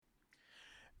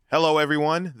Hello,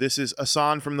 everyone. This is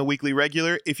Ahsohn from the Weekly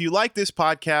Regular. If you like this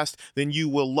podcast, then you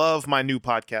will love my new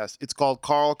podcast. It's called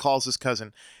Carl Calls His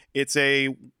Cousin. It's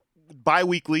a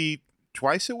bi-weekly,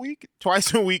 twice a week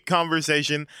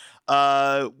conversation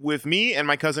with me and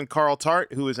my cousin Carl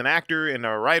Tart, who is an actor and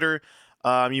a writer.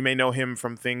 You may know him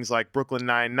from things like Brooklyn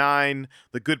Nine-Nine,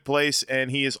 The Good Place,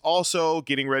 and he is also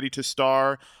getting ready to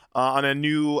star on a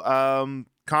new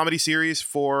comedy series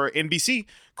for NBC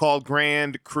called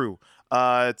Grand Crew.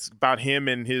 It's about him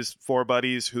and his four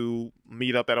buddies who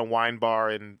meet up at a wine bar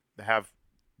and have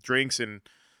drinks and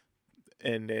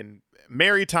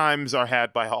merry times are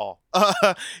had by all.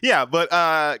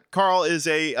 But Carl is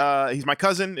he's my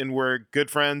cousin and we're good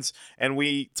friends and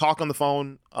we talk on the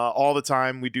phone all the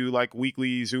time. We do like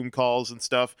weekly Zoom calls and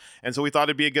stuff. And so we thought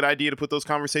it'd be a good idea to put those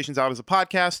conversations out as a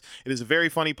podcast. It is a very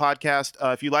funny podcast.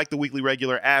 If you like the Weekly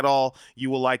Regular at all, you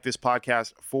will like this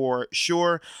podcast for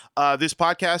sure. This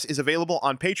podcast is available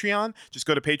on Patreon. Just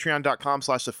go to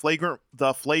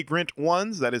patreon.com/the flagrant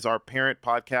ones. That is our parent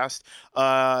podcast.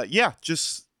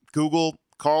 Just Google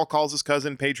Carl Calls His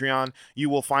Cousin Patreon. You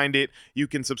will find it. You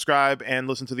can subscribe and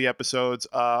listen to the episodes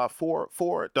for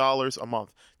 $4 a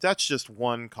month. That's just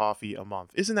one coffee a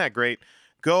month. Isn't that great?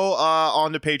 Go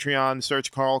on to Patreon,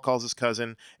 search Carl Calls His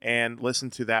Cousin, and listen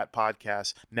to that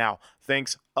podcast. Now,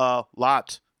 thanks a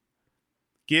lot.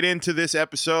 Get into this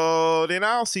episode, and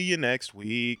I'll see you next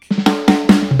week.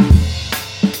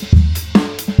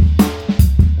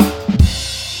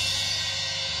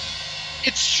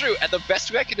 It's true, and the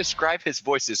best way I can describe his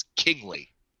voice is kingly.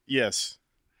 Yes.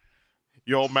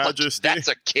 Your Majesty. Like, that's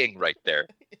a king right there.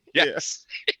 Yes.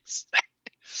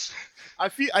 I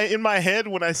feel in my head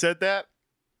when I said that,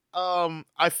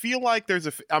 I feel like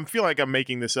I'm I'm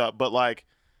making this up, but like,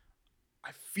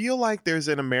 I feel like there's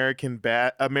an American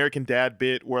Dad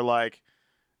bit where like,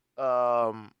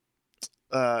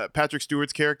 Patrick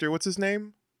Stewart's character, what's his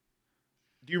name?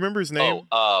 Do you remember his name?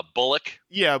 Bullock.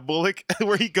 Yeah, Bullock,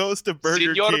 where he goes to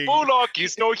Burger Senor King. Bullock,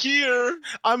 he's not here.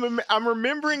 I'm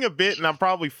remembering a bit, and I'm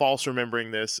probably false remembering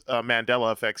this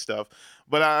Mandela effect stuff,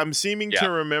 but I'm seeming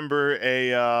to remember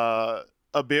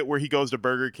a bit where he goes to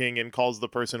Burger King and calls the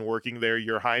person working there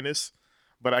Your Highness,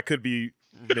 but I could be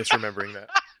misremembering that.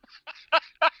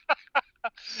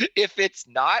 If it's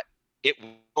not, it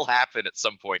will happen at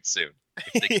some point soon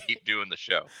if they keep doing the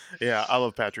show. Yeah, I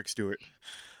love Patrick Stewart.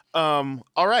 All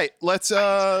right, let's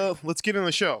get in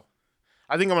the show.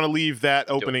 I think I'm gonna leave that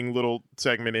opening little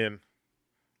segment in.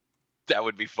 That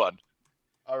would be fun.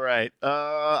 All right,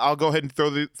 I'll go ahead and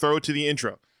throw to the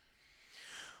intro.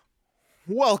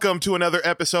 Welcome to another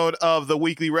episode of the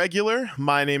Weekly Regular.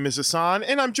 My name is Ahsohn,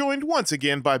 and I'm joined once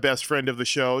again by best friend of the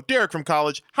show, Derek from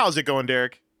college. How's it going,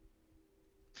 Derek?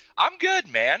 I'm good,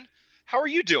 man. How are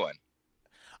you doing?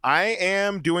 I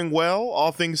am doing well,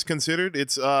 all things considered.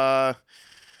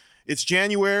 It's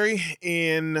January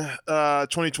in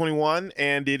 2021,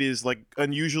 and it is like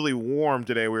unusually warm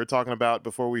today. We were talking about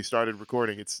before we started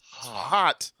recording. It's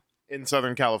hot in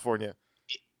Southern California.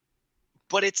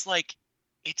 But it's like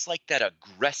that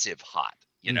aggressive hot,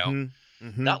 you know?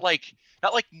 Mm-hmm. Not like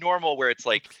normal where it's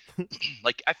like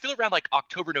like I feel around like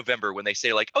October, November when they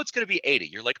say like, oh, it's going to be 80.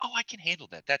 You're like, oh, I can handle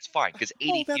that. That's fine because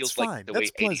 80 feels fine. Like the way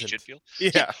pleasant. 80 should feel.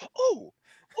 Yeah. Oh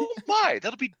my,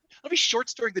 that'll be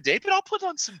shorts during the day, but I'll put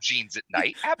on some jeans at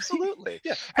night. Absolutely.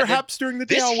 Yeah. Perhaps during the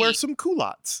day I'll wear some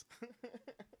culottes.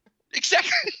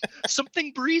 Exactly.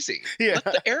 Something breezy. Yeah.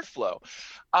 Let the air flow.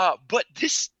 But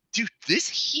this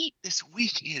heat this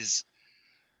week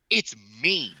it's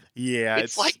mean. Yeah.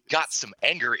 It's like got some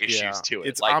anger issues to it.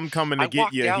 It's like, I'm coming to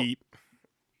get you heat.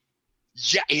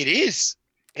 Yeah, it is.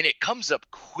 And it comes up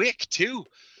quick too.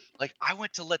 Like I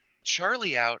went to let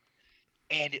Charlie out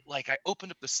and it like I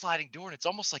opened up the sliding door and it's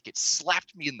almost like it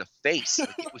slapped me in the face.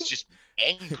 Like it was just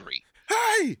angry.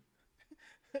 Hey!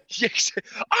 Yes,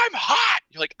 I'm hot.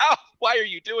 You're like, oh, why are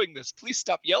you doing this? Please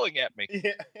stop yelling at me.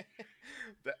 Yeah.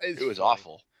 It was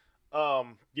awful.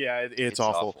 Yeah, it's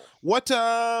awful. What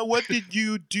did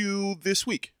you do this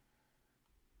week?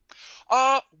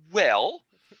 Well,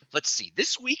 let's see.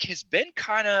 This week has been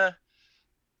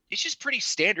it's just pretty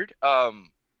standard.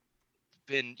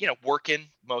 Been, working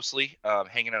mostly,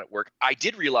 hanging out at work. I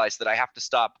did realize that I have to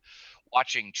stop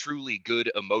watching truly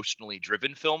good, emotionally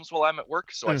driven films while I'm at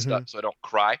work, so so I don't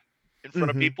cry in front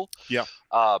of people. Yeah.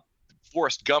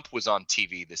 Forrest Gump was on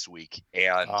TV this week,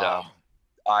 and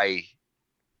I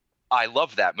I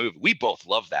love that movie. We both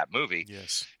love that movie.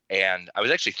 Yes. And I was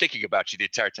actually thinking about you the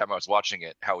entire time I was watching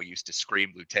it, how we used to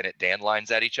scream Lieutenant Dan lines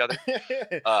at each other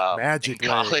in Magic legs.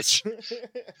 college.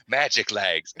 Magic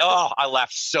legs. Oh, I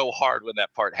laughed so hard when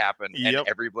that part happened. And Yep.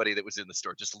 everybody that was in the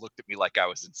store just looked at me like I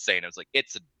was insane. I was like,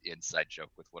 it's an inside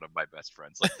joke with one of my best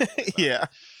friends. Like, don't worry about Yeah. it.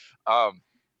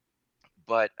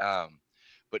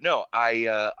 But no,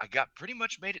 I got pretty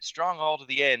much made it strong all to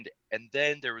the end. And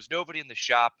then there was nobody in the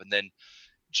shop. And then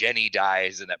Jenny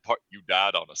dies in that part. You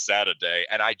died on a Saturday.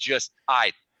 And I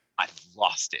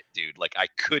lost it, dude. Like I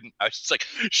was just like,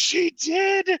 she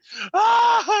did.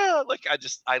 Ah! Like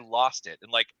I lost it.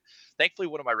 And like, thankfully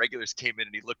one of my regulars came in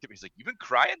and he looked at me. He's like, "You been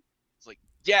crying?" I was like,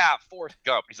 "Yeah, Forrest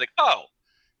Gump." He's like, "Oh,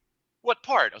 what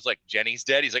part?" I was like, "Jenny's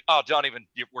dead." He's like, "Oh, don't even,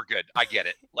 we're good. I get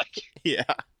it." Like, Yeah.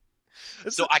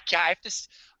 so I've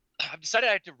decided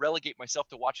I have to relegate myself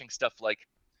to watching stuff like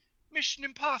Mission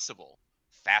Impossible,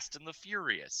 Fast and the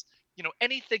Furious,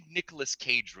 anything Nicolas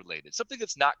Cage related, something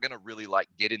that's not going to really like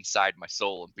get inside my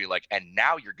soul and be like, and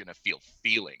now you're going to feel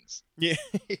feelings. Yeah.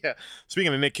 Yeah.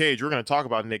 Speaking of Nick Cage, we're going to talk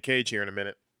about Nick Cage here in a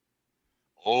minute.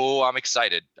 Oh, I'm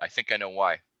excited. I think I know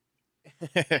why.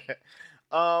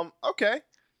 Okay.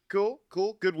 Cool.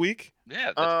 Good week. Yeah,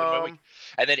 that's been my week.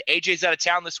 And then AJ's out of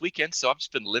town this weekend, so I've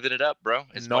just been living it up, bro.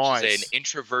 As much as an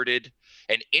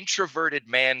introverted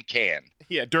man can.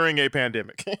 Yeah, during a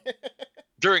pandemic.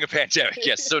 During a pandemic,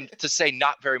 yes. So to say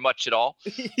not very much at all,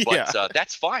 but Yeah.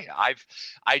 that's fine. I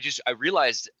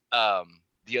realized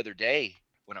the other day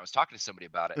when I was talking to somebody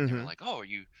about it, and they were like, "Oh, are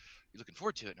you looking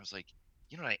forward to it?" And I was like,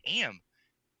 I am.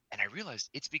 And I realized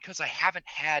it's because I haven't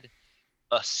had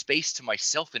a space to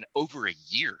myself in over a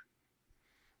year.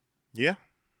 Yeah.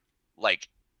 Like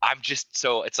I'm just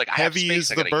so it's like I have Heavy space.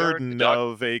 is I the got a yard, burden the dog.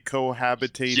 of a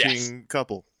cohabitating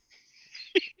couple.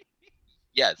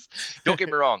 Yes. Don't get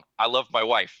me wrong. I love my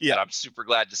wife. Yeah. And I'm super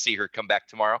glad to see her come back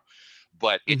tomorrow.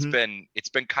 But it's Mhm.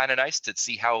 been kind of nice to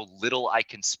see how little I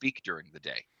can speak during the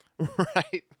day.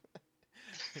 Right.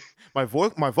 My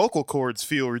vocal cords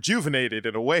feel rejuvenated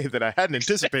in a way that I hadn't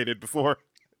anticipated before.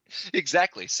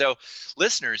 Exactly. So,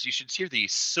 listeners, you should hear the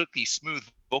silky smooth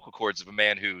vocal cords of a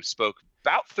man who spoke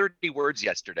about 30 words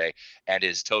yesterday and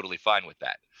is totally fine with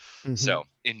that. Mhm. So,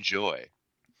 enjoy.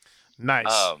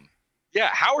 Nice. Yeah,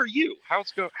 how are you?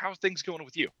 How's things going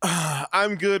with you?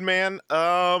 I'm good, man.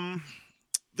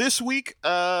 This week,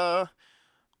 it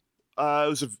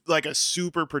was like a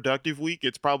super productive week.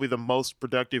 It's probably the most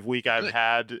productive week I've Good.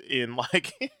 had in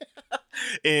like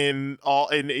in all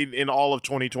of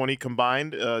 2020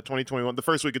 combined. 2021, the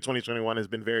first week of 2021 has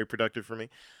been very productive for me.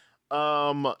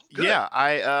 Good. Yeah,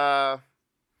 I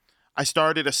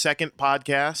started a second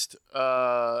podcast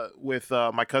with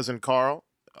my cousin Carl,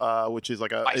 which is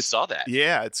like I saw that.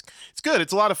 Yeah, it's good.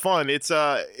 It's a lot of fun. It's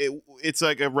like it's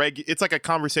like a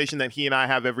conversation that he and I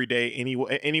have every day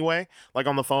anyway. Like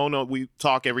on the phone, we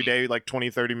talk every day like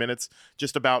 20-30 minutes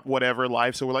just about whatever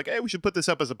life. So we're like, hey, we should put this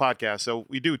up as a podcast. So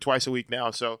we do twice a week now.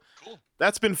 So Cool.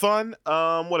 that's been fun.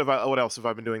 What else have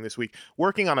I been doing this week?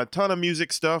 Working on a ton of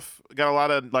music stuff. Got a lot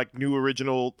of like new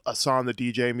original Ahsohn the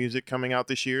DJ music coming out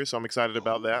this year, so I'm excited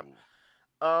about that.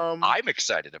 I'm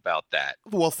excited about that.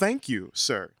 Well, thank you,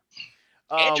 sir.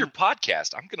 And your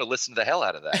podcast. I'm going to listen to the hell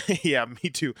out of that. Yeah, me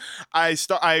too.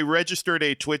 I registered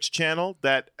a Twitch channel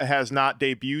that has not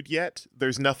debuted yet.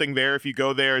 There's nothing there. If you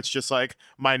go there, it's just like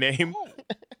my name.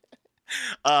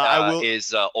 I will.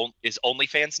 Is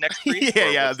OnlyFans next for you?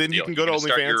 Yeah. Then you can go to OnlyFans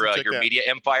start and check your that. media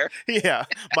empire. Yeah,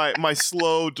 my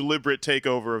slow, deliberate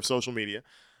takeover of social media.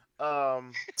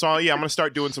 So yeah, I'm gonna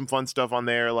start doing some fun stuff on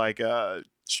there, like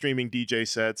streaming DJ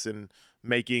sets and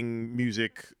making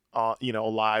music,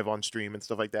 live on stream and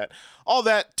stuff like that. All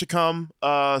that to come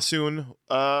soon.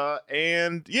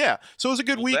 And yeah, so it was a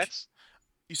good week.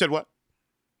 You said what?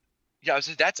 Yeah,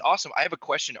 that's awesome. I have a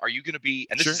question. Are you going to be,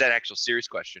 and this Sure. is an actual serious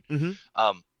question. Mm-hmm.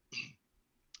 Are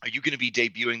you going to be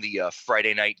debuting the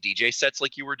Friday night DJ sets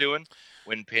like you were doing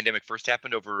when pandemic first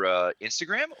happened over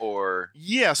Instagram, or?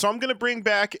 Yeah, so I'm gonna bring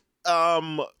back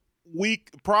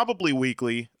probably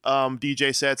weekly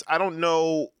DJ sets. I don't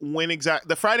know when exact.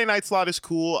 The Friday night slot is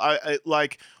cool. I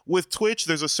like with Twitch,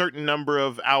 there's a certain number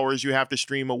of hours you have to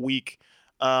stream a week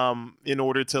in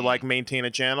order to like maintain a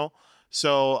channel.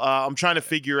 So I'm trying to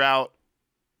figure out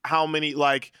how many,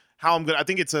 like how I'm gonna. I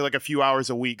think it's like a few hours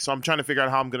a week. So I'm trying to figure out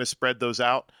how I'm gonna spread those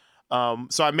out.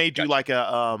 So I may do like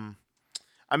a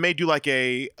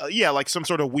like some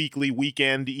sort of weekly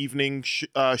weekend evening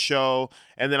show,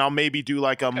 and then I'll maybe do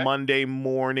like a Monday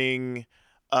morning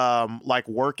like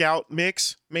workout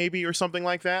mix maybe or something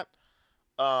like that.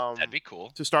 That'd be cool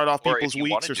To start off Or people's if you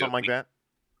weeks wanna or do something it, like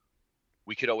that.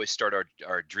 We could always start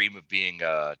our dream of being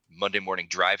Monday morning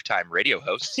drive time radio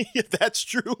hosts. Yeah, that's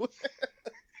true.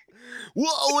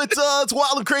 Whoa, it's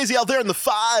wild and crazy out there in the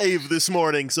 5 this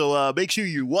morning, so make sure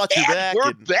you watch your back.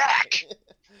 We're back.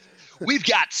 We've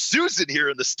got Susan here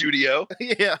in the studio.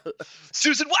 Yeah.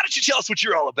 Susan, why don't you tell us what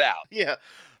you're all about? Yeah.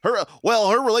 Her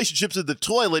relationship's in the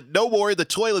toilet. No more in the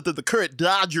toilet than the current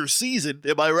Dodger season.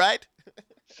 Am I right?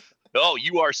 Oh,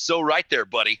 you are so right there,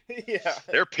 buddy. Yeah.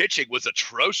 Their pitching was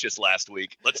atrocious last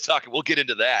week. Let's talk. We'll get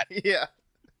into that. Yeah.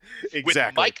 Exactly.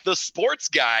 With Mike, the sports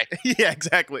guy. Yeah,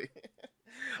 exactly.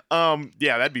 Yeah,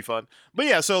 that'd be fun. But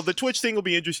yeah, so the Twitch thing will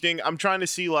be interesting. I'm trying to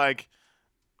see like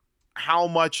how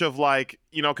much of like,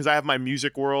 because I have my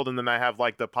music world and then I have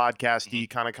like the podcasty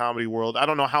kind of comedy world. I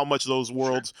don't know how much those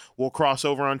worlds will cross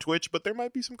over on Twitch, but there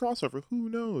might be some crossover. Who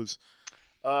knows?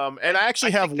 And I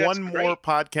actually have one more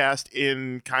podcast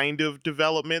in kind of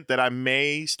development that I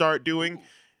may start doing.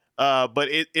 But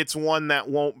it's one that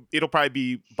it'll probably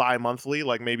be bi-monthly,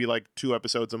 like maybe like 2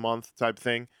 episodes a month type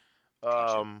thing.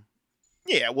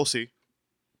 Yeah, we'll see.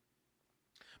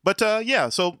 But yeah,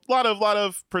 so a lot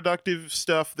of productive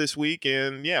stuff this week,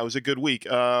 and yeah, it was a good week.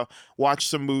 Watched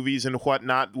some movies and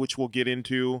whatnot, which we'll get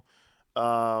into.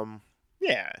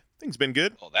 Yeah, things been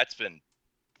good. Oh, that's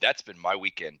been my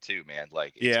weekend too, man.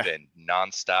 Like it's been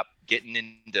nonstop,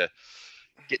 getting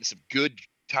some good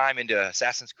time into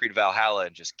Assassin's Creed Valhalla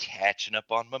and just catching up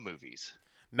on my movies.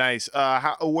 Nice.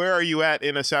 Where are you at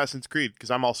in Assassin's Creed?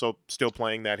 Because I'm also still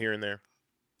playing that here and there.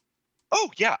 Oh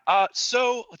yeah.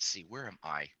 So let's see. Where am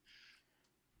I?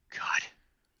 God.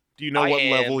 Do you know what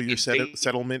level your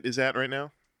settlement is at right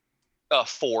now?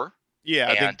 4.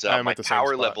 Yeah, I think I'm my at the same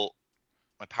power spot. level.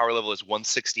 My power level is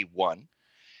 161.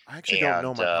 I actually don't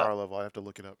know my power level. I have to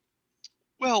look it up.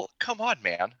 Well, come on,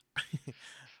 man.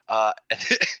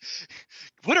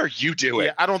 What are you doing?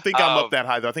 Yeah, I don't think I'm up that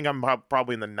high though. I think I'm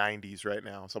probably in the 90s right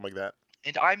now, something like that.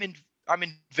 And I'm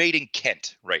invading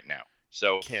Kent right now.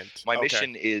 So my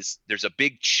mission is there's a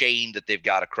big chain that they've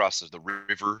got across the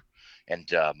river,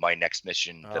 and my next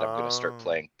mission that I'm going to start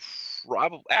playing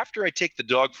probably after I take the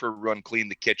dog for a run, clean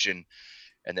the kitchen,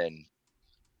 and then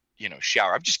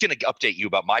shower. I'm just going to update you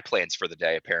about my plans for the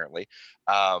day. Apparently,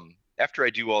 after I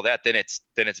do all that, then it's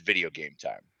video game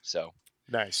time. So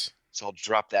nice. So I'll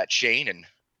drop that chain and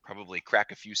probably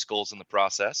crack a few skulls in the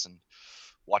process. And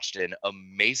watched an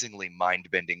amazingly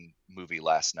mind-bending movie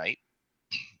last night.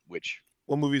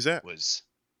 What movie is that? Was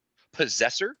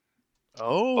Possessor.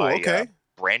 Oh, by, okay.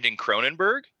 Brandon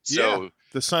Cronenberg. So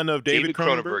the son of David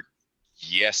Cronenberg.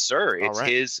 Yes, sir. It's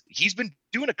right. He's been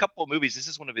doing a couple of movies. This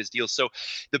is one of his deals. So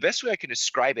the best way I can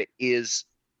describe it is,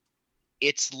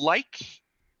 it's like,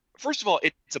 first of all,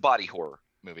 it's a body horror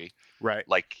movie, right?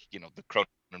 Like the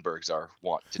Cronenbergs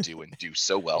want to do and do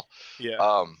so well.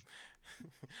 Yeah.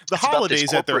 The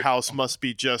holidays at their house must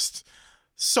be just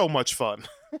so much fun.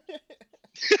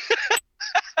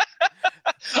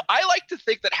 I like to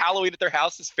think that Halloween at their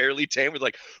house is fairly tame. With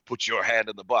like, put your hand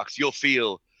in the box, you'll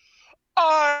feel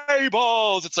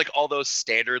eyeballs. It's like all those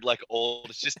standard like old.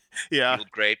 It's just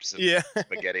peeled grapes and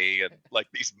spaghetti and like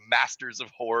these masters of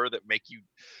horror that make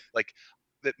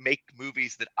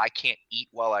movies that I can't eat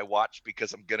while I watch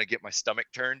because I'm gonna get my stomach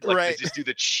turned. Like they just do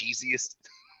the cheesiest.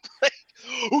 Like,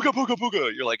 ooga booga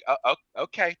booga. You're like, oh,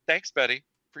 okay, thanks, Betty.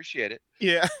 Appreciate it.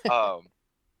 Yeah.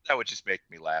 That would just make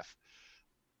me laugh.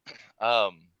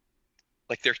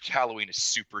 Like their Halloween is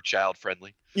super child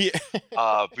friendly. Yeah.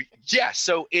 But yeah,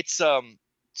 so it's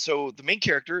so the main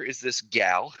character is this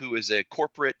gal who is a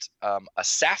corporate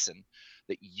assassin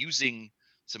that, using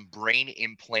some brain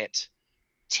implant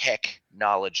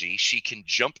technology, she can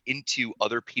jump into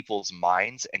other people's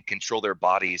minds and control their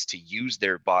bodies to use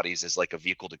their bodies as like a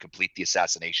vehicle to complete the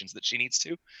assassinations that she needs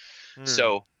to.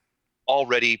 So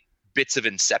already bits of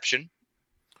Inception.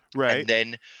 Right. And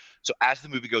then, so as the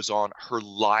movie goes on, the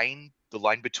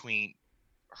line between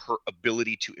her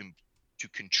ability to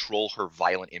control her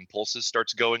violent impulses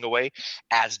starts going away,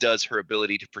 as does her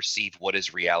ability to perceive what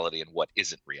is reality and what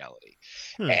isn't reality.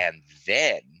 And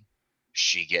then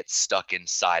she gets stuck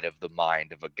inside of the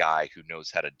mind of a guy who knows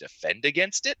how to defend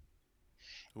against it.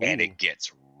 Ooh. And it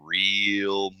gets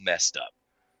real messed up.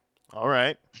 All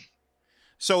right.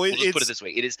 So we'll just put it this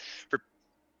way. It is for...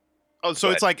 Oh,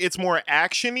 so it's like, it's more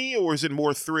action-y, or is it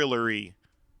more thriller-y?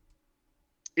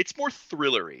 It's more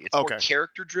thrillery. It's more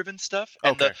character-driven stuff,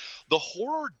 and the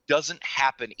horror doesn't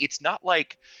happen. It's not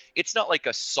like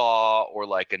a Saw or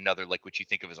like another, like what you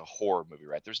think of as a horror movie,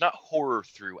 right? There's not horror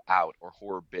throughout or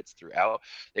horror bits throughout.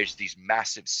 There's these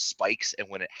massive spikes, and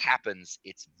when it happens,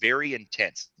 it's very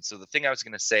intense. And so the thing I was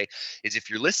going to say is, if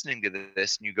you're listening to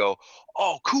this and you go,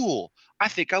 "Oh, cool, I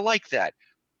think I like that,"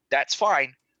 that's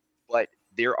fine, but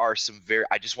there are some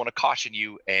I just want to caution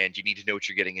you, and you need to know what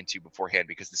you're getting into beforehand,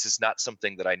 because this is not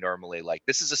something that I normally like.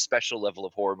 This is a special level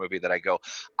of horror movie that I go,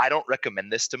 I don't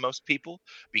recommend this to most people,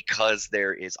 because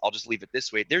I'll just leave it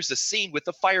this way. There's a scene with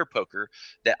the fire poker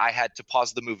that I had to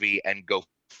pause the movie and go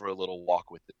for a little walk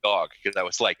with the dog, because I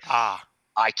was like,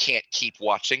 I can't keep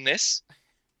watching this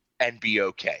and be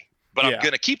okay. But I'm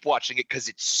going to keep watching it because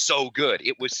it's so good.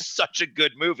 It was such a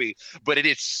good movie, but it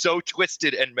is so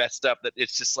twisted and messed up that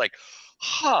it's just like,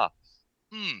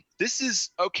 this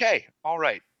is okay. All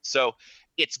right. So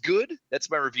it's good.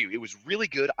 That's my review. It was really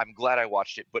good. I'm glad I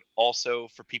watched it. But also,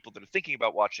 for people that are thinking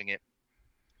about watching it,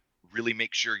 really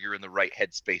make sure you're in the right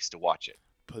headspace to watch it.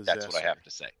 Possessor. That's what I have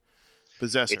to say.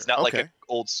 Possessor. It's not like an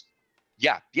old,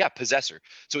 Possessor.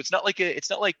 So it's not like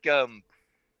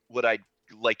what I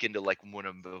like into like one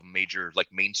of the major like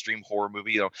mainstream horror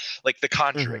movie, like The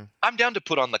Conjuring. I'm down to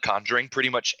put on The Conjuring pretty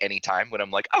much anytime when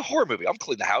I'm like, oh, horror movie, I'm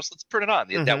cleaning the house, let's put it on.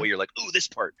 That way you're like, oh, this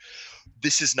part.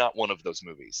 This is not one of those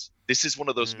movies. This is one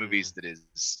of those movies that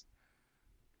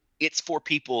it's for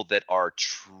people that are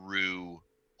true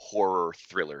horror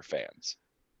thriller fans.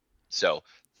 So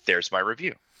there's my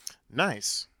review.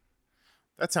 Nice.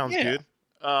 That sounds good.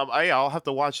 I'll have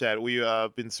to watch that. We've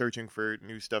been searching for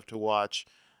new stuff to watch.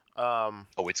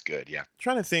 It's good. Yeah.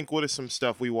 Trying to think, what is some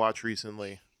stuff we watched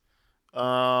recently?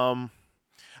 I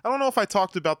don't know if I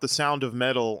talked about The Sound of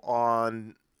Metal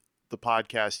on the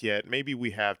podcast yet. Maybe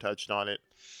we have touched on it.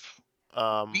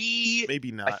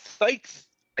 Maybe not.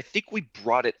 I think we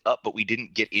brought it up, but we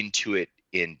didn't get into it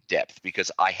in depth because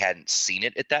I hadn't seen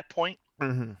it at that point.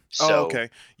 So, okay.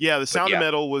 Yeah, The Sound of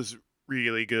Metal was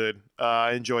really good.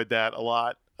 I enjoyed that a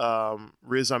lot.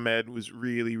 Riz Ahmed was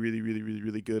really, really, really, really,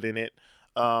 really good in it.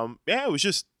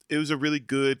 It was a really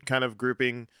good kind of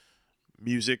gripping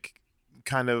music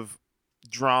kind of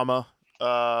drama.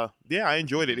 I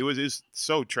enjoyed it. It was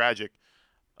so tragic.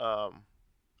 The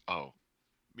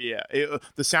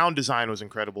sound design was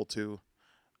incredible too.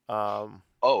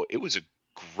 It was a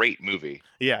great movie.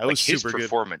 Yeah, it was super good.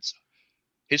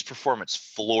 His performance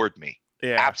floored me.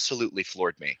 Yeah. Absolutely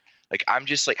floored me. Like, I'm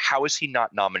just like, how is he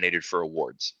not nominated for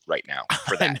awards right now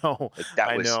for that? I know.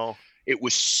 I know. It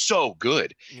was so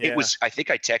good. Yeah. It was, I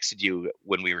think I texted you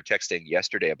when we were texting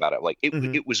yesterday about it. Like,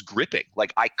 it was gripping.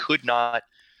 Like, I could not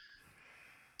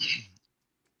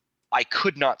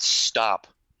stop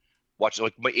watching.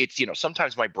 Like, it's,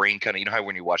 sometimes my brain kind of, how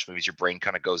when you watch movies, your brain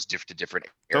kind of goes to different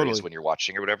areas when you're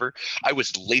watching or whatever. I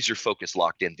was laser focused,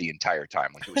 locked in the entire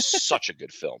time. Like, it was such a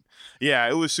good film. Yeah,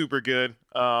 it was super good.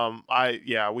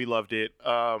 We loved it.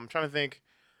 I'm trying to think.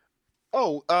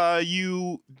 Oh, have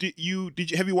you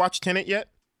watched Tenet yet?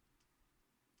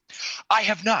 I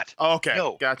have not. Oh, okay.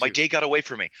 No, my day got away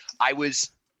from me. I'm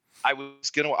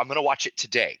gonna watch it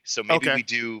today. So maybe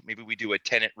we do a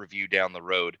Tenet review down the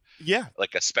road. Yeah.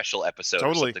 Like a special episode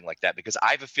or something like that, because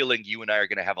I have a feeling you and I are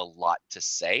gonna have a lot to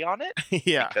say on it.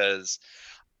 Yeah. Because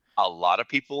a lot of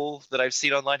people that I've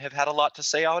seen online have had a lot to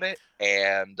say on it,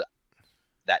 and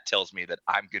that tells me that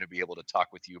I'm gonna be able to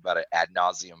talk with you about it ad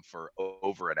nauseum for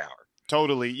over an hour.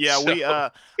 Totally. Yeah,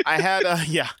 I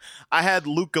had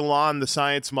Luke Galan, the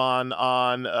science mon,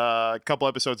 on a couple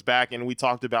episodes back, and we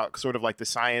talked about sort of like the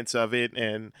science of it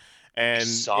and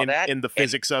the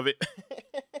physics of it.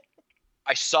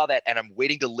 I saw that, and I'm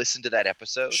waiting to listen to that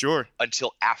episode. Sure.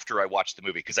 Until after I watch the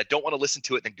movie, because I don't want to listen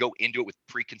to it and then go into it with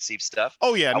preconceived stuff.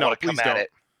 Oh yeah, I want to come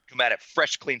at it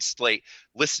fresh, clean slate,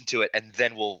 listen to it, and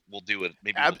then we'll do it.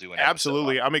 Maybe we'll do an episode.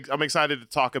 Absolutely. I'm excited to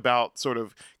talk about sort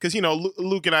of, because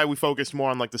Luke and I, we focused more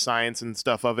on like the science and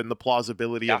stuff of it and the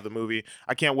plausibility of the movie.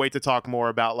 I can't wait to talk more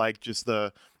about like just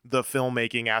the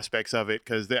filmmaking aspects of it,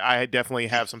 because I definitely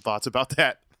have some thoughts about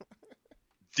that.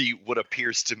 What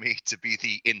appears to me to be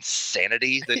the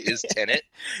insanity that is Tenet.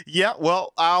 Yeah,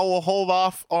 well, I will hold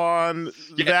off on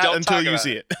that until you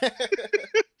see it.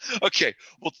 Okay,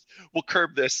 we'll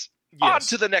curb this. Yes. On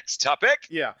to the next topic.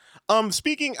 Yeah.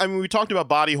 Speaking, we talked about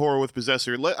body horror with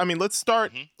Possessor. Let's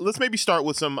start. Let's maybe start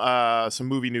with some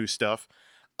movie news stuff.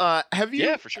 Have you?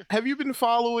 Yeah, for sure. Have you been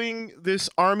following this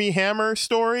Armie Hammer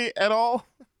story at all?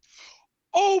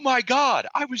 Oh my God!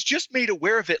 I was just made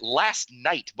aware of it last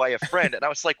night by a friend, and I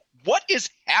was like, "What is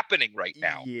happening right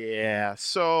now?" Yeah.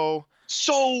 So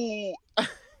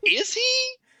is he?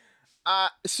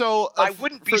 I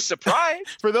wouldn't be surprised.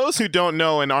 For those who don't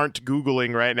know and aren't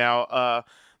Googling right now,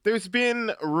 there's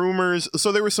been rumors.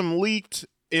 So there was some leaked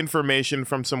information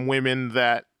from some women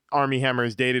that Armie Hammer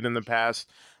has dated in the past,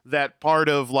 that part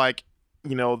of like,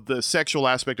 the sexual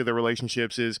aspect of their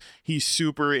relationships is he's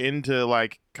super into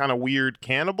like kind of weird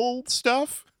cannibal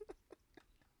stuff.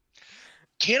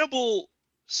 Cannibal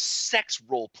sex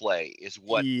role play is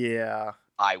what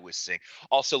I was saying.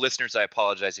 Also, listeners, I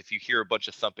apologize if you hear a bunch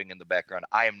of thumping in the background.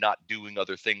 I am not doing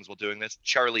other things while doing this.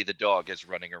 Charlie the dog is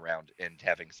running around and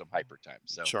having some hyper time.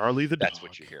 So Charlie the that's dog.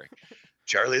 what you're hearing.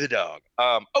 Charlie the dog.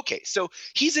 Okay, so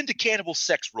he's into cannibal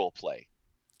sex role play.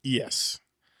 Yes.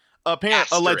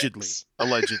 Asterix.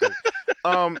 Allegedly.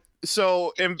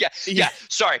 So Yeah.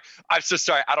 Sorry, I'm so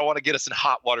sorry. I don't want to get us in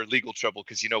hot water legal trouble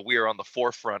because we are on the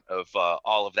forefront of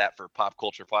all of that for Pop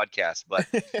Culture Podcast. But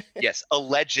yes,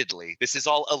 allegedly, this is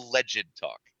all alleged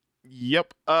talk.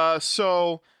 Yep.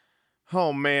 So,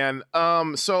 oh man.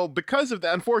 So because of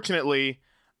that, unfortunately,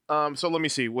 so let me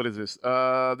see. What is this?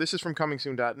 This is from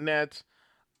comingsoon.net.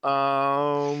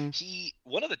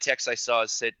 One of the texts I saw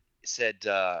said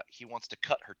he wants to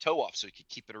cut her toe off so he could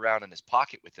keep it around in his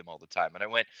pocket with him all the time. And I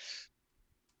went,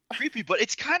 creepy, but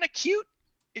it's kind of cute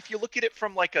if you look at it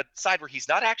from like a side where he's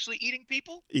not actually eating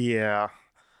people. Yeah,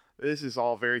 this is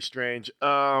all very strange.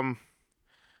 All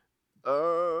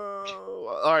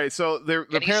right, so they're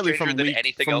apparently from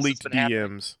leaked DMs.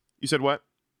 Happening? You said what?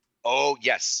 Oh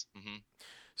yes. Mm-hmm.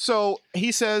 So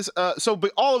he says,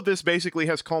 but all of this basically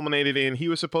has culminated in he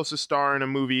was supposed to star in a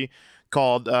movie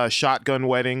called Shotgun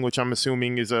Wedding, which I'm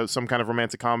assuming is some kind of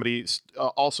romantic comedy,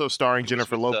 also starring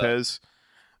Jennifer Lopez.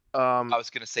 I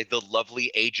was going to say the lovely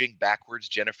aging backwards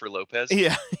Jennifer Lopez.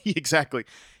 Yeah, exactly.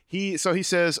 He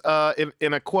says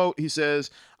in a quote, he says,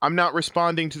 "I'm not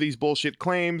responding to these bullshit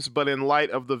claims, but in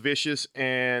light of the vicious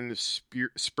and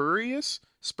spurious,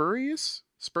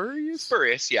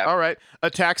 yeah. All right.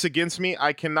 Attacks against me,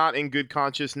 I cannot in good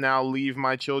conscience now leave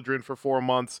my children for 4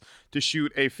 months to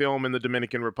shoot a film in the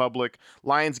Dominican Republic.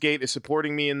 Lionsgate is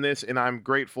supporting me in this, and I'm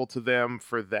grateful to them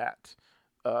for that,"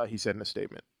 he said in a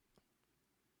statement.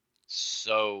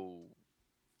 So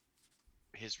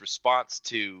his response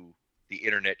to the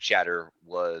internet chatter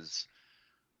was,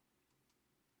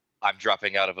 "I'm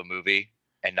dropping out of a movie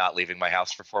and not leaving my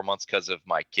house for 4 months because of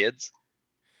my kids."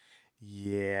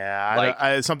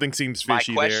 Yeah, something seems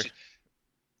fishy there.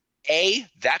 A,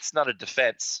 that's not a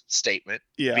defense statement.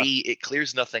 Yeah. B, it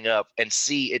clears nothing up. And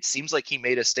C, it seems like he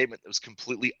made a statement that was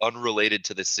completely unrelated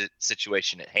to the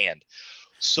situation at hand.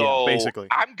 So yeah, basically,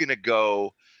 I'm going to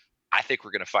go, I think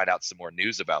we're going to find out some more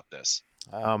news about this.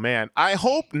 Oh, man. I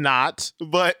hope not,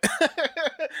 but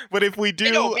but if we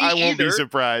do, I won't be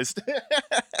surprised.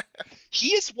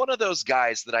 He is one of those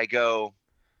guys that I go,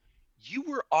 you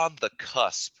were on the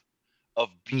cusp of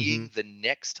being the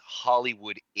next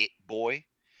Hollywood it boy.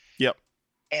 Yep.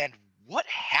 And what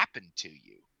happened to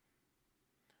you?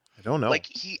 I don't know. Like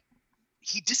he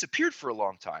disappeared for a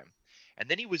long time. And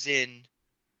then he was in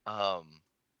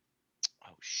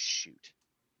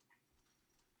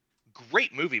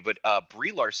great movie, but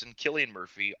Brie Larson, Cillian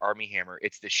Murphy, Armie Hammer.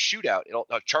 It's the shootout.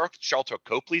 Charlton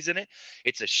Copley's in it.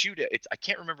 It's a shootout. I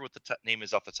can't remember what the name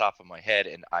is off the top of my head,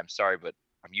 and I'm sorry, but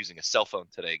I'm using a cell phone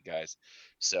today, guys,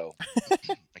 so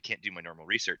I can't do my normal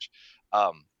research.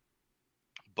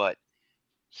 But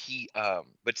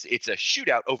it's a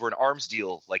shootout over an arms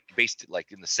deal, like based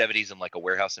like in the 70s in like a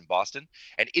warehouse in Boston,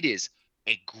 and it is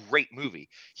a great movie.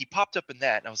 He popped up in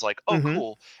that, and I was like, oh,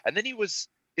 cool. And then he was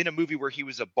in a movie where he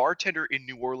was a bartender in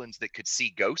New Orleans that could see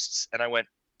ghosts, and I went,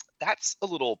 that's a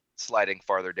little sliding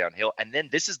farther downhill. And then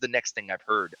this is the next thing I've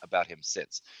heard about him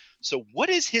since. So what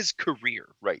is his career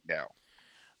right now?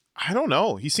 I don't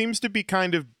know. He seems to be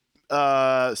kind of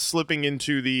slipping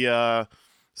into the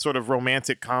sort of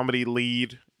romantic comedy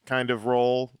lead kind of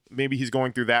role. Maybe he's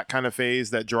going through that kind of phase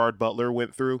that Gerard Butler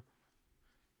went through.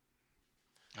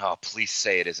 Oh, please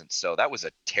say it isn't so. That was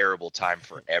a terrible time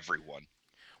for everyone.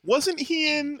 Wasn't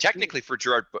he in... Technically for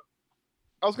Gerard...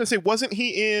 I was going to say, wasn't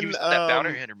he in... He was in that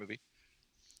Bounty Hunter movie.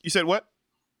 You said what?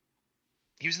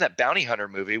 He was in that Bounty Hunter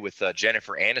movie with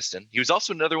Jennifer Aniston. He was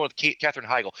also another one with Katherine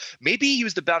Heigl. Maybe he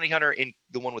was the Bounty Hunter in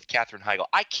the one with Katherine Heigl.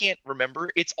 I can't remember.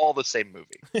 It's all the same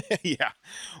movie. Yeah.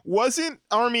 Wasn't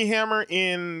Armie Hammer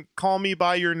in Call Me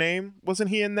By Your Name? Wasn't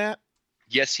he in that?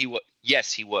 Yes, he was.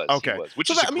 Yes, he was. Okay. He was, which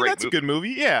is a great movie. That's a good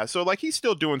movie. Yeah. So, like, he's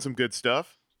still doing some good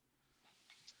stuff.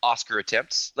 Oscar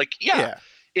attempts. Like, yeah,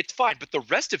 it's fine. But the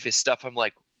rest of his stuff, I'm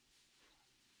like,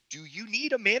 do you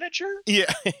need a manager?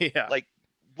 Yeah. Yeah. Like,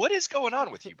 what is going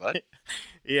on with you, bud?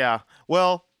 Yeah.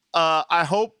 Well, I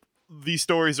hope these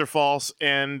stories are false,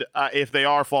 and if they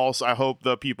are false, I hope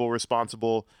the people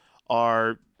responsible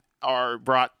are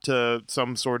brought to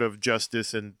some sort of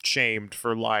justice and shamed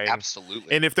for lying.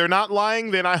 Absolutely. And if they're not lying,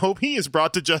 then I hope he is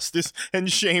brought to justice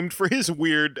and shamed for his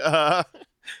weird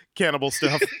cannibal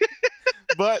stuff.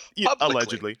 But yeah,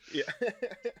 allegedly. Yeah.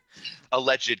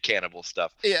 Alleged cannibal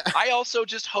stuff. Yeah. I also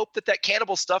just hope that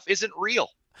cannibal stuff isn't real.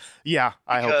 Yeah,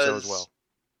 I hope so as well.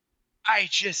 I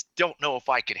just don't know if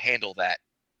I could handle that.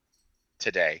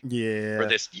 today or Yeah.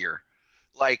 this year.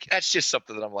 Like that's just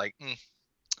something that I'm like,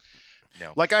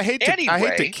 no. Like I hate to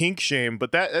Anyway, kink shame,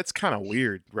 but that's kind of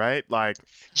weird, right? Like want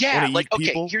yeah, to like eat okay,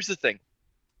 people. here's the thing.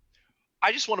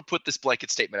 I just want to put this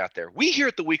blanket statement out there. We here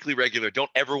at the Weekly Regular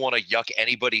don't ever want to yuck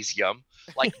anybody's yum.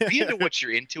 Like, be into what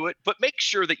you're into it, but make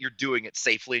sure that you're doing it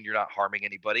safely and you're not harming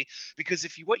anybody. Because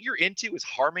if what you're into is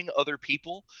harming other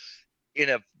people in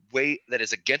a way that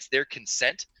is against their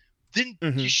consent, then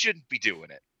you Hmm. shouldn't be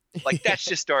doing it. Like that's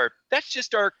just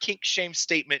our kink shame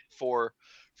statement for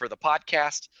the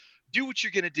podcast. Do what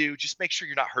you're gonna do. Just make sure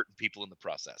you're not hurting people in the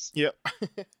process. Yep.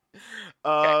 Okay,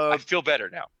 I uh, feel better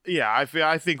now. yeah,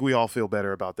 I think we all feel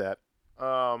better about that.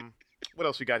 What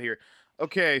else we got here?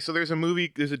 Okay, so there's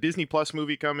a Disney Plus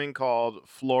movie coming called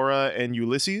Flora and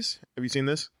Ulysses. Have you seen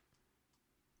this?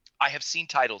 I have seen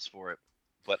titles for it,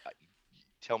 but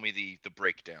tell me the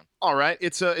breakdown. All right,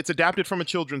 it's adapted from a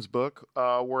children's book,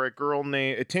 where a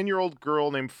 10-year-old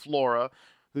girl named Flora,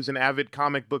 who's an avid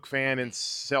comic book fan and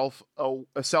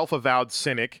a self-avowed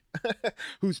cynic,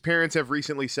 whose parents have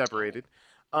recently separated.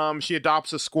 She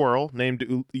adopts a squirrel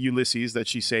named Ulysses that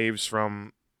she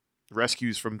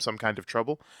rescues from some kind of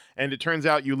trouble, and it turns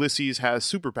out Ulysses has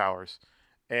superpowers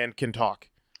and can talk.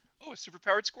 Oh, a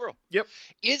superpowered squirrel. Yep.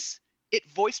 Is it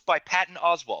voiced by Patton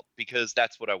Oswalt? Because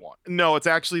that's what I want. No, it's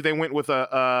actually they went with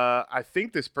I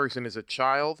think this person is a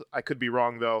child. I could be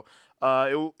wrong though.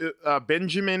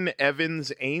 Benjamin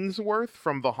Evans Ainsworth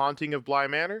from The Haunting of Bly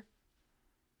Manor.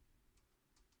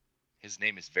 His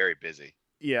name is very busy.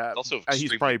 Yeah, Also he's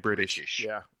extremely probably British. British.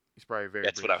 Yeah, he's probably very.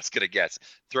 That's British. what I was gonna guess.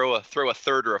 Throw a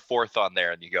third or a fourth on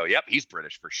there, and you go, "Yep, he's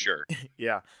British for sure."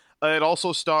 Yeah, it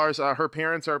also stars. Her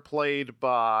parents are played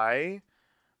by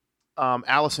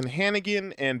Allison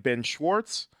Hannigan and Ben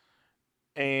Schwartz.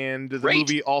 And the Great.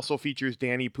 movie also features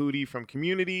Danny Pudi from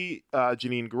Community,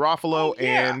 Janine Garofalo, Oh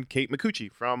yeah. and Kate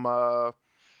McCucci from Well,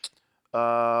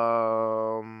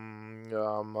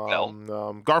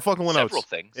 Garfunkel and several Oates,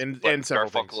 things, and but several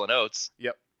Garfunkel things. and Oates.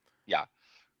 Yep. Yeah,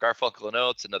 Garfunkel and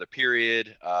Oates, another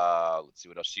period. Let's see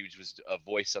what else. She was a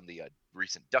voice on the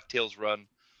recent DuckTales run.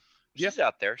 She's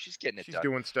out there. She's getting it She's done.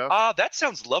 doing stuff. That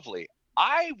sounds lovely.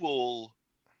 I will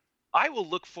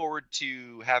look forward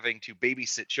to having to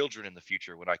babysit children in the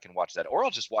future when I can watch that, or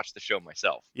I'll just watch the show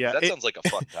myself. Yeah, That sounds like a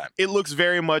fun time. It looks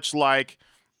very much like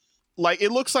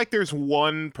it looks like there's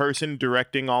one person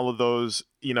directing all of those,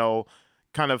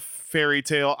 kind of fairy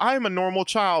tale. I'm a normal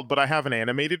child, but I have an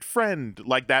animated friend,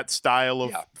 like that style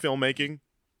of filmmaking.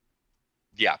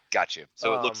 Yeah, got you.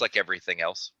 So it looks like everything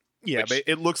else. Yeah, but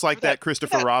it looks like that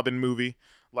Christopher Robin movie.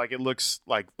 Like it looks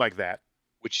like that.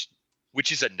 Which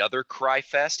is another cry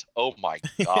fest. Oh my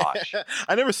gosh.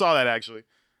 I never saw that actually.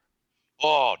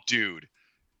 Oh, dude.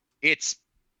 It's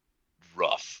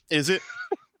rough. Is it?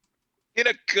 In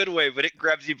a good way, but it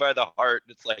grabs you by the heart.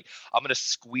 It's like, I'm going to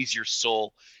squeeze your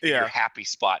soul in your happy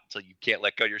spot until you can't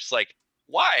let go. You're just like,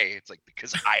 why? It's like,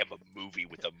 because I am a movie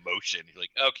with emotion. You're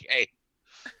like, okay,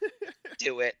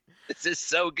 do it. This is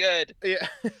so good. Yeah.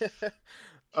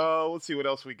 Let's see what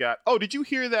else we got. Oh, did you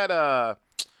hear that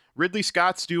Ridley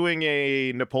Scott's doing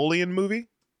a Napoleon movie?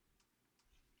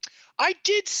 I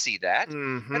did see that,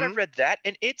 mm-hmm. and I read that,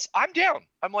 and I'm down.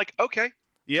 I'm like, okay,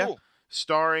 yeah, cool.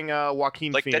 Starring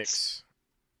Joaquin Phoenix.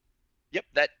 Yep,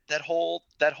 that whole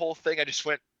thing. I just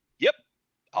went, yep,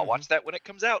 I'll watch that when it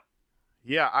comes out.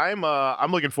 Yeah,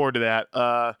 I'm looking forward to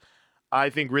that. I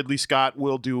think Ridley Scott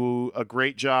will do a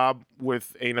great job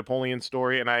with a Napoleon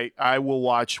story, and I will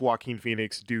watch Joaquin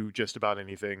Phoenix do just about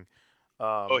anything.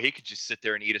 He could just sit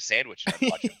there and eat a sandwich and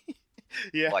I'd watch him.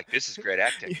 Yeah, like this is great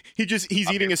acting. He's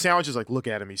eating a sandwich. He's like, look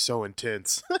at him, he's so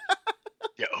intense.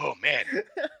 Yeah. Oh man,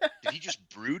 did he just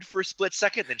brood for a split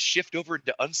second, then shift over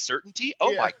into uncertainty?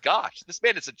 Oh my gosh, this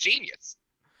man is a genius.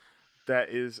 That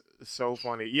is so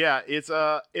funny. Yeah,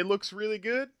 it looks really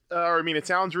good. It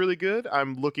sounds really good.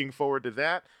 I'm looking forward to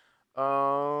that.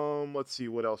 Let's see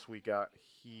what else we got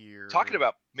here. Talking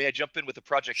about, may I jump in with a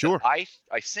project that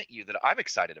I sent you that I'm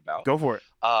excited about? Go for it.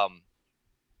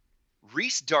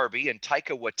 Rhys Darby and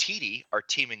Taika Waititi are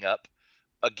teaming up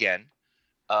again.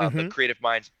 The creative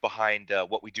minds behind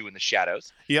What We Do in the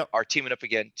Shadows are teaming up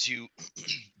again to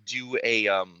do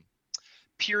a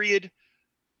period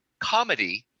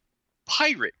comedy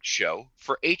pirate show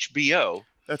for HBO.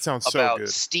 That sounds so good.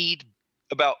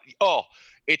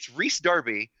 It's Rhys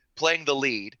Darby playing the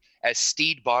lead as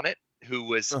Steed Bonnet, who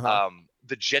was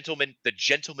the gentleman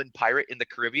pirate in the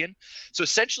Caribbean. So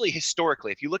essentially,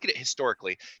 historically, if you look at it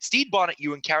historically, Steed Bonnet,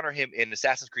 you encounter him in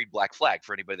Assassin's Creed Black Flag.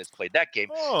 For anybody that's played that game,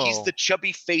 he's the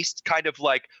chubby-faced kind of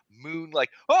like moon, like,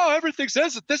 oh, everything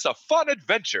says that this is a fun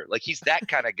adventure. Like he's that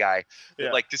kind of guy,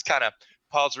 that, like just kind of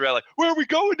Paul's around like, where are we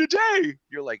going today?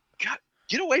 You're like, God,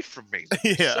 get away from me.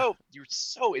 Like, Yeah. you're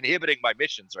so inhibiting my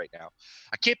missions right now.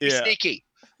 I can't be Yeah. sneaky.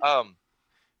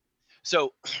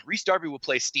 So Reese Darby will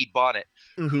play Stede Bonnet,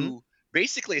 Mm-hmm. who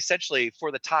basically, essentially,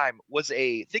 for the time,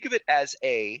 think of it as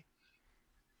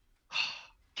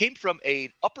came from an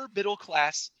upper middle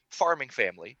class farming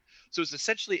family. So it's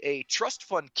essentially a trust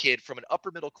fund kid from an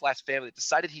upper middle class family that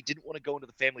decided he didn't want to go into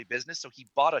the family business, so he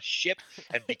bought a ship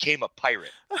and became a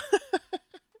pirate.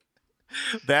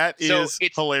 That So is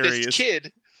it's hilarious. this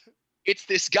kid, it's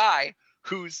this guy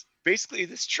who's basically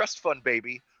this trust fund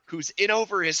baby who's in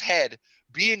over his head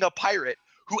being a pirate,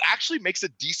 who actually makes a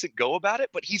decent go about it,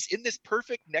 but he's in this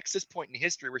perfect nexus point in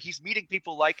history where he's meeting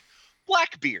people like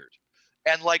Blackbeard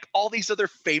and like all these other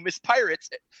famous pirates,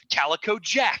 Calico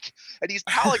Jack, and he's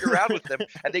palling around with them,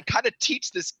 and they kind of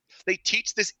teach this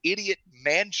idiot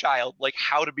man-child like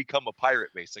how to become a pirate,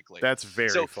 basically. That's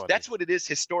very funny. That's what it is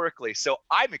historically. So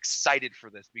I'm excited for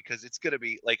this because it's gonna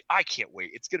be like, I can't wait.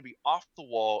 It's gonna be off the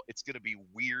wall. It's gonna be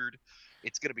weird.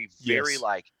 It's gonna be very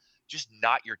like just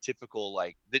not your typical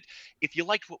like that. If you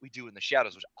liked What We Do in the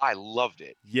Shadows, which I loved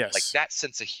it, Yes. like that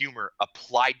sense of humor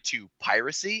applied to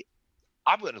piracy,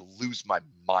 I'm going to lose my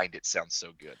mind. It sounds so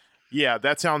good. Yeah,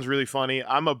 that sounds really funny.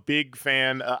 I'm a big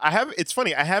fan. It's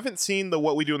funny. I haven't seen the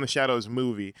What We Do in the Shadows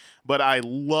movie, but I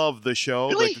love the show,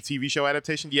 Really? like the TV show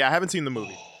adaptation. Yeah, I haven't seen the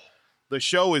movie. The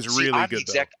show is really good,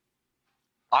 though.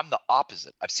 I'm the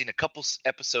opposite. I've seen a couple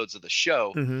episodes of the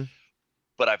show,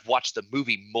 but I've watched the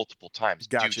movie multiple times.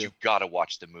 Gotcha. Dude, you got to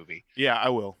watch the movie. Yeah, I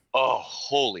will. Oh,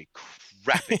 holy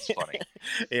crap, it's funny.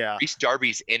 Yeah. Reese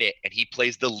Darby's in it, and he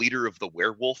plays the leader of the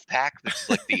werewolf pack, which is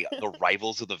like the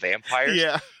rivals of the vampires.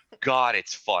 Yeah. God,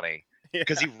 it's funny. Yeah.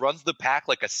 Because he runs the pack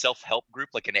like a self-help group,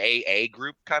 like an AA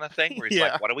group kind of thing, where he's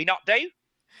like, what do we not do?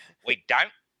 We don't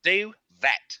do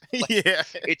that. Like, yeah.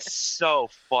 It's so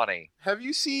funny. Have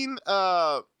you seen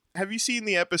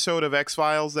the episode of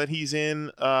X-Files that he's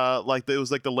in? Like it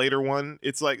was like the later one.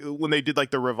 It's like when they did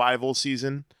like the revival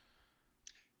season.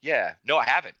 Yeah. No, I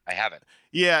haven't.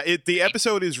 Yeah, the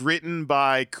episode is written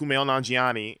by Kumail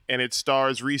Nanjiani, and it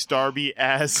stars Reese Darby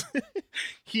as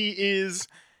he is.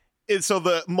 So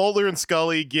the Mulder and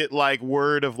Scully get like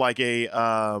word of like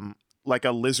a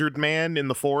lizard man in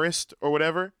the forest or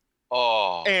whatever.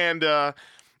 Oh. And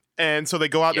so they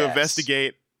go out to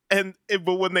investigate,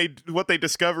 but what they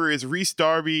discover is Reese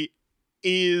Darby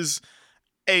is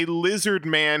a lizard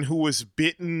man who was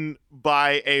bitten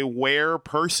by a were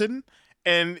person.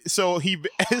 And so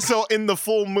in the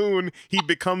full moon, he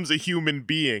becomes a human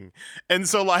being. And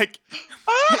so like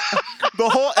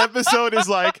the whole episode is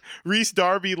like Reese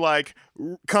Darby like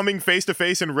coming face to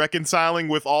face and reconciling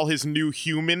with all his new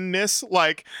humanness.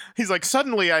 Like he's like,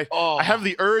 suddenly I have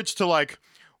the urge to like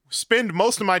spend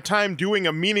most of my time doing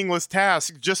a meaningless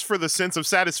task just for the sense of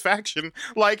satisfaction.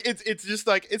 Like it's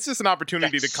just an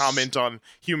opportunity to comment on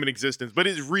human existence, but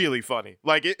it's really funny.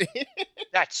 Like it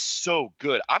That's so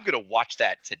good. I'm gonna watch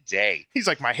that today. He's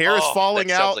like, my hair is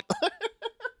falling out.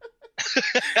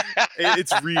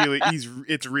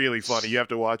 It's really funny. You have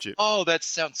to watch it. Oh, that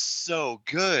sounds so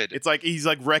good. It's like he's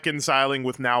like reconciling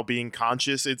with now being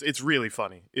conscious. It's really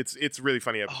funny. It's a really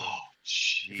funny episode. Oh,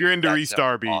 geez, if you're into Reese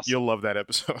Darby, awesome. You'll love that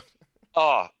episode.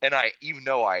 Oh, and I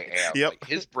am. Yep. Like,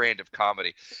 his brand of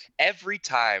comedy. Every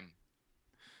time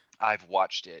I've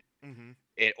watched it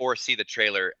or see the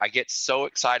trailer, I get so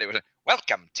excited.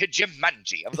 Welcome to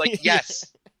Jumanji. I was like,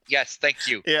 yes. Yes, thank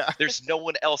you. Yeah. There's no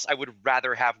one else I would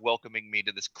rather have welcoming me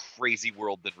to this crazy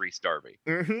world than Reese Darby.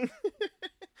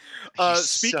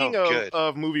 Speaking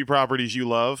of movie properties you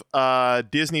love,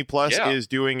 Disney Plus is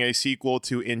doing a sequel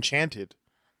to Enchanted.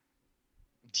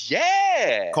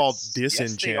 Yeah. Called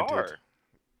Disenchanted. Yes, they are.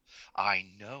 I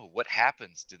know. What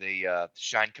happens? Do they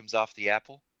shine comes off the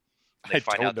apple? They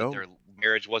find out that their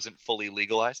marriage wasn't fully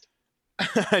legalized?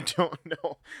 I don't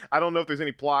know. I don't know if there's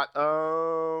any plot.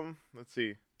 Let's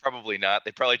see. Probably not.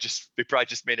 They probably just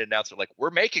made an announcement like,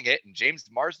 we're making it, and James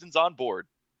Marsden's on board.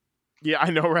 Yeah, I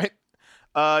know, right?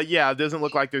 Yeah, it doesn't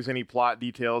look like there's any plot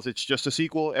details. It's just a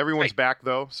sequel. Everyone's back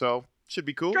though, so should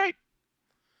be cool. Great.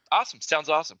 Awesome. Sounds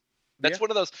awesome. That's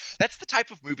one of those. That's the type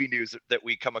of movie news that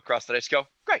we come across that I just go,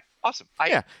 great, awesome.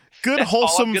 Good,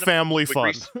 wholesome family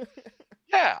fun.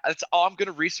 Yeah, that's all I'm going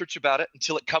to research about it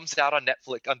until it comes out on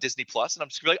Netflix, on Disney Plus, and I'm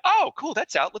just going to be like, oh, cool,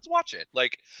 that's out. Let's watch it.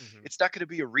 Like, it's not going to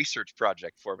be a research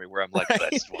project for me where I'm like,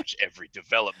 let's watch every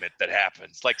development that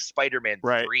happens. Like Spider-Man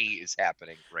 3 is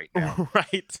happening right now.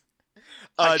 Right.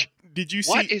 Did you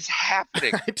see what is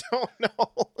happening? I don't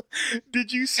know.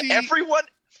 Did you see everyone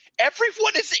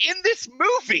is in this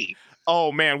movie?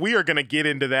 Oh man, we are going to get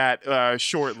into that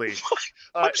shortly.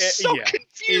 I'm so Yeah,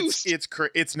 confused.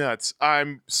 it's nuts.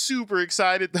 I'm super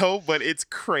excited though, but it's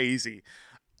crazy.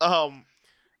 Um,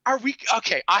 Are we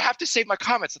okay? I have to save my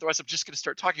comments, otherwise I'm just going to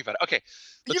start talking about it. Okay,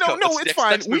 you let's know, go. no, it's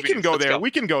fine. Next We movie can news. go Let's there. go.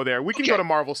 We can go there. We can go Okay, to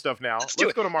Marvel stuff now. let's do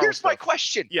Let's it. go to Marvel Here's my stuff.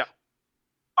 question: Yeah.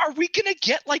 are we going to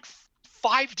get like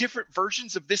 5 different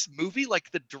versions of this movie, like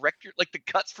the director, like the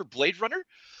cuts for Blade Runner?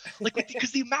 Like,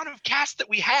 because the amount of cast that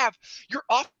we have, you're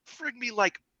offering me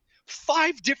like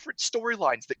 5 different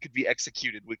storylines that could be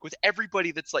executed with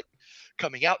everybody that's like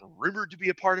coming out and rumored to be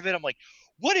a part of it. I'm like,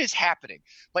 what is happening?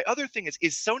 My other thing is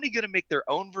Sony going to make their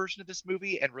own version of this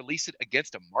movie and release it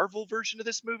against a Marvel version of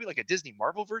this movie, like a Disney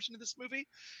Marvel version of this movie?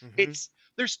 Hmm. It's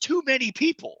there's too many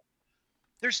people.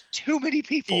 There's too many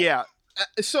people. Yeah.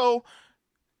 So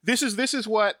this is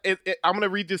what I'm going to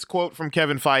read this quote from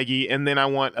Kevin Feige, and then I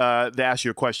want to ask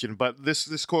you a question. But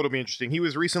this quote will be interesting. He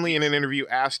was recently in an interview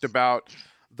asked about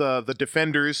the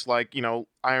Defenders, like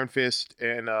Iron Fist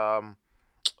and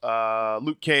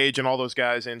Luke Cage and all those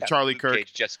guys, and Yeah, Charlie Luke Kirk.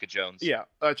 Cage, Jessica Jones. Yeah,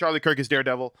 Charlie Kirk is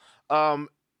Daredevil. Um,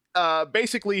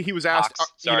 Basically, he was asked.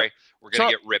 Cox. Sorry, we're gonna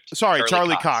get ripped. Sorry,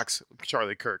 Charlie Cox.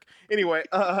 Charlie Kirk. Anyway,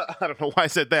 I don't know why I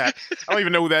said that. I don't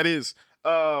even know who that is.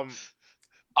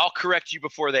 I'll correct you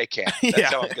before they can. That's Yeah.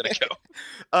 how I'm gonna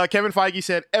go. Kevin Feige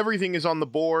said everything is on the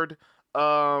board.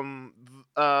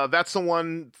 That's the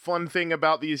one fun thing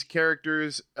about these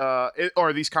characters,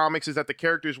 or these comics, is that the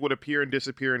characters would appear and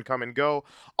disappear and come and go.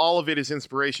 All of it is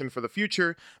inspiration for the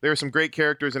future. There are some great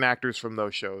characters and actors from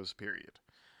those shows. Period.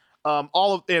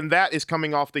 And that is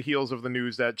coming off the heels of the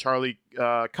news that Charlie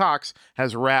Cox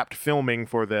has wrapped filming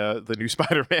for the new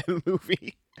Spider-Man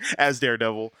movie as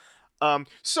Daredevil.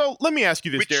 So let me ask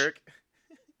you this, Derek.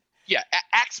 Yeah,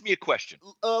 ask me a question.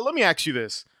 Let me ask you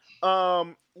this.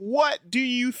 What do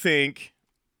you think?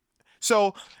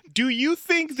 So, do you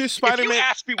think this Spider-Man? If you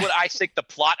ask me what I think the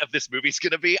plot of this movie is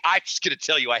going to be, I'm just going to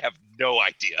tell you I have no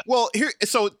idea. Well, here,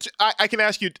 so I can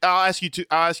ask you. I'll ask you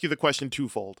the question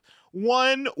twofold.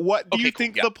 One, what do you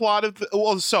think the plot of?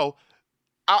 So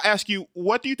I'll ask you,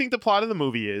 what do you think the plot of the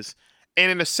movie is?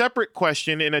 And in a separate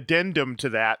question, an addendum to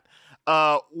that,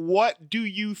 what do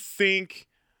you think?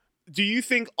 Do you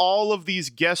think all of these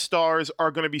guest stars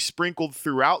are going to be sprinkled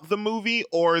throughout the movie,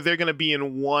 or they're going to be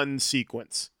in one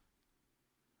sequence?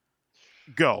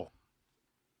 Go.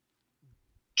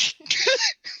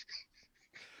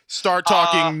 Start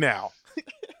talking now.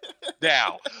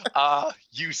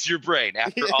 Use your brain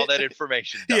after all that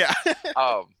information. Yeah.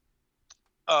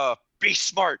 Be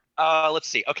smart. Let's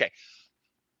see. Okay.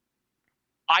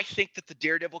 I think that the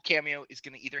Daredevil cameo is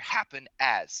going to either happen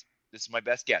as, this is my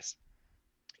best guess,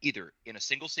 either in a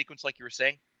single sequence like you were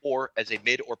saying, or as a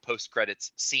mid or post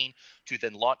credits scene to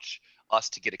then launch us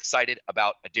to get excited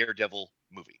about a Daredevil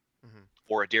movie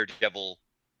or a Daredevil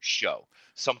show,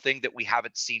 something that we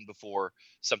haven't seen before,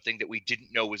 something that we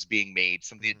didn't know was being made,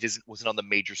 something that wasn't on the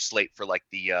major slate for like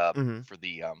the for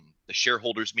the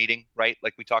shareholders meeting, right?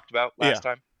 Like we talked about last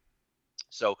time.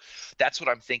 So that's what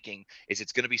I'm thinking, is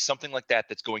it's going to be something like that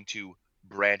that's going to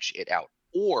branch it out.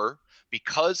 Or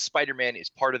because Spider-Man is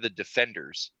part of the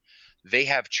Defenders, they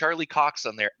have Charlie Cox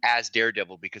on there as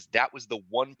Daredevil, because that was the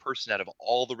one person out of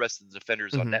all the rest of the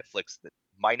Defenders on Netflix that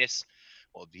minus,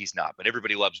 well, he's not, but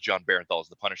everybody loves John Bernthal as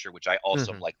the Punisher, which I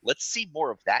also am like, let's see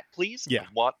more of that, please. Yeah. I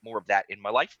want more of that in my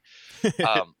life.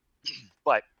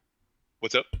 But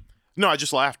what's up? No, I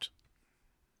just laughed.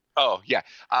 Oh, yeah.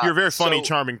 You're a very funny,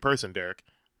 charming person, Derek.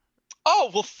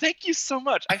 Oh, well, thank you so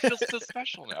much. I feel so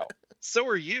special now. So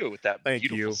are you, with that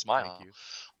beautiful smile. Thank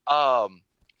you.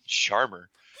 Charmer.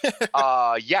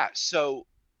 Yeah, so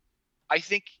I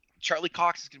think Charlie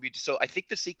Cox is going to be, so I think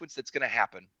the sequence that's going to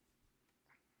happen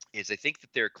is, I think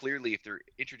that they're clearly, if they're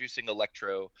introducing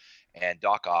Electro and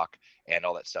Doc Ock and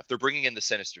all that stuff, they're bringing in the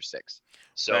Sinister Six.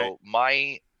 So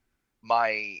my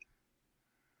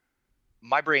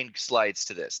brain slides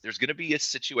to this. There's going to be a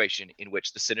situation in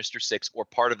which the Sinister Six or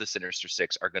part of the Sinister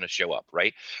Six are going to show up,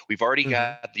 right? We've already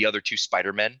got the other two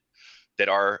Spider-Men that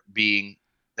are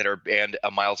and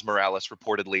Miles Morales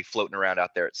reportedly floating around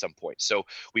out there at some point. So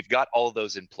we've got all of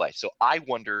those in play. So I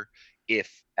wonder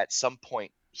if at some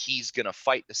point he's going to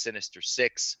fight the Sinister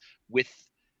Six with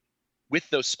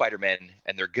those Spider-Men,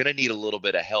 and they're going to need a little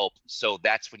bit of help. So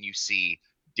that's when you see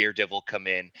Daredevil come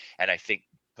in. And I think,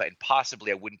 and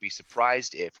possibly I wouldn't be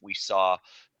surprised if we saw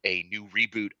a new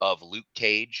reboot of Luke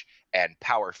Cage and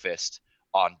Power Fist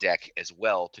on deck as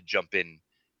well, to jump in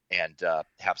and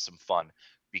have some fun,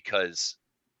 because,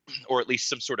 or at least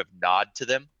some sort of nod to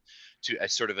them, to a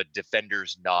sort of a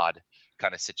Defenders nod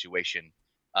kind of situation,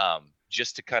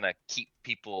 just to kind of keep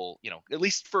people, at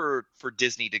least for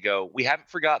Disney to go, we haven't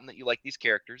forgotten that you like these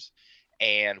characters,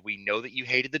 and we know that you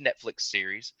hated the Netflix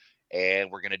series, and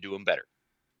we're going to do them better.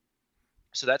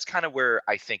 So that's kind of where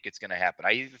I think it's going to happen.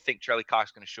 I either think Charlie Cox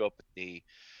is going to show up in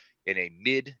a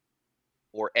mid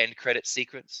or end credit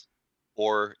sequence,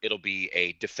 or it'll be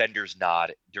a defender's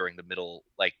nod during the middle,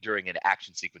 like during an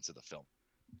action sequence of the film.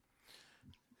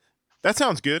 That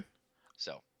sounds good.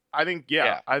 So I think,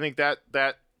 Yeah. I think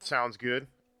that sounds good.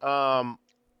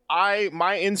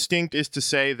 My instinct is to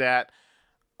say that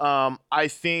I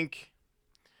think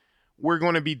we're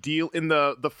going to be in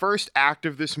the first act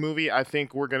of this movie. I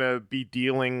think we're going to be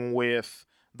dealing with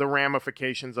the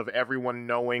ramifications of everyone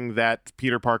knowing that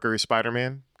Peter Parker is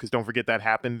Spider-Man, because don't forget that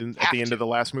happened at the end of the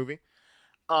last movie.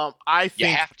 I think you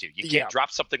have to. You can't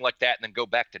drop something like that and then go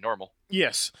back to normal.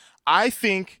 Yes, I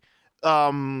think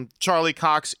Charlie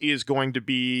Cox is going to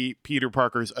be Peter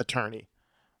Parker's attorney.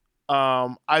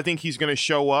 I think he's going to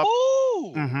show up.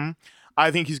 Ooh.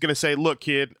 I think he's going to say, "Look,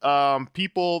 kid,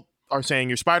 people are saying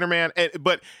you're Spider-Man,"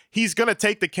 but he's going to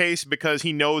take the case because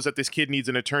he knows that this kid needs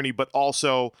an attorney, but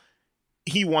also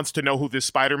he wants to know who this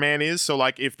Spider-Man is. So,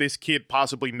 like, if this kid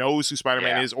possibly knows who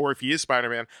Spider-Man is, or if he is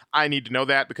Spider-Man, I need to know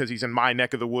that because he's in my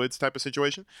neck of the woods type of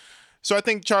situation. So I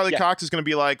think Charlie Cox is going to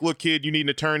be like, look, kid, you need an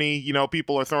attorney. You know,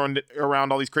 people are throwing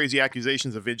around all these crazy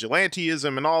accusations of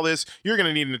vigilantism and all this. You're going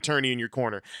to need an attorney in your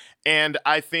corner. And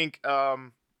I think they're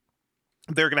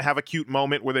going to have a cute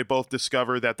moment where they both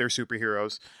discover that they're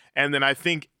superheroes. And then I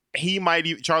think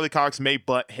Charlie Cox may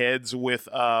butt heads with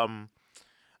Doctor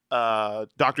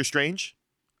Strange,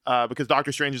 because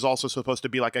Doctor Strange is also supposed to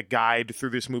be like a guide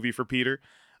through this movie for Peter.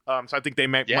 So I think they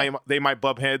might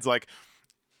bump heads, like,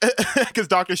 because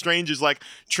Doctor Strange is like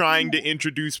trying to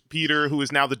introduce Peter, who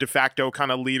is now the de facto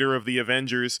kind of leader of the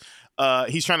Avengers.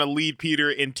 He's trying to lead Peter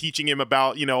in teaching him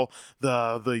about, you know,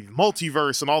 the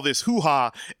multiverse and all this hoo-ha,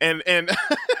 and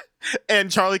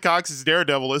and Charlie Cox's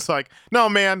Daredevil is like, no,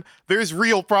 man, there's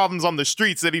real problems on the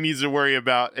streets that he needs to worry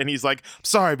about. And he's like,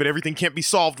 sorry, but everything can't be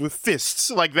solved with fists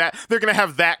like that. They're going to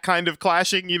have that kind of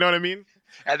clashing. You know what I mean?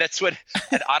 And that's what,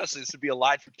 and honestly, this would be a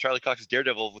line from Charlie Cox's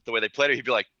Daredevil with the way they played it. He'd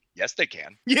be like, yes, they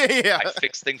can. Yeah. I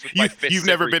fix things with my fists. You've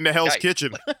never been to Hell's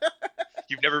Kitchen.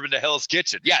 You've never been to Hell's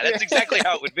Kitchen. Yeah, that's exactly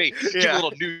how it would be. Give a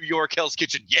little New York Hell's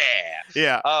Kitchen. Yeah.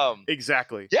 Yeah.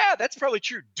 Exactly. Yeah, that's probably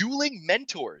true. Dueling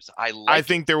mentors. I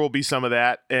think there will be some of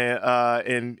that,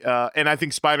 and I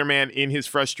think Spider-Man, in his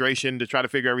frustration to try to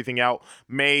figure everything out,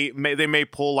 may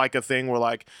pull like a thing where,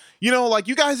 like, you know, like,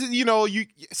 you guys, you know, you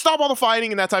stop all the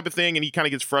fighting and that type of thing, and he kind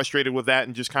of gets frustrated with that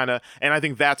and just kind of, and I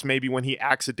think that's maybe when he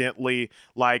accidentally,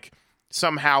 like,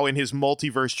 somehow in his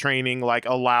multiverse training, like,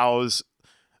 allows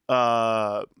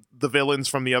the villains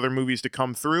from the other movies to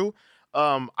come through.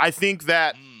 I think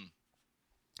that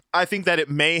it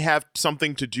may have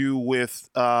something to do with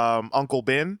Uncle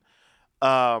Ben.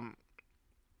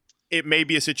 It may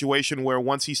be a situation where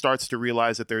once he starts to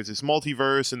realize that there's this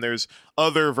multiverse and there's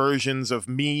other versions of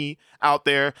me out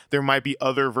there, there might be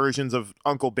other versions of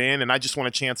Uncle Ben, and I just want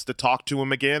a chance to talk to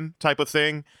him again, type of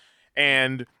thing.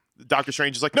 And Doctor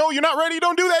Strange is like, no, you're not ready.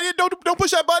 Don't do that. Don't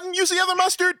push that button. Use the other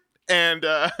mustard. And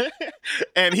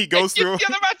and he goes through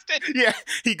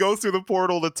he goes through the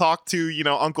portal to talk to, you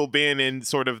know, Uncle Ben in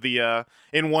sort of the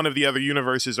in one of the other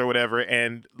universes or whatever,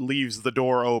 and leaves the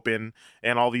door open,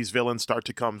 and all these villains start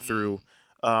to come through.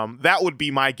 That would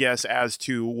be my guess as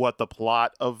to what the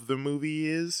plot of the movie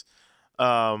is.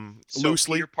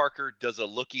 Loosely, Peter Parker does a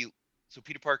looky-loo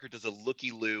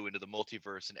into the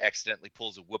multiverse and accidentally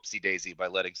pulls a whoopsie daisy by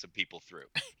letting some people through.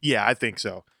 Yeah, I think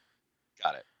so.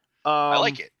 Got it. I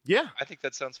like it. Yeah, I think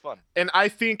that sounds fun. And I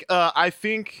think and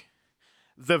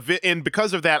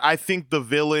because of that, I think the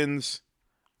villains,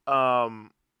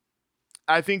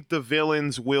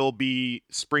 will be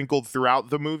sprinkled throughout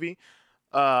the movie.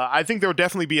 I think there will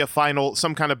definitely be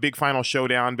some kind of big final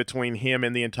showdown between him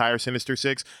and the entire Sinister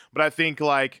Six. But I think,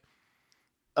 like,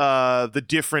 the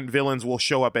different villains will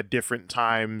show up at different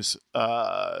times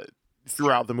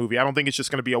throughout the movie. I don't think it's just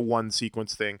going to be a one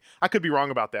sequence thing. I could be wrong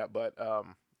about that, but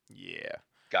yeah.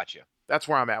 Gotcha. That's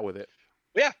where I'm at with it.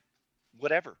 Yeah.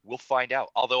 Whatever. We'll find out.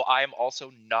 Although I am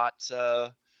also not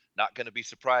going to be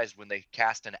surprised when they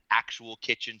cast an actual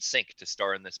kitchen sink to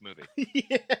star in this movie.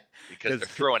 Yeah. Because they're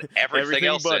throwing everything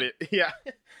else but in. It. Yeah.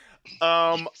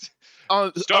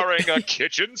 Starring a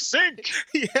kitchen sink.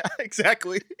 Yeah,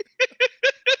 exactly.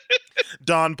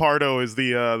 Don Pardo is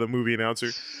the movie announcer.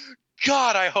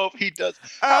 God, I hope he does.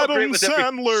 Adam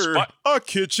Sandler, a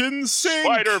kitchen sink.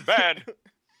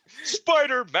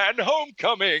 Spider-Man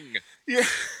Homecoming. Yeah.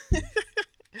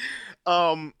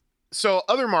 So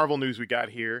other Marvel news we got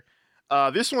here.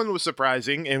 This one was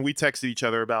surprising, and we texted each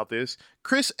other about this.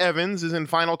 Chris Evans is in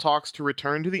final talks to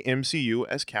return to the MCU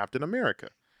as Captain America.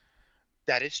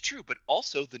 That is true, but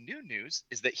also the new news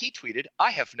is that he tweeted,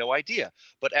 "I have no idea."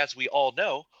 But as we all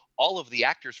know, all of the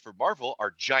actors for Marvel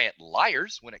are giant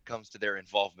liars when it comes to their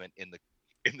involvement in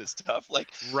the stuff.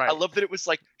 Like, I Right. love that it was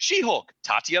like She-Hulk,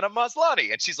 Tatiana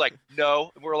Maslany, and she's like,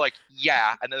 "No," and we're like,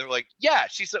 "Yeah," and then they're like, "Yeah."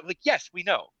 She's like, "Yes, we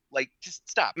know." Like, just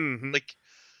stop. Mm-hmm. Like,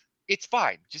 it's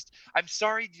fine. Just, I'm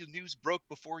sorry the news broke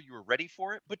before you were ready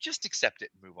for it, but just accept it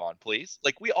and move on, please.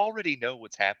 Like, we already know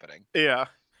what's happening. Yeah.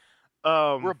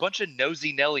 We're Um. a bunch of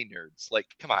nosy Nelly nerds. Like,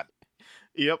 come on.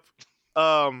 Yep.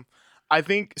 Um. I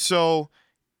think so.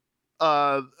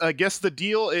 I guess the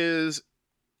deal is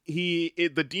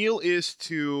the deal is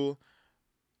to.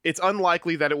 It's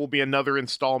unlikely that it will be another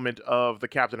installment of the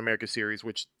Captain America series,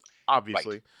 which Right.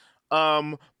 obviously,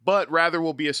 but rather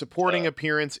will be a supporting Uh,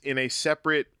 appearance in a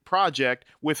separate project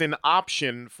with an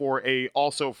option for a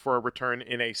return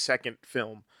in a second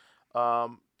film.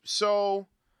 So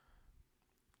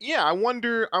yeah, I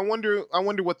wonder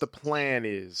what the plan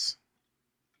is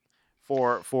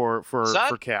for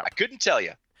son, I Cap. couldn't tell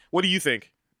you. What do you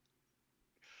think?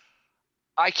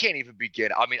 I can't even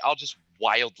begin. I mean, I'll just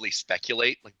wildly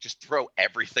speculate, like just throw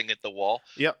everything at the wall.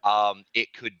 Yep.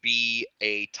 It could be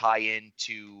a tie-in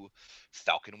to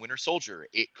Falcon Winter Soldier.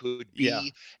 It could Yeah.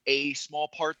 be a small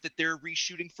part that they're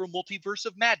reshooting for Multiverse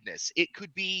of Madness. It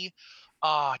could be,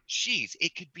 geez,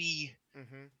 it could be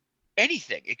Mm-hmm.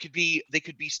 anything. It could be they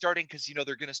could be starting because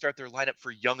they're going to start their lineup for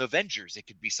Young Avengers. It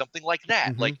could be something like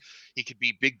that. Mm-hmm. Like he could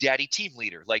be Big Daddy team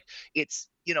leader. Like it's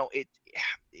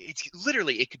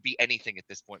literally it could be anything at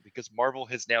this point because Marvel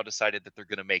has now decided that they're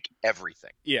going to make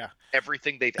everything. Yeah.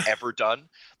 Everything they've ever done,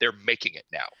 they're making it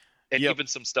now. And Yep. even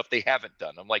some stuff they haven't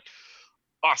done. I'm like,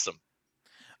 awesome.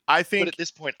 I But at think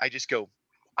this point I just go,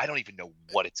 I don't even know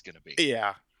what it's going to be.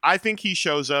 Yeah. I think he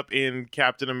shows up in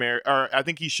Captain America, or I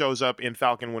think he shows up in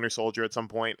Falcon Winter Soldier at some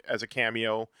point as a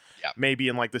cameo, Yeah. maybe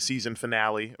in like the season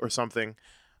finale or something.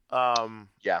 Um,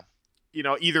 Yeah.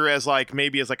 either as like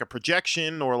maybe as like a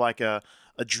projection or like a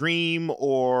dream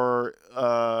or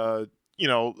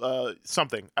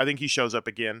something. I think he shows up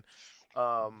again.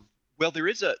 Um, Well, there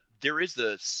is a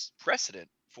precedent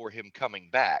for him coming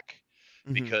back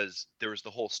mhm. because there was the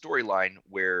whole storyline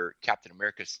where Captain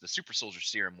America's the super soldier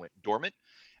serum went dormant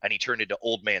and he turned into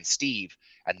old man Steve,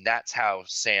 and that's how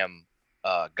Sam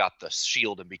got the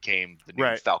shield and became the new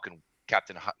Right. Falcon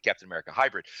Captain America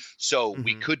hybrid. So Hmm.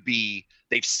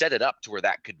 they've set it up to where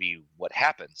that could be what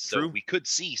happens. So True. we could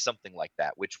see something like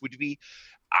that, which would be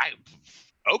I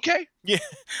okay, Yeah,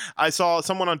 I saw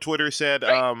someone on Twitter said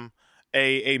right?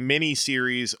 a mini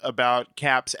series about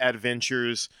Cap's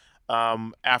adventures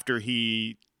after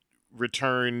he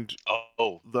returned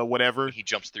Oh, the when whatever. he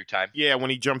jumps through time Yeah, when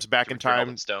he jumps back to in return all them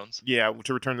time. stones. Yeah,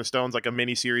 to return the stones, like a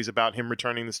mini series about him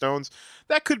returning the stones.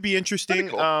 That could be That'd be interesting.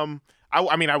 cool.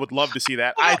 I mean, I would love to see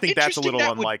that. Well, I how think that's a interesting little that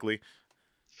would unlikely.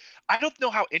 I don't know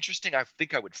how interesting I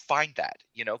think I would find that,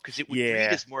 because it would read Yeah,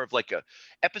 as more of like a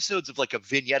episodes of like a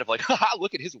vignette of like, haha,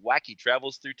 look at his wacky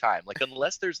travels through time. Like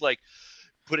unless there's like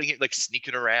putting it like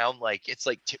sneaking around, like it's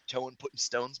like tiptoeing, putting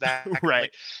stones back, and I'm right.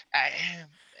 like, I,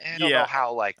 I don't know Yeah,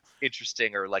 how like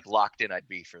interesting or like locked in I'd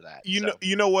be for that. So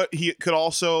you know what he could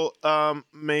also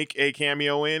make a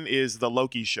cameo in is the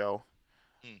Loki show.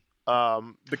 hmm.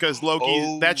 Because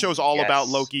Loki that Oh show's all about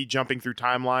yes, Loki jumping through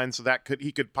timelines, so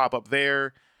he could pop up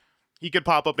there. He could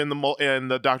pop up in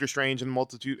the Doctor Strange and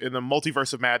multitude in the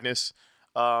multiverse of madness.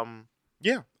 Um,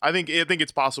 yeah, I think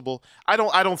it's possible. I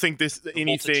don't think this the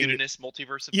anything. multitudinous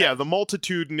multiverse of Yeah, the madness.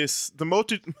 multitudinous the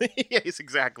multi yes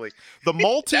exactly the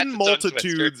molten That's a tongue twister.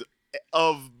 multitudes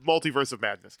of multiverse of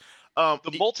madness.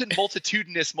 The molten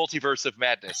multitudinous multiverse of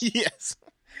madness, Yes.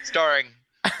 starring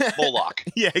Moloch.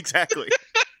 Yeah, exactly.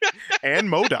 And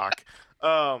Modoc.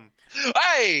 Um,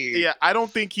 Hey, Yeah, I don't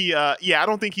think I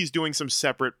don't think he's doing some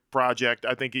separate project.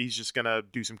 I think he's just gonna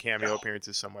do some cameo no,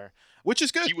 appearances somewhere, which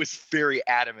is good. he was very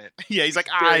adamant. Yeah, He he's was like,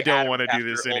 I very don't adamant want to do after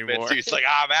this Old Man anymore. Steve. He's like,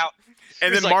 I'm out. He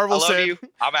And was then like, I Marvel love said, you.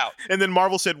 I'm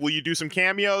out. Will you do some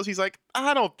cameos? He's like,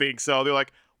 I don't think so. They're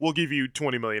like, we'll give you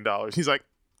 $20 million. He's like,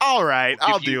 all right, We'll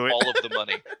I'll give you do it. all of the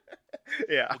money.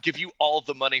 Yeah, We'll give you all of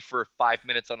the money for 5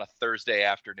 minutes on a Thursday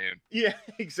afternoon. yeah,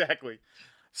 exactly.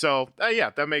 So yeah,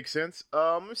 that makes sense.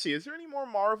 Let's see. Is there any more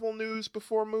Marvel news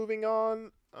before moving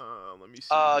on? Let me see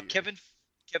Uh, here. Kevin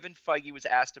Kevin Feige was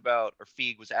asked about, or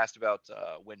Feig was asked about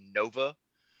when Nova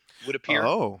would appear,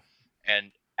 Oh,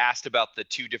 and asked about the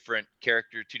two different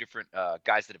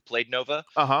guys that have played Nova,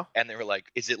 uh huh. and they were like,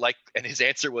 "Is it like?" And his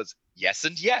answer was yes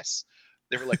and yes.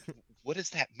 They were like, "What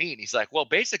does that mean?" He's like, "Well,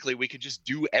 basically, we can just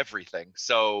do everything."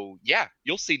 So yeah,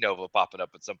 you'll see Nova popping up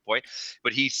at some point.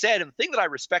 But he said, and the thing that I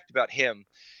respect about him,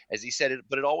 as he said it,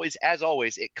 but it always, as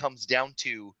always, it comes down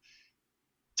to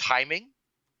timing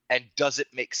And does it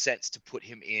make sense to put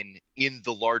him in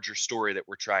the larger story that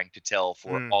we're trying to tell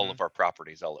for all Mm-hmm. of our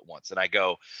properties all at once? And I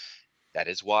go, that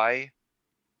is why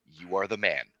you are the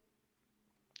man.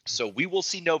 So we will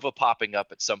see Nova popping up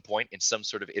at some point in some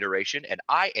sort of iteration, and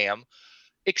I am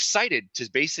excited to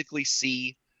basically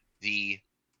see the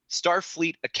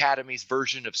Starfleet Academy's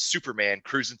version of Superman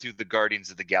cruising through the Guardians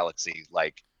of the Galaxy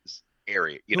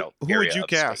area, Who would area you of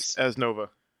cast space. as Nova?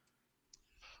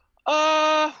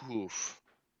 Oof.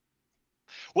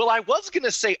 Well, I was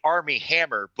gonna say Army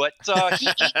Hammer, but he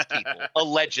eats people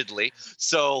allegedly,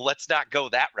 so let's not go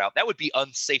that route. That would be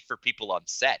unsafe for people on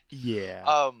set. Yeah.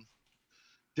 Um,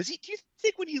 Do you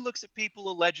think when he looks at people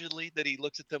allegedly that he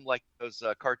looks at them like those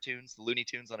cartoons, the Looney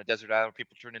Tunes on a desert island, where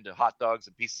people turn into hot dogs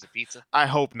and pieces of pizza? I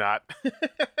hope not.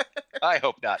 I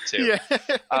hope not too. Yeah.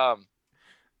 Um,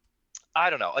 I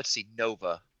don't know. Let's see,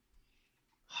 Nova.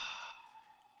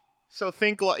 So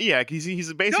think like he's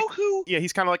a basic Know who?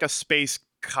 he's kind of like a space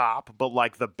cop, but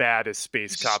like the baddest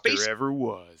space He's a cop there space. ever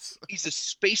was. He's a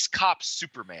space cop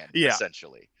Superman, Yeah.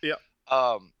 essentially. Yeah.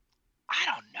 I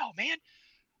don't know, man.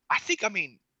 I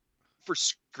mean, for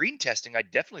screen testing, I'd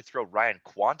definitely throw Ryan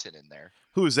Quanten in there.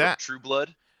 Who is that? True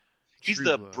Blood. He's True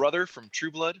the Blood. brother from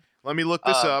True Blood. Let me look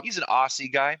this up. He's an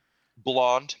Aussie guy,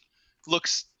 blonde.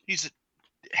 He's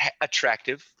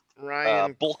attractive.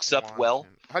 Ryan bulks up well.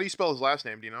 How do you spell his last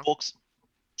name? Do you know? Bulks.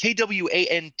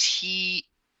 Kwantene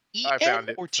I found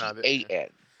it. or Found it. Tan.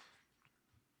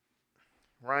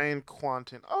 Ryan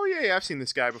Quanten. Oh yeah, I've seen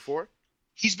this guy before.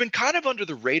 He's been kind of under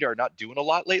the radar, not doing a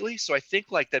lot lately. So I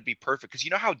think like that'd be perfect because you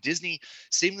know how Disney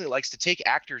seemingly likes to take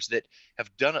actors that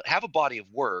have a body of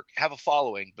work, have a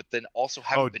following, but then also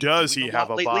haven't been does doing he a have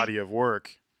lot a lately. body of work?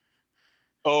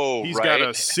 Oh, He's right. got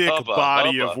a sick Hubba,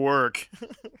 body hubba. of work.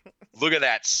 Look at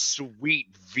that sweet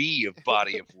V of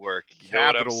body of work. You know what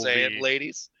I'm Capital saying, V.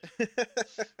 ladies?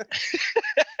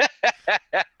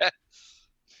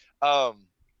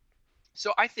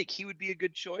 So I think he would be a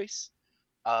good choice.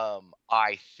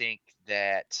 I think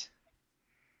that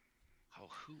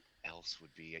who else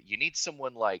would be it? You need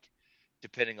someone like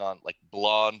depending on like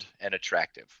blonde and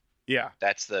attractive. Yeah.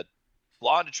 That's the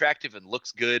blonde, attractive, and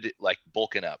looks good, like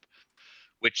bulking up,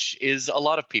 which is a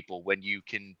lot of people when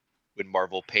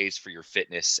Marvel pays for your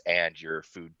fitness and your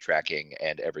food tracking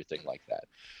and everything like that.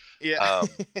 Yeah.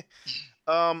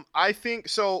 I think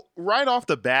so. Right off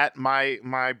the bat,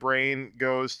 my brain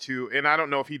goes to, and I don't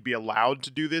know if he'd be allowed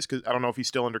to do this because I don't know if he's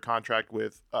still under contract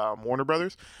with Warner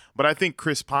Brothers, but I think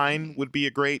Chris Pine would be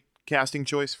a great casting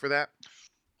choice for that.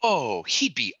 Oh,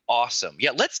 he'd be awesome.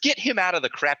 Yeah, let's get him out of the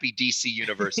crappy DC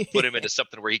universe and put him into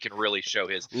something where he can really show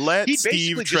his. Let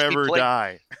Steve Trevor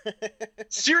die.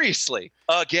 Seriously,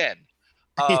 again.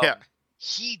 Yeah.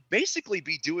 He'd basically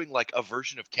be doing like a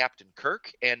version of Captain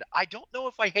Kirk, and I don't know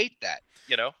if I hate that.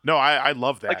 No, I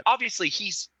love that. Like obviously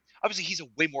he's a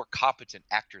way more competent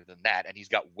actor than that, and he's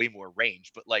got way more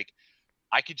range. But like,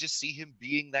 I could just see him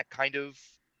being that kind of,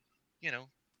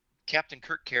 Captain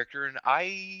Kirk character, and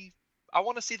I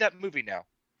want to see that movie now.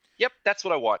 Yep, that's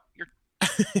what I want.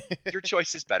 Your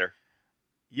choice is better.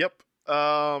 Yep.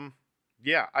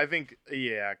 Yeah, I think.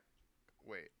 Yeah.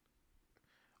 Wait.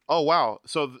 Oh wow!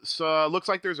 So looks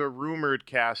like there's a rumored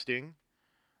casting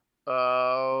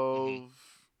of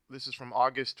this is from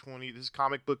August 20. This is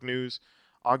Comic Book News,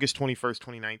 August 21st,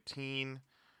 2019.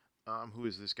 Who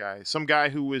is this guy? Some guy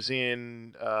who was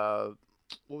in what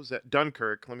was that?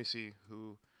 Dunkirk. Let me see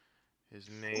who his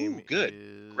name Ooh, good.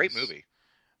 is. Great movie.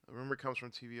 The rumor comes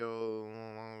from TVO.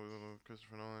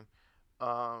 Christopher Nolan.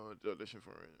 Audition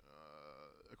for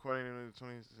according to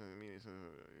 20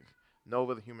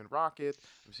 Nova, the human rocket.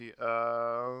 Let me see.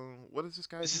 What is this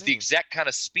guy's This is name? the exact kind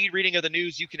of speed reading of the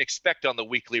news you can expect on the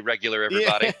weekly regular,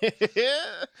 everybody.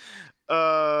 Yeah.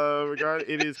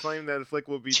 It is claimed that the flick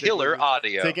will be Killer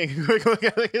audio. Taking a quick look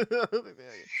at it.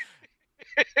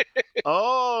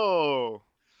 Oh.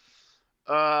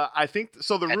 I think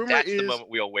so. The rumor that's is the moment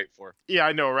we all wait for. Yeah,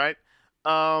 I know, right?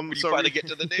 When you finally get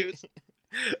to the news.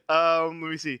 Let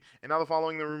me see. And now the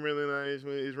following the rumor is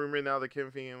rumored now that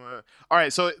Kevin Feige. All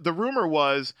right, so the rumor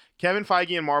was Kevin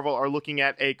Feige and Marvel are looking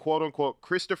at a quote unquote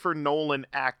Christopher Nolan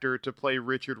actor to play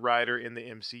Richard Rider in the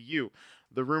MCU.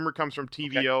 The rumor comes from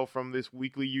TVO from this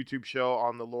weekly YouTube show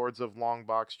on the Lords of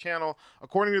Longbox channel.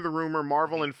 According to the rumor,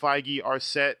 Marvel and Feige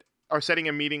are setting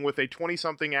a meeting with a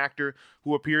 20-something actor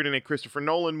who appeared in a Christopher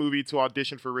Nolan movie to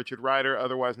audition for Richard Rider,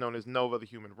 otherwise known as Nova, the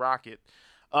human rocket.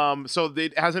 So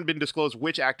it hasn't been disclosed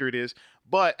which actor it is,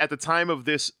 but at the time of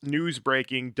this news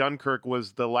breaking, Dunkirk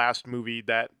was the last movie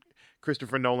that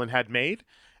Christopher Nolan had made,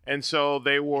 and so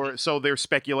there's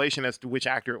speculation as to which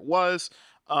actor it was.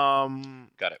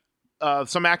 Got it.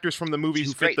 Some actors from the movie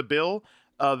who fit the bill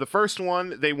The first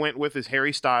one they went with is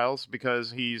Harry Styles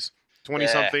because he's 20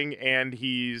 Yeah. something and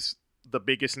he's the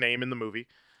biggest name in the movie.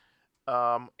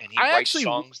 And he I writes actually,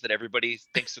 songs that everybody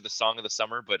thinks are the song of the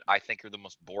summer, but I think are the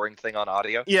most boring thing on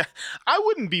audio. yeah, I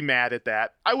wouldn't be mad at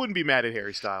that. I wouldn't be mad at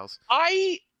Harry Styles.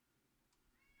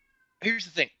 Here's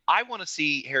the thing. I want to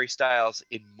see Harry Styles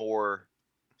in more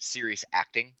serious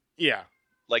acting Yeah,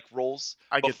 like roles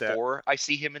I get that. before I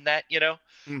see him in that, I'd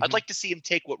Hmm. like to see him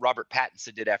take what Robert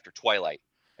Pattinson did after Twilight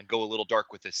and go a little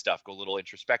dark with his stuff, go a little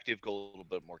introspective, go a little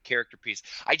bit more character piece.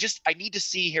 I need to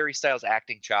see Harry Styles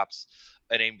acting chops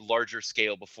at a larger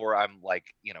scale before I'm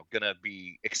like, gonna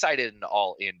be excited and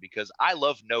all in, because I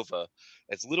love Nova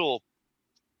as little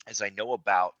as I know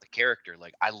about the character.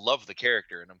 Like, I love the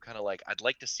character, and I'm kind of like, I'd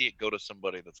like to see it go to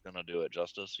somebody that's gonna do it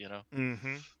justice.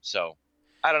 Hmm. So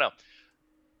I don't know.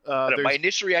 My There's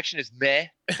initial reaction is meh,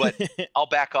 but I'll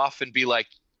back off and be like,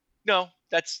 no,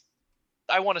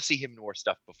 I want to see him in more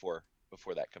stuff before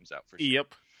that comes out for sure.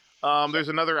 Yep. So There's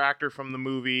another actor from the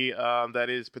movie that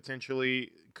is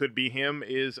potentially could be him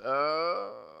is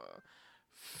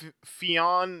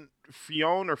Fionn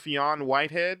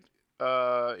Whitehead.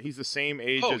 He's the same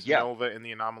age oh as yeah. Nova in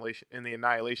the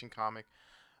Annihilation comic.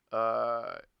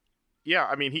 Uh, yeah,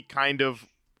 I mean he kind of.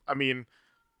 I mean,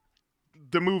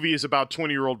 the movie is about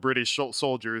 20-year-old British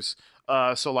soldiers.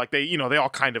 So like they all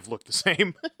kind of look the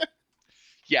same.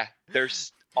 Yeah,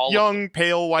 there's all of them Young,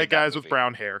 pale white in that guys with movie.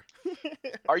 brown hair.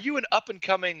 Are you an up and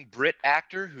coming Brit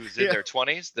actor who's in Yeah. their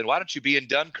 20s? Then why don't you be in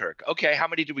Dunkirk? Okay, how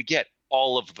many did we get?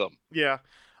 All of them. Yeah.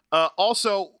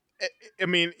 Also, I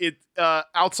mean,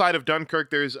 outside of Dunkirk,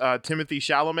 there's Timothy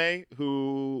Chalamet,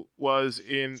 who was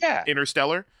in Yeah.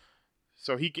 Interstellar,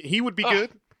 so he would be Ugh,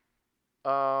 good.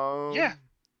 yeah.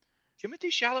 Timothy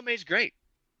Chalamet's great.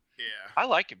 Yeah. I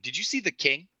like him. Did you see The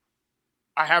King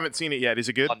I haven't seen it yet. Is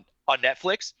it good? on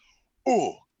Netflix?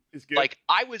 Ooh, It's good. like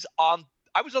I was on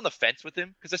the fence with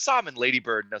him because I saw him in Lady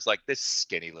Bird and I was like, this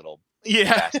skinny little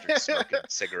Yeah. bastard smoking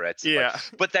cigarettes. And Yeah.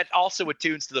 but that also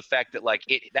attunes to the fact that like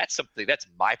that's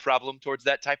my problem towards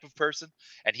that type of person,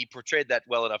 and he portrayed that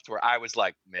well enough to where I was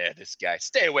like, man, this guy,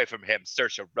 stay away from him,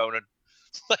 Saoirse Ronan.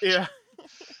 Like, Yeah.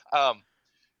 um,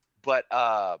 but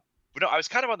no, I was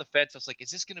kind of on the fence. I was like,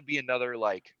 is this going to be another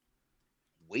like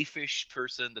waifish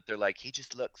person that they're like, he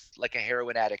just looks like a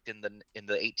heroin addict in the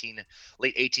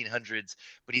late 1800s,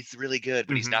 but he's really good,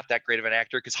 but he's Mhm. not that great of an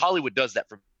actor? Because Hollywood does that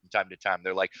from time to time.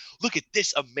 They're like, look at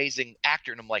this amazing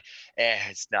actor, and I'm like,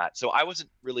 it's not. So I wasn't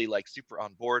really like super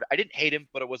on board. I didn't hate him,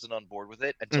 but I wasn't on board with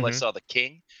it until I Mhm. saw The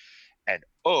King. And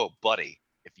oh buddy,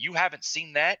 if you haven't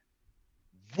seen that,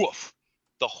 woof,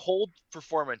 the whole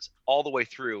performance all the way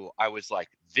through, I was like,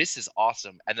 this is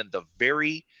awesome. And then the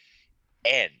very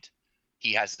end,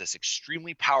 he has this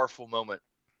extremely powerful moment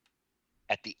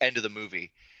at the end of the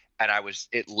movie, and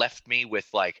it left me with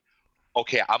like,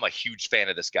 okay, I'm a huge fan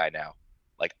of this guy now.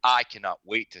 Like, I cannot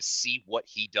wait to see what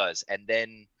he does. And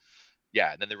then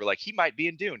they were like, he might be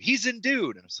in Dune. He's in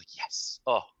Dune. And I was like, yes.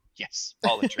 Oh, yes.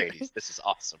 Paul Atreides. This is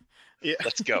awesome. Yeah.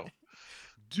 Let's go.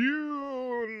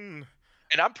 Dune.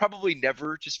 And I'm probably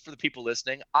never, just for the people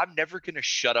listening, I'm never going to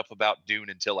shut up about Dune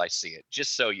until I see it.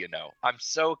 Just so you know. I'm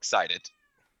so excited.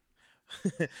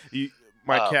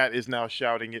 My Um, cat is now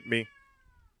shouting at me.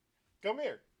 Come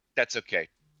here. That's okay.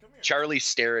 Come here. Charlie's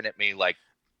staring at me like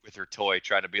with her toy,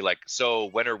 trying to be like, so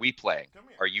when are we playing? Come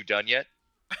here. Are you done yet?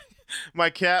 My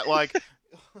cat, like,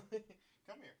 come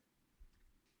here.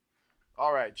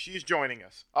 All right, she's joining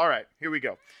us. All right, here we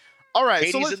go. All right,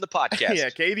 Katie's in the podcast. Yeah,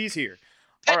 Katie's here.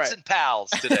 Pets All right. and pals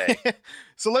today.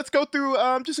 So let's go through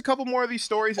just a couple more of these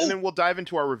stories, and Oh. then we'll dive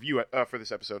into our review for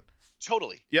this episode.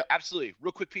 Totally. Yep. Absolutely.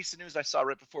 Real quick piece of news I saw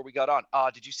right before we got on.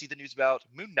 Did you see the news about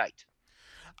Moon Knight?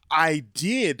 I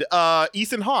did.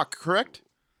 Ethan Hawke, correct?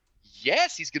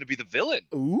 Yes, he's going to be the villain.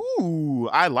 Ooh,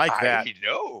 I like that. I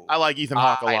know. I like Ethan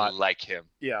Hawke a lot. I like him.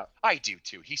 Yeah. I do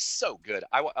too. He's so good.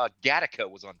 Gattaca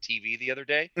was on TV the other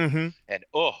day, Mm-hmm. and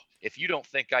if you don't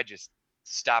think I just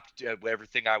stopped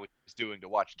everything I was doing to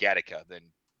watch Gattaca, then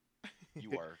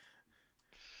you are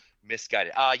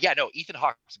misguided. No, Ethan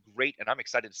Hawke's great, and I'm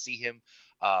excited to see him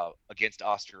against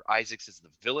Oscar Isaacs as the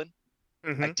villain.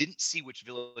 Mm-hmm. I didn't see which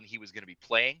villain he was going to be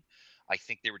playing. I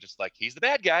think they were just like, he's the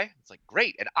bad guy. It's like,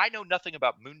 great. And I know nothing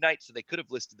about Moon Knight, so they could have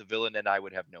listed the villain, and I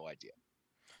would have no idea.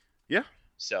 Yeah.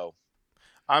 So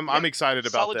I'm excited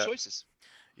about solid that. choices.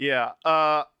 Yeah.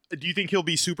 Do you think he'll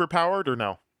be super powered or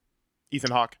no?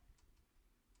 Ethan Hawke.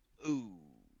 Ooh,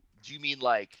 do you mean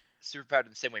like superpowered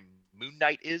in the same way Moon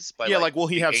Knight is? Yeah, like will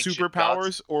he the have ancient superpowers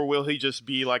gods? or will he just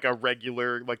be like a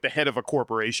regular, like the head of a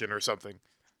corporation or something?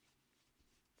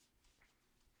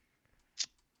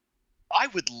 I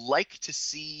would like to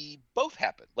see both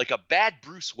happen, like a bad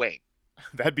Bruce Wayne.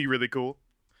 That'd be really cool.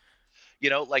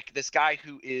 Like this guy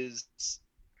and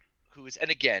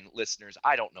again, listeners,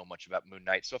 I don't know much about Moon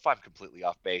Knight, so if I'm completely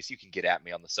off base, you can get at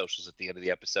me on the socials at the end of the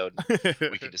episode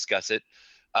and we can discuss it,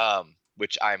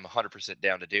 which I'm 100%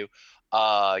 down to do.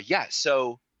 Yeah,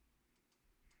 so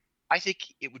I think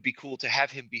it would be cool to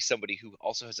have him be somebody who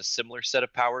also has a similar set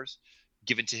of powers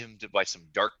given to him by some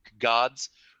dark gods,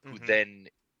 who then,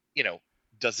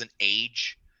 doesn't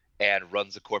age and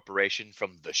runs a corporation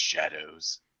from the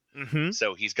shadows.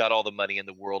 So he's got all the money in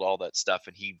the world, all that stuff,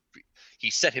 and he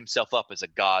set himself up as a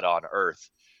god on Earth,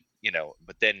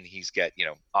 But then he's got,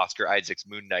 Oscar Isaac's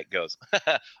Moon Knight goes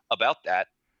about that,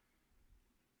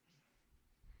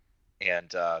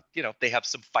 and they have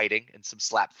some fighting and some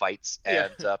slap fights,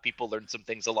 and people learn some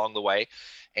things along the way,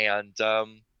 and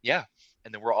and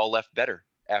then we're all left better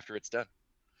after it's done.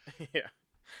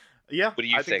 Yeah. What do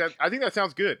you think? I think that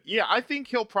sounds good. Yeah, I think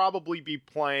he'll probably be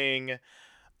playing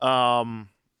some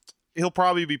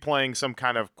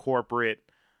kind of corporate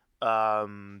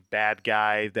bad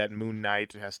guy that Moon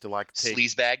Knight has to like take.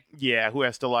 Sleazebag? Yeah, who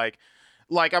has to like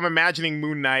I'm imagining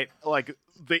Moon Knight, like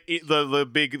the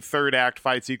big third act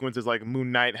fight sequence is like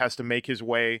Moon Knight has to make his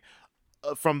way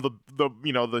from the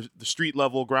street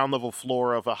level, ground level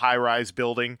floor of a high rise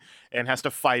building and has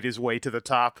to fight his way to the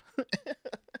top.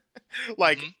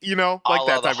 Like like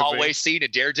that type the hallway of thing. scene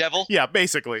in Daredevil. Yeah,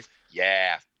 basically.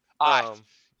 Yeah.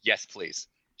 Yes, please.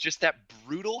 Just that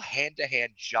brutal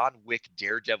hand-to-hand John Wick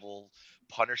Daredevil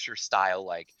Punisher style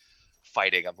like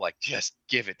fighting. I'm like, just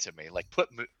give it to me. Like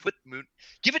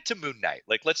give it to Moon Knight.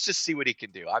 Like, let's just see what he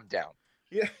can do. I'm down.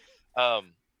 Yeah.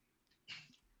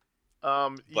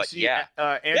 Andy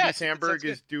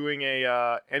Samberg's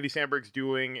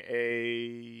doing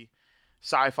a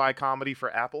sci-fi comedy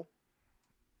for Apple.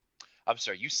 I'm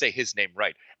sorry, you say his name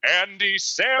right. Andy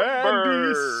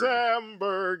Samberg.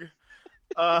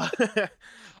 I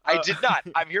did not.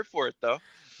 I'm here for it, though.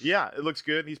 Yeah, it looks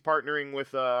good. He's partnering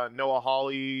with Noah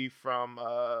Hawley from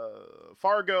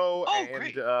Fargo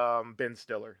and Ben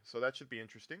Stiller. So that should be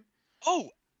interesting. Oh,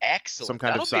 excellent. Some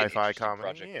kind of sci-fi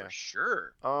comedy. Yeah, for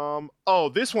sure.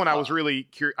 This one I was really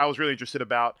interested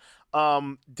about.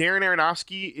 Darren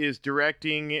Aronofsky is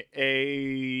directing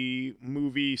a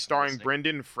movie starring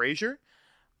Brendan Fraser.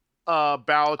 I'm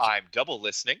double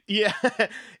listening. Yeah,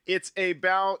 it's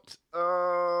about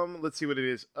let's see what it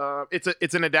is.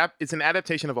 It's an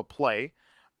adaptation of a play,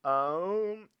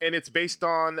 and it's based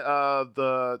on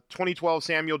the 2012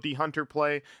 Samuel D. Hunter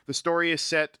play. The story is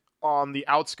set on the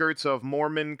outskirts of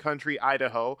Mormon country,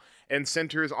 Idaho, and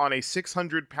centers on a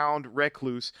 600-pound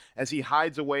recluse as he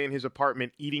hides away in his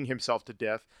apartment, eating himself to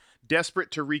death.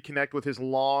 Desperate to reconnect with his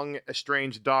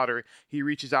long-estranged daughter, he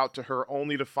reaches out to her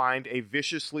only to find a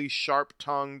viciously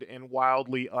sharp-tongued and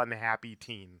wildly unhappy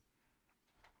teen.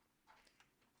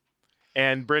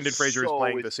 And Brendan Fraser is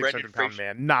playing the 600-pound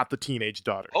man, not the teenage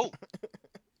daughter. Oh.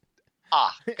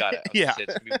 Got it. Yeah.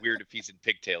 It's gonna be weird if he's in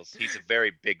pigtails. He's a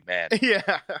very big man.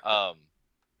 Yeah.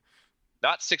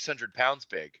 Not 600 pounds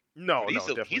big. No,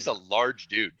 he's a large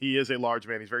dude. He is a large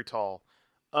man. He's very tall.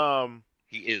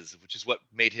 He is, which is what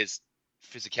made his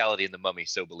physicality in The Mummy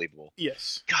so believable.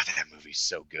 Yes. God, that movie's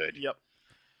so good. Yep.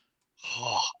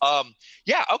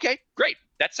 Yeah. Okay. Great.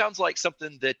 That sounds like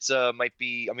something that might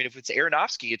be. I mean, if it's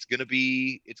Aronofsky, it's gonna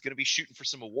be shooting for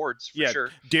some awards for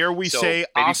sure. Dare we say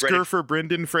Oscar for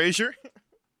Brendan Fraser?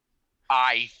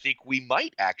 I think we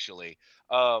might actually.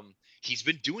 He's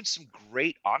been doing some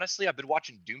great. Honestly, I've been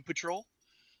watching Doom Patrol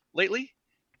lately.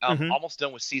 Almost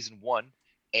done with season 1,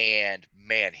 and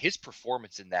man, his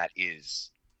performance in that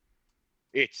it's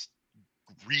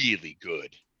really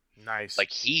good. Nice.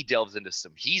 Like he delves into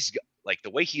he's like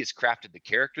the way he has crafted the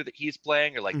character that he is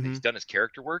playing, or like he's done his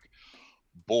character work.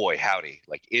 Boy, howdy.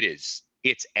 Like it's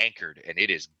anchored, and it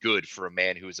is good for a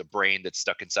man who is a brain that's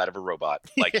stuck inside of a robot.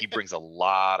 Like he brings a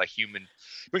lot of humanity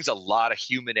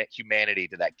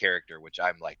to that character, which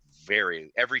I'm like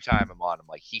every time I'm on, I'm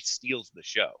like, he steals the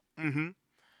show.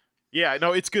 Yeah,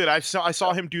 no, it's good. I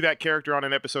saw him do that character on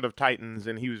an episode of Titans,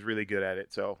 and he was really good at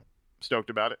it. So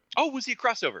stoked about it. Oh, was he a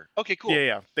crossover? Okay, cool.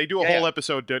 Yeah. They do a whole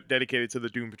episode dedicated to the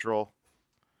Doom Patrol.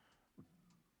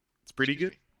 It's pretty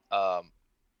good.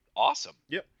 Awesome.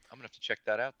 Yep. I'm gonna have to check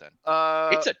that out then.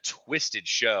 It's a twisted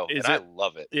show, and I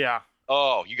love it. Yeah.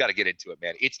 Oh, you got to get into it,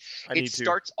 man. It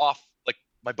starts off like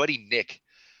my buddy Nick.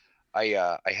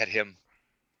 I had him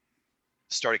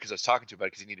start it because I was talking to him about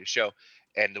it because he needed a show,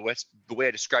 and the way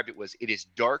I described it was, it is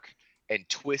dark and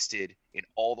twisted in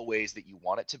all the ways that you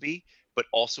want it to be, but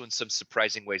also in some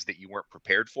surprising ways that you weren't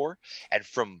prepared for. And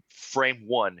from frame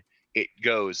 1, it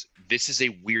goes, this is a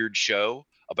weird show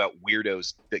about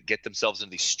weirdos that get themselves into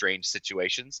these strange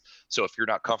situations. So if you're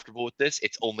not comfortable with this,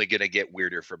 it's only going to get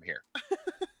weirder from here.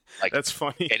 Like, That's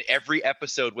funny. and every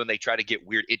episode when they try to get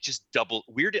weird, it just double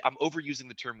weird. I'm overusing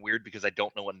the term weird because I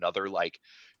don't know another like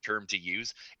term to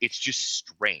use. It's just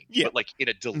strange, but like in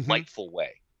a delightful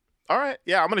way. All right.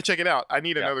 Yeah, I'm going to check it out. I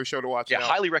need another show to watch now.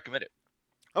 Highly recommend it.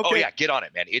 Okay. Oh yeah, get on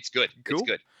it, man. It's good. Cool. It's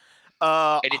good.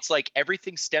 And it's like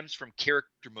everything stems from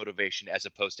character motivation as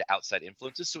opposed to outside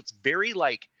influences. So it's very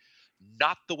like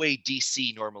not the way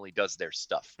DC normally does their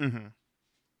stuff. Mm-hmm.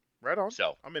 Right on.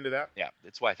 So I'm into that. Yeah,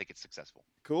 that's why I think it's successful.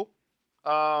 Cool.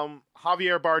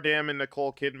 Javier Bardem and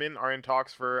Nicole Kidman are in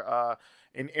talks for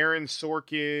an Aaron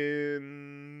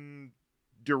Sorkin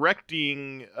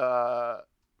directing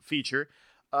feature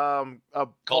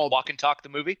called Walk and Talk the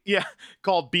movie. Yeah,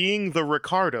 called Being the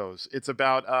Ricardos. It's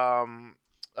about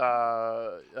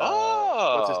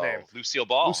what's his name? Lucille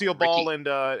Ball. Lucille Ball and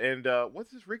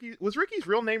what's his Ricky? Was Ricky's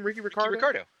real name Ricky Ricardo? Ricky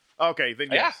Ricardo. Okay, then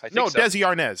yes. I think no, so. Desi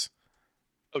Arnaz.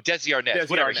 Oh, Desi Arnaz.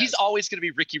 Whatever. Arnaz. He's always going to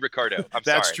be Ricky Ricardo. I'm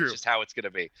that's sorry. True. It's just how it's going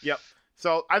to be. Yep.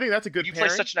 So I think that's a good You pairing.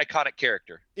 play such an iconic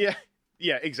character. Yeah.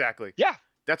 Yeah, exactly. Yeah.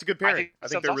 That's a good pairing. I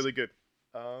think they're awesome. really good.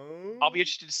 I'll be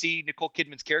interested to see Nicole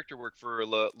Kidman's character work for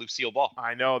Lucille Ball.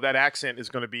 I know. That accent is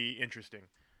going to be interesting.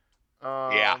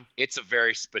 Yeah. It's a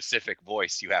very specific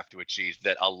voice you have to achieve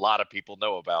that a lot of people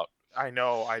know about. I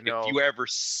know. If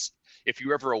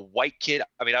you ever a white kid,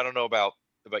 I mean, I don't know about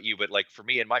you, but like for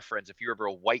me and my friends, if you're ever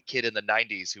a white kid in the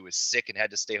 90s who was sick and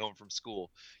had to stay home from school,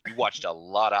 you watched a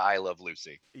lot of I Love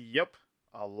Lucy. Yep.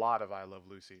 A lot of I Love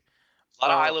Lucy. A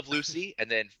lot of I Love Lucy. And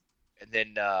then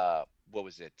what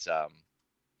was it?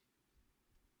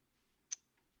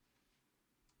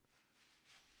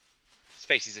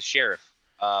 Space. He's a sheriff.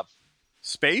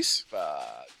 Space?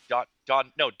 Don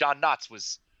Knotts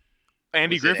was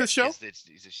Andy Griffith's show?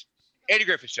 Andy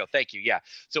Griffith's show. Thank you. Yeah.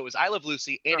 So it was I Love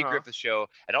Lucy, Andy Griffith's show,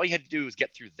 and all you had to do was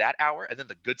get through that hour, and then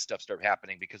the good stuff started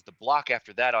happening because the block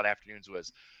after that on afternoons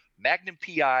was Magnum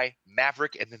PI,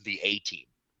 Maverick, and then the A-Team.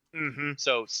 Mm-hmm.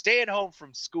 So staying home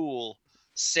from school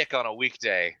sick on a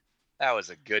weekday, that was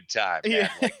a good time, man.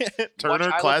 Yeah. Like,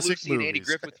 Turner Classic Lucy Movies. And Andy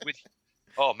Griffith with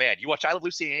oh man, you watch I Love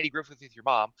Lucy and Andy Griffith with your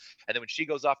mom, and then when she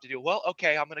goes off to do, well,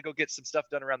 okay, I'm gonna go get some stuff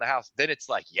done around the house. Then it's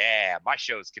like, yeah, my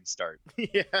shows can start.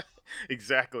 Yeah,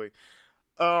 exactly.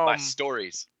 My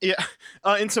stories. Yeah.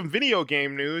 In some video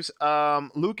game news,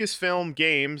 Lucasfilm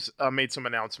Games made some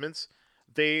announcements.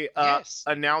 They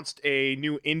announced a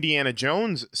new Indiana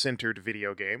Jones centered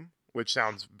video game, which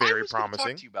sounds very promising. I was going to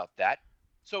talk to you about that.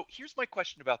 So here's my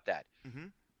question about that. Mm-hmm.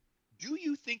 Do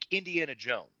you think Indiana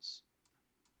Jones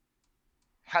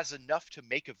has enough to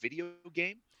make a video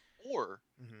game, or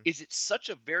is it such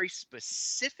a very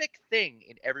specific thing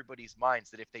in everybody's minds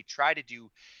that if they try to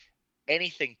do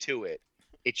anything to it,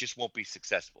 it just won't be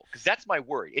successful? Because that's my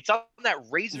worry. It's on that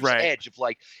razor's edge of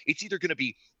like, it's either going to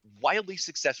be wildly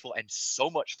successful and so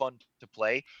much fun to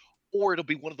play, or it'll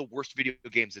be one of the worst video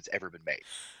games that's ever been made.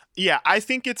 Yeah, I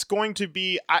think it's going to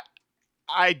be.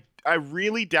 I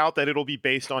really doubt that it'll be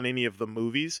based on any of the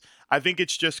movies. I think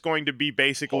it's just going to be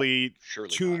basically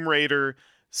Tomb Raider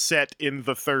set in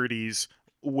the 30s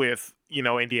with,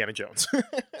 Indiana Jones. Yeah.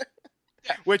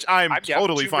 Which I'm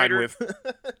totally fine with.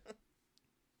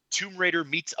 Tomb Raider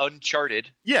meets Uncharted.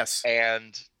 Yes.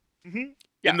 And in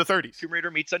the 30s. Tomb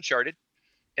Raider meets Uncharted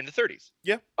in the 30s.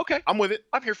 Yeah. Okay. I'm with it.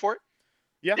 I'm here for it.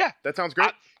 Yeah. That sounds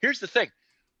great. Here's the thing.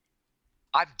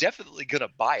 I'm definitely going to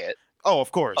buy it. Oh,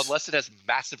 of course. Unless it has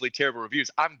massively terrible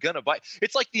reviews, I'm going to buy it.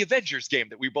 It's like the Avengers game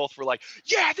that we both were like,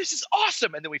 yeah, this is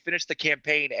awesome. And then we finished the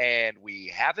campaign and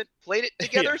we haven't played it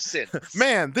together since.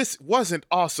 Man, this wasn't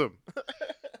awesome.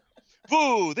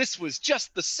 Boo, this was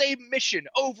just the same mission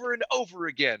over and over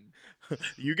again.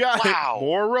 You got it.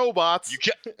 More robots.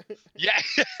 Yeah.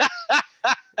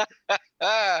 And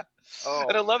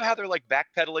I love how they're like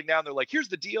backpedaling now. And they're like, here's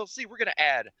the DLC. We're going to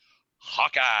add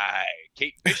Hawkeye,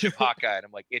 Kate Bishop Hawkeye. And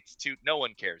I'm like, no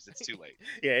one cares. It's too late.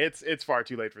 Yeah, it's far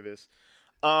too late for this.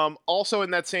 Also in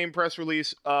that same press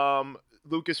release,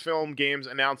 Lucasfilm Games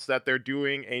announced that they're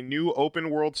doing a new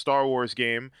open world Star Wars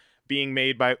game being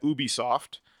made by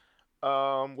Ubisoft,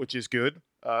 which is good.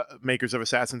 Makers of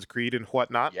Assassin's Creed and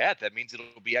whatnot. Yeah, that means it'll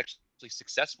be actually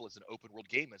successful as an open world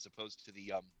game as opposed to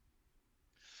the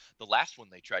last one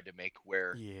they tried to make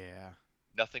where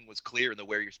nothing was clear in the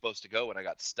where you're supposed to go, and I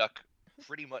got stuck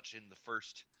pretty much in the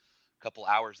first couple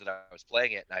hours that I was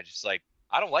playing it, and I just like,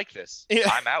 I don't like this.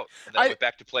 I'm out. And then I went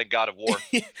back to playing God of War.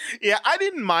 Yeah, I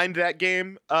didn't mind that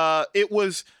game. It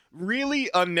was really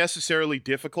unnecessarily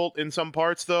difficult in some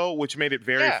parts, though, which made it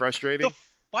very frustrating. The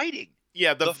fighting.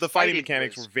 Yeah, the fighting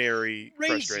mechanics were very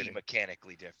crazy frustrating.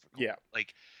 Mechanically difficult. Yeah.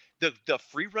 Like the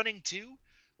free running too.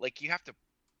 like you have to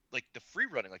like the free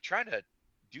running, like trying to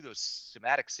do those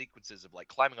somatic sequences of like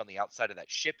climbing on the outside of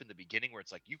that ship in the beginning where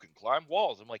it's like you can climb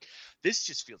walls. I'm like, this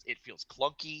just feels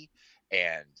clunky,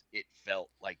 and it felt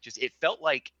like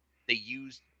they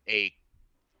used a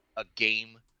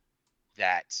game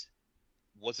that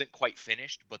wasn't quite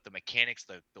finished, but the mechanics,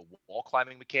 the wall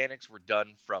climbing mechanics were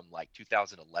done from like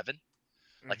 2011.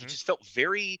 Like it Hmm. just felt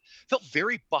very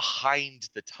behind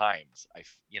the times.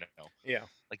 Yeah.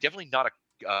 Like definitely not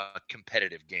a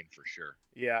competitive game for sure.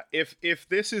 Yeah, if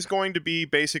this is going to be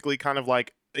basically kind of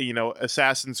like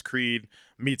Assassin's Creed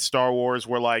meets Star Wars,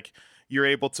 where like you're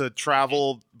able to Mhm.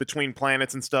 travel between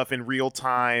planets and stuff in real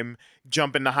time,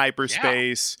 jump into Yeah,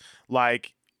 hyperspace,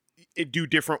 like do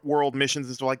different world missions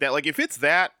and stuff like that. Like if it's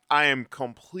that, I am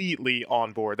completely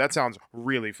on board. That sounds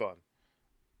really fun.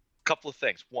 couple of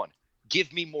things. One,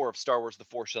 give me more of Star Wars: The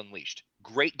Force Unleashed.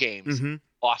 Great games, Mm-hmm.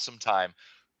 awesome time.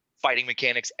 Fighting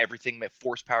mechanics, everything,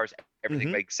 force powers, everything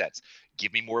Mm-hmm. makes sense.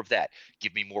 Give me more of that.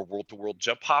 Give me more world to world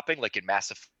jump hopping like in Mass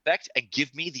Effect, and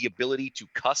give me the ability to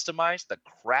customize the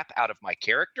crap out of my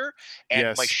character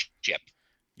and my Yes. ship.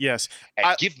 Yes. And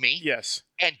I give me yes.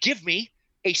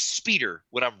 a speeder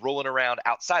when I'm rolling around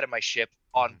outside of my ship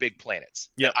on Mhm. big planets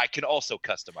that Yep. I can also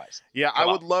customize. Yeah, I Come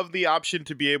on. would love the option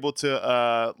to be able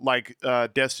to like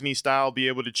Destiny style be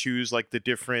able to choose like the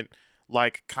different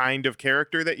like kind of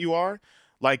character that you are.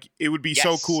 Like it would be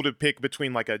so cool Yes. to pick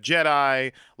between like a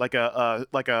Jedi, like a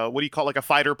what do you call it, like a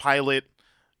fighter pilot,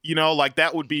 like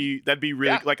Mhm. that'd be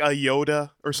really Yeah. like a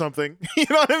Yoda or something. You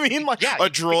know what I mean? Like Yeah, a you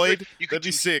could pick droid. you could That'd be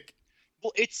do sick.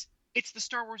 well, it's the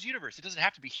Star Wars universe. It doesn't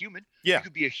have to be human. You Yeah.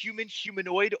 could be a human,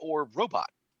 humanoid, or robot.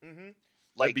 Mhm.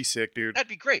 That'd be Like sick, dude. that'd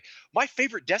be great. My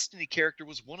favorite Destiny character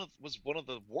was one of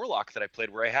the warlock that I played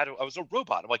where I was a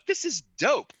robot. I'm like, this is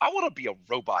dope. I want to be a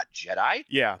robot Jedi.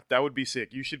 Yeah, that would be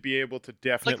sick. You should be able to Like,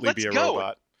 definitely be let's a go.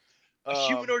 robot. A Um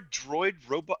humanoid droid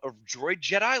robot or droid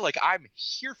Jedi. Like, I'm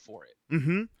here for it.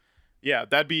 mhm. Yeah,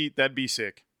 that'd be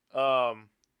sick. Um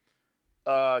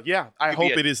yeah, You I could be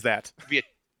hope a it is that. be a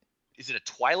is it a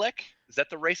Twi'lek? Is that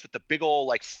the race with the big old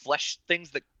like flesh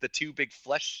things, the two big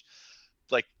flesh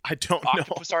like I don't know.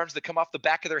 octopus arms that come off the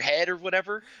back of their head or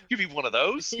whatever? You could be one of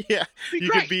those. Yeah, Be you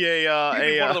could great. be You could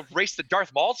be one of the race that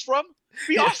Darth Maul's from.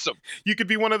 Be yeah, awesome. you could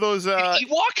be one of those An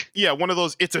Ewok? yeah, one of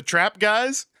those it's a trap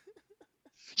guys.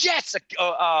 Yes.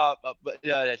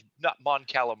 Not Mon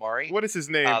Calamari. What is his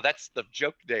name? That's the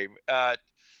joke name.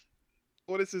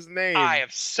 What is his I name? am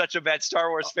such a bad Star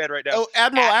Wars fan right now. Oh,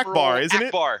 Admiral Akbar, Admiral isn't it?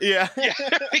 Akbar. Yeah. Yeah,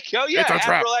 there we go. Yeah, It's a trap.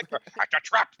 Admiral Akbar. Act a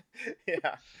trap.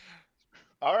 Yeah.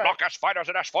 All right. Block us fighters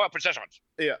in our foil positions.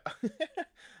 Yeah.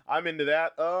 I'm into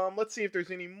that. Let's see if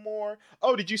there's any more.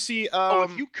 Oh, did you see Oh,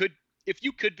 if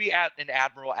you could be at an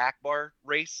Admiral Akbar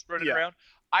race running yeah. around,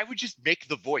 I would just make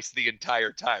the voice the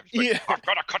entire time. It's like, Yeah. I'm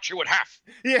gonna cut you in half.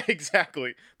 Yeah,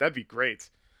 exactly. That'd be great.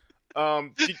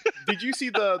 Did you see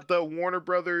the Warner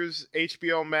Brothers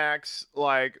HBO Max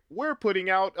like we're putting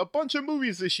out a bunch of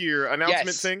movies this year announcement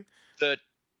Yes, thing? the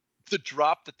the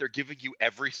drop that they're giving you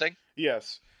everything.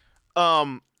 Yes.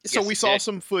 So Yes, we it saw did.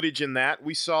 some footage in that.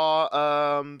 We saw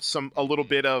a little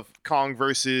bit of Kong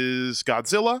versus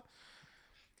Godzilla.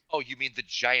 Oh, you mean the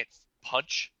giant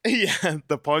punch Yeah,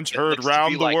 the punch that heard looks to be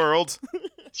round the like, world.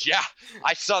 yeah,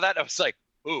 I saw that. I was like,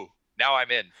 ooh, now I'm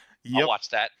in. I'll Yep. watch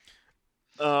that.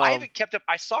 I Um haven't kept up.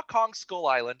 I saw Kong Skull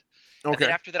Island, and then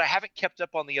okay. after that, I haven't kept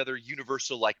up on the other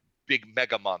Universal like big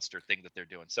mega monster thing that they're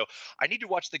doing. So I need to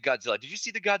watch the Godzilla. Did you see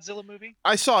the Godzilla movie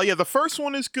I saw, yeah, the first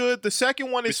one is good. The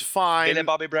second one is with Millie fine.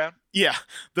 Bobby Brown? Yeah,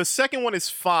 the second one is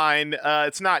fine.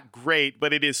 It's not great,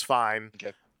 but it is fine.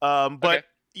 Okay. But Okay.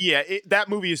 yeah, that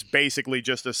movie is basically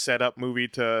just a setup movie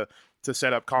to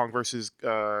set up Kong versus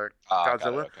Got it.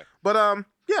 Godzilla. Okay. But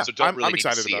yeah, So don't really I'm need to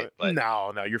excited see about it, it. but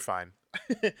No, you're fine.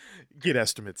 Get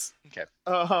estimates. okay.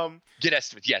 Um, Get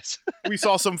estimate. Yes. we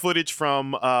saw some footage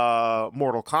from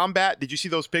Mortal Kombat. Did you see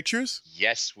those pictures?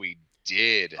 Yes, we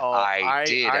did. Oh, I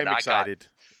did, and I'm I got excited.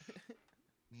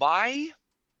 my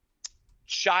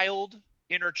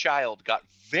inner child got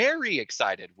very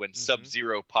excited when Mhm.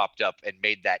 Sub-Zero popped up and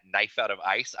made that knife out of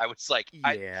ice. I was like,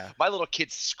 Yeah, my little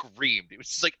kid screamed. It was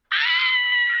just like,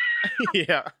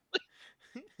 yeah.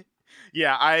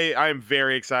 Yeah, I'm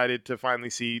very excited to finally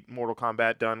see Mortal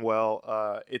Kombat done well.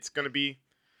 yes. It's gonna be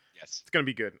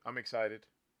good. I'm excited.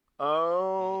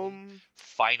 Mhm. Um,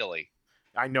 Finally.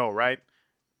 I know, right?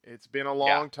 It's been a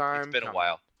Yeah, long it's time been a coming.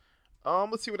 while.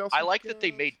 Let's see what else I we like that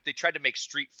got. they tried to make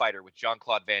Street Fighter with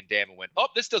Jean-Claude Van Damme and went, oh,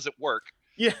 this doesn't work.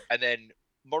 Yeah, And then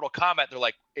Mortal Kombat, they're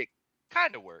like, it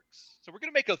kind of works. So we're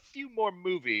going to make a few more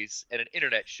movies and an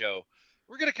internet show.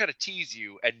 We're going to kind of tease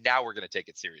you, and now we're going to take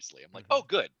it seriously. I'm like, Mhm. oh,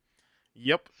 good.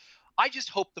 Yep. I just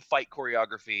hope the fight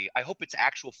choreography. I hope it's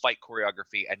actual fight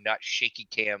choreography and not shaky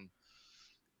cam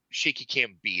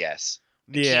BS.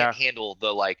 I can't Yeah. handle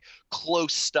the like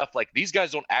close stuff. Like these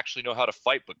guys don't actually know how to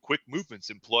fight, but quick movements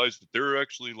implies that they're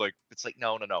actually like. It's like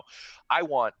no, no, no. I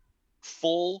want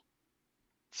full,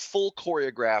 full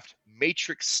choreographed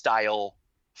Matrix style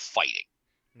fighting,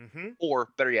 Mm-hmm. or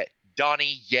better yet,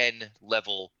 Donnie Yen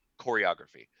level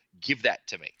choreography. Give that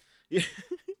to me. Yeah.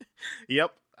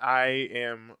 Yep. I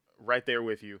am right there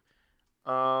with you.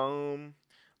 Um,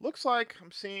 Looks like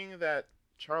I'm seeing that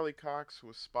Charlie Cox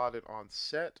was spotted on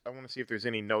set. I want to see if there's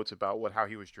any notes about how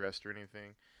he was dressed or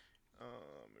anything.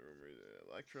 Remember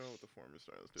the Electro with the former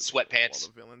stylist while Sweatpants,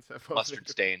 the villains have both mustard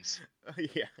stains,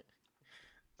 yeah.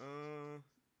 Uh,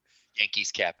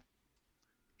 Yankees cap.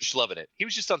 Just loving it. He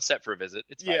was just on set for a visit.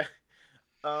 It's fine.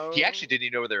 yeah. He actually didn't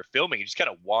even know where they were filming. He just kind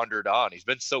of wandered on. He's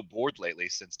been so bored lately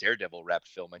since Daredevil wrapped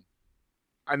filming.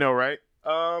 I know, right?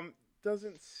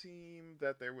 Doesn't seem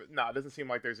that there was. Nah, it doesn't seem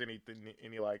like there's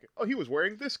any like. Oh, he was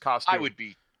wearing this costume. I would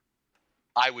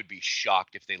be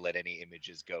shocked if they let any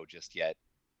images go just yet.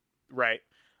 Right.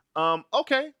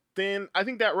 Okay. Then I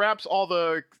think that wraps all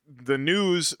the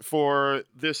news for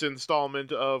this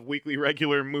installment of Weekly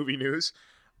Regular Movie News.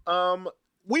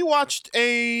 We watched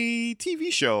a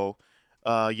TV show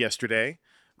yesterday,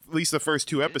 at least the first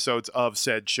two episodes of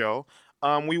said show.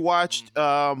 We watched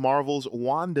Marvel's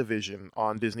WandaVision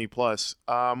on Disney Plus.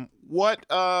 What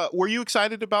were you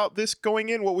excited about this going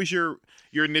in? What was your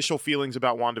initial feelings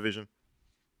about WandaVision?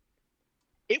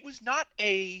 It was not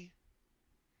a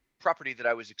property that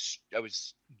I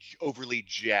was overly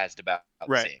jazzed about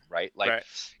Right. seeing. Right, like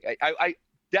Right. I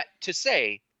that to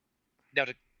say now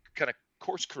to kind of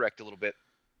course correct a little bit.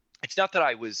 It's not that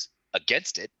I was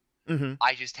against it. Mm-hmm.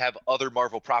 I just have other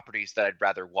Marvel properties that I'd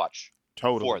rather watch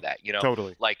Totally. before that.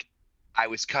 Totally. Like I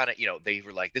was kind of, they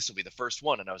were like, this will be the first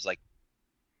one, and I was like,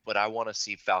 but I want to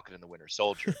see Falcon and the Winter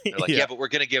Soldier. They're like, yeah, but we're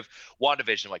gonna give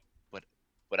WandaVision. I'm like,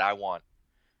 but I want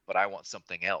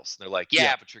something else. And they're like,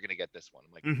 yeah, but you're gonna get this one.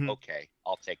 I'm like, okay,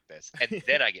 I'll take this. And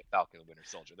then I get Falcon and the Winter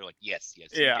Soldier. They're like, yes, you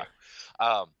do.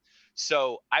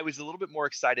 So I was a little bit more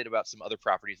excited about some other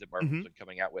properties that Marvel's been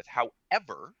coming out with.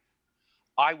 However,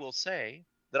 I will say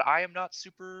that I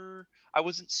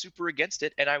wasn't super against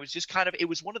it. And I was just it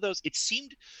was one of those, it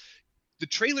seemed the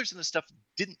trailers and the stuff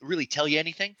didn't really tell you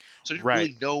anything. So I didn't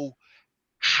really know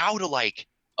how to like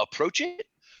approach it.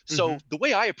 So the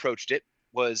way I approached it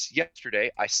was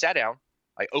yesterday, I sat down,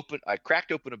 I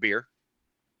cracked open a beer,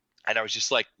 and I was just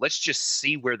like, let's just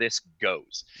see where this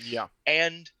goes. Yeah.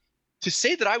 And to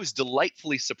say that I was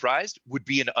delightfully surprised would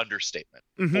be an understatement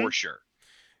for sure.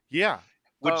 Yeah.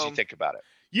 What did you think about it?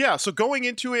 Yeah. So going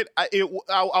into it,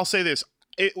 I'll say this: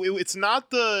 it's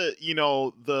not the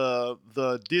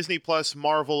the Disney Plus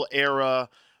Marvel era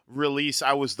release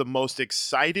I was the most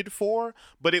excited for,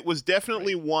 but it was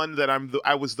definitely one that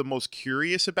I was the most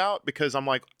curious about, because I'm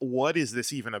like, what is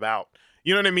this even about?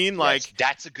 You know what I mean? Like,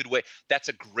 that's a good way. That's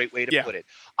a great way to put it.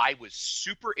 I was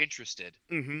super interested,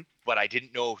 but I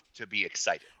didn't know to be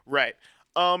excited. Right.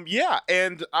 Yeah,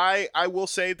 and I will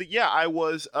say that I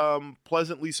was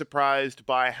pleasantly surprised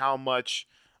by how much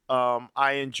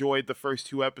I enjoyed the first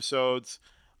two episodes.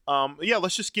 Yeah,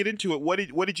 let's just get into it. What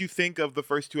did you think of the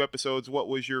first two episodes? What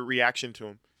was your reaction to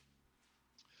them?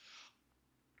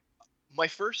 My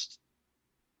first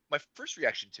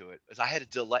reaction to it is I had a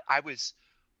delight. I was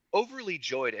overly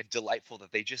joyed and delightful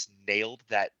that they just nailed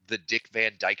the Dick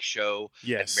Van Dyke Show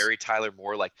and Mary Tyler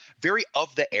Moore, like very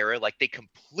of the era. Like they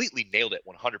completely nailed it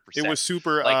 100%. It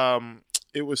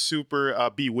was super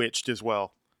Bewitched as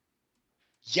well.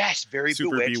 Yes, very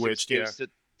super Bewitched. It was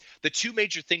the two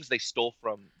major things they stole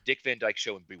from Dick Van Dyke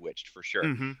Show and Bewitched for sure.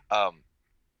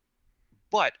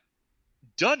 But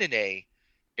done in a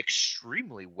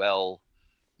extremely well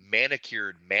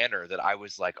manicured manner that I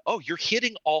was like, oh, you're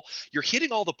hitting all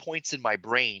the points in my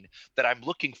brain that I'm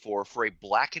looking for a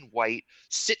black and white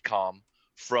sitcom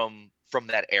from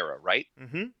that era, right?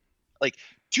 Like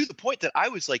to the point that I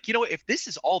was like, if this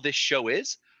is all this show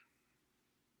is,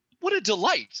 what a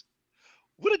delight.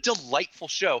 What a delightful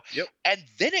show. Yep. And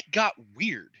then it got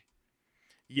weird.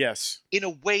 Yes. In a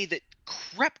way that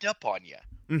crept up on you.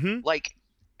 Like,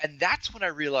 and that's when I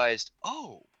realized,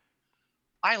 oh,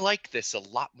 I like this a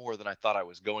lot more than I thought I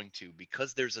was going to,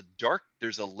 because there's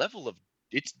a level of,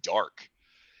 it's dark.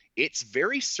 It's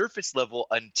very surface level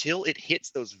until it hits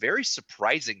those very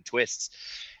surprising twists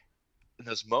in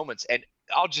those moments. And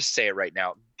I'll just say it right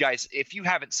now, guys, if you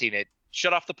haven't seen it,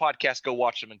 shut off the podcast, go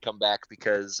watch them, and come back,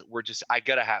 because we're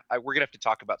gonna have to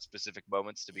talk about specific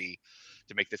moments to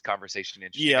make this conversation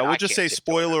interesting. Yeah, And we'll I just can't say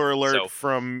tiptoe around spoiler it. alert So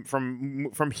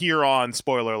from here on.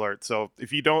 Spoiler alert. So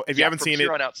if you haven't from seen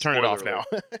here it, on out, turn it spoiler off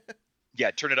alert. now.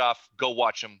 Yeah, turn it off, go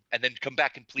watch them, and then come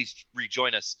back and please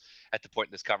rejoin us at the point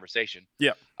in this conversation.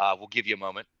 Yeah. We'll give you a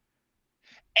moment.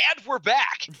 And we're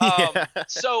back. Yeah.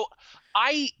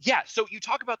 So you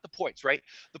talk about the points, right?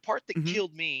 The part that Mhm.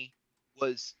 killed me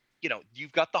was,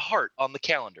 you've got the heart on the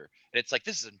calendar, and it's like,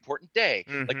 this is an important day.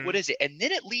 Like, what Mhm. is it? And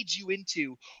then it leads you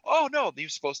into, oh no, you're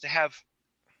supposed to have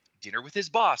dinner with his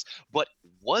boss. But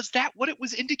was that what it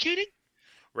was indicating?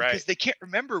 Right. Because they can't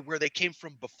remember where they came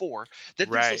from before. Then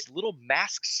there's Right. those little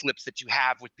mask slips that you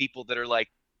have with people that are like,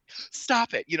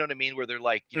 stop it. You know what I mean? Where they're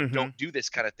like, Mhm. don't do this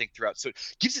kind of thing throughout. So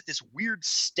it gives it this weird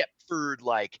Stepford,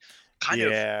 like, kind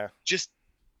of Yeah. just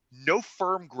no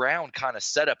firm ground kind of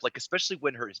setup. Like, especially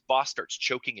when his boss starts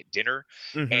choking at dinner,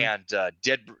 Mhm.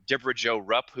 and Deborah Jo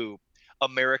Rupp, who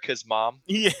America's mom,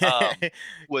 Yeah.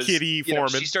 was, Kitty she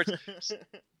Foreman. starts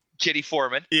Kitty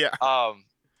Foreman. Yeah.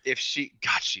 If she,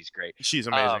 God, she's great. She's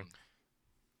amazing. Um,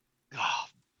 oh,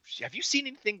 have you seen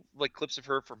anything like clips of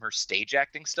her from her stage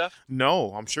acting stuff?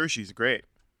 No, I'm sure she's great.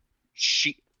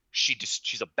 she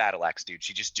she's a battle axe, dude.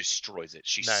 She just destroys it.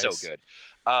 She's so Nice. good.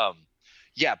 um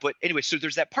yeah, but anyway, so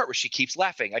there's that part where she keeps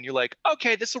laughing, and you're like,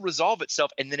 okay, this will resolve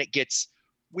itself, and then it gets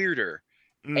weirder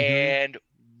Mhm. and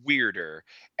weirder,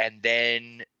 and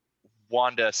then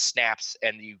Wanda snaps,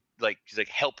 and she's like,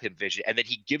 help him, Vision, and then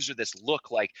he gives her this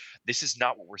look like, this is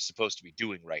not what we're supposed to be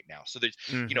doing right now. So there's,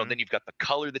 Mhm. then you've got the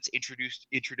color that's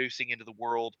introducing into the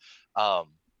world.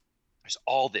 um there's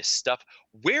all this stuff.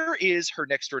 Where is her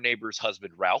next door neighbor's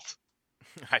husband, Ralph?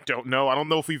 I don't know. I don't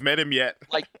know if we've met him yet.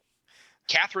 Like,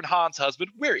 Catherine Hahn's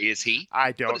husband, where is he? I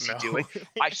What don't is he know. doing?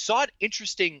 I saw an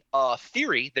interesting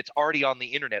theory that's already on the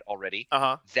internet already,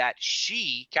 Uh-huh. that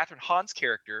Catherine Hahn's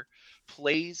character,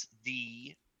 plays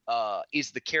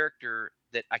is the character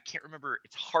that, I can't remember,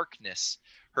 it's Harkness.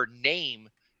 Her name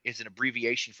is an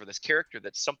abbreviation for this character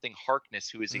that's something Harkness,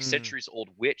 who is a Mm. centuries old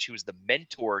witch who is the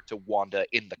mentor to Wanda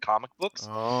in the comic books,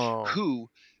 Oh. who,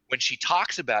 when she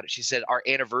talks about it, she said, our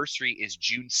anniversary is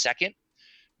June 2nd.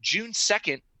 June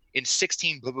 2nd in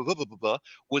 16 blah, blah, blah, blah, blah, blah,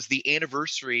 was the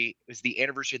anniversary of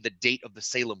the date of the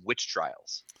Salem witch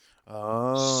trials.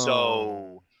 Oh.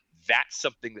 So that's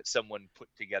something that someone put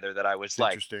together that I It's was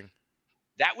like, interesting.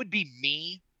 that would be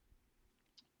me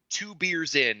 2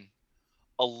 beers in,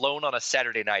 alone on a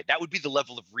Saturday night. That would be the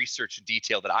level of research and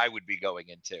detail that I would be going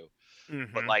into.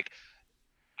 But Mhm. like,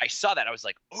 I saw that, I was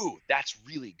like, oh, that's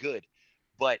really good.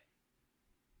 But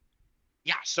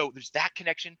yeah, so there's that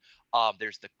connection.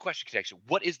 There's the question connection.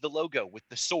 What is the logo with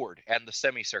the sword and the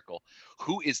semicircle?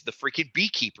 Who is the freaking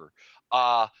beekeeper?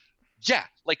 Uh, yeah,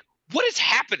 like, what is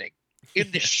happening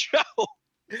in this Yeah. show?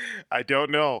 I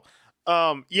don't know.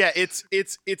 Yeah,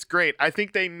 it's great. I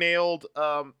think they nailed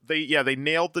they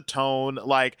nailed the tone.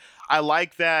 Like I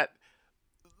like that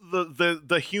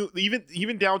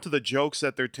even down to the jokes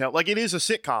that they're telling. Like it is a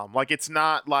sitcom. Like it's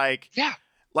not Yeah,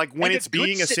 like when and a it's good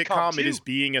being a sitcom sitcom, it is too.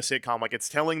 being a sitcom. Like it's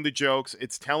telling the jokes,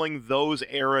 it's telling those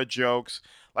era jokes.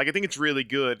 Like I think it's really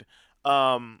good.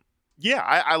 Um, yeah,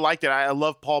 I liked it. I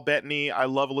love Paul Bettany. I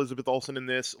love Elizabeth Olsen in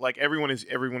this. Like everyone is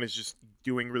just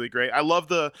doing really great. I love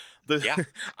Yeah, the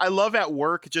I love at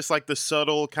work just like the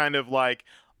subtle kind of like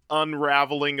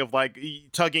unraveling of like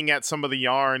tugging at some of the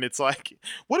yarn. It's like,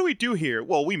 what do we do here?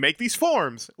 Well, we make these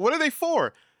forms. What are they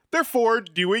for? They're for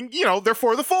doing, they're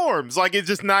for the forms. Like it's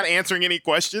just not answering any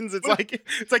questions. It's what like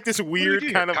it's like this what do we weird do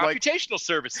here? kind of like, Computational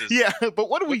services. yeah, but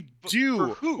what do What we for do?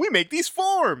 who? We make these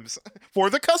forms for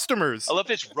the I customers. love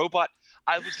this robot.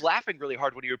 I was laughing really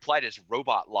hard when he replied his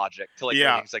robot logic to like Yeah.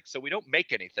 everything. He's like, so we don't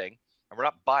make anything, and we're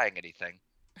not buying anything.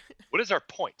 What is our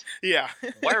point? Yeah.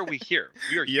 Why are we here?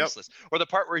 We are Yep. useless. Or the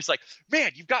part where he's like,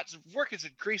 man, you've got work has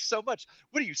increased so much.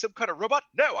 What are you, some kind of robot?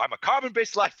 No, I'm a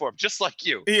carbon-based life form, just like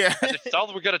you. Yeah. And that's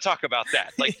all we're going to talk about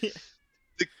that. Like,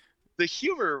 the the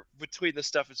humor between the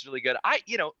stuff is really good.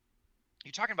 You're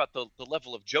talking about the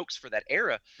level of jokes for that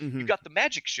era. You've Hmm. got the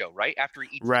magic show, right? After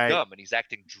he eats the Right. gum and he's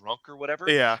acting drunk or whatever.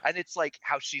 Yeah. And it's like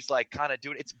how she's like kind of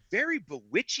doing it's very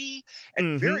bewitchy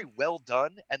and Hmm. very well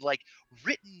done, and like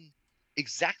written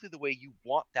exactly the way you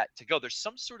want that to go. There's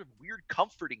some sort of weird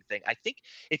comforting thing. I think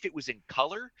if it was in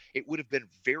color, it would have been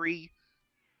very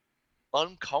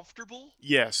uncomfortable,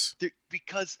 Yes.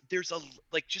 because there's a,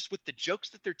 like, just with the jokes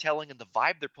that they're telling and the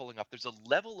vibe they're pulling off, there's a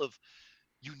level of,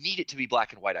 you need it to be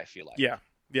black and white, I feel like, Yeah.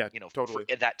 Yeah. for Totally.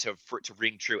 for it to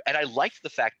ring true. And I liked the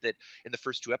fact that in the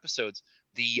first 2 episodes,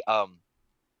 the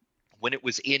when it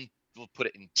was in we'll put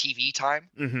it in TV time,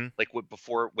 Mm-hmm. like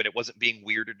before when it wasn't being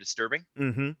weird or disturbing.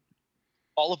 Mm-hmm.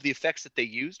 All of the effects that they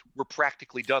used were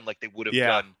practically done like they would have Yeah.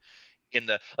 done in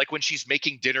the like when she's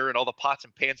making dinner and all the pots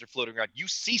and pans are floating around. You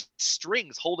see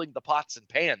strings holding the pots and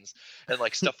pans and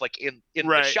like stuff like in the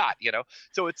Right. shot, you know.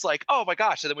 So it's like, oh my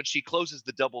gosh! And then when she closes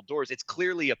the double doors, it's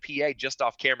clearly a PA just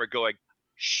off camera going,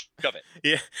 shove it,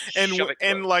 Yeah, shove it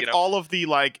and close, like you know. all of the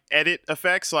like edit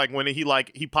effects, like when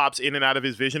he pops in and out of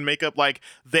his vision makeup, like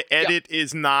the Yep. edit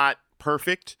is not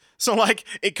perfect. So like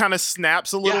it kind of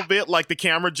snaps a little Yeah. bit, like the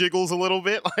camera jiggles a little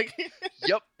bit, like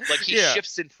Yep. Like he yeah,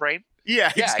 shifts in frame.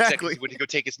 yeah, Yeah, exactly. exactly. Because when he go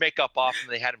take his makeup off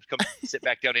and they had him come sit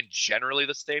back down in generally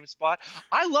the same spot.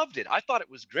 I loved it. I thought it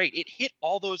was great. It hit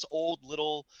all those old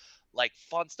little like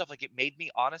fun stuff. Like it made me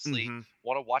honestly Hmm.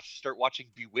 want to start watching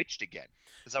Bewitched again.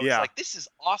 Because I was Yeah. like, this is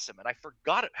awesome. And I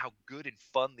forgot how good and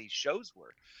fun these shows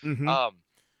were. Hmm. Um,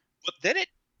 but then it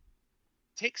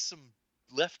takes some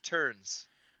left turns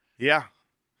Yeah.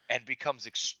 and becomes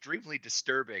extremely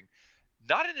disturbing.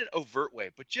 Not in an overt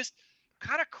way, but just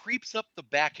kind of creeps up the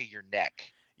back of your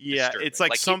neck Yeah. It's disturbing. like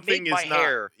Like it something made my is not.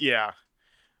 hair Yeah. it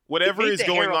Whatever made is the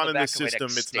hair going on on the in the back of my neck system,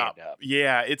 it's not. stand up.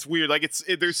 Yeah, it's weird. Like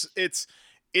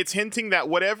it's hinting that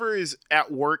whatever is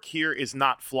at work here is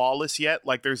not flawless yet.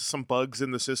 Like there's some bugs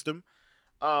in the system.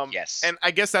 Yes. And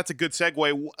I guess that's a good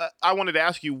segue. I wanted to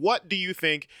ask you, what do you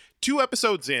think, 2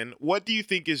 episodes in, what do you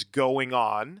think is going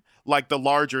on? Like the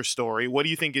larger story, what do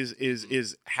you think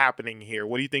is happening here?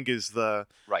 What do you think is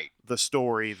Right. the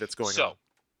story that's going on? So,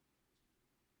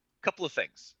 couple of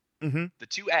things. Mm-hmm. The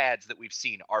two ads that we've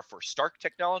seen are for Stark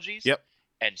Technologies Yep.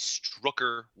 and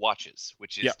Strucker watches,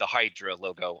 which is Yep. the Hydra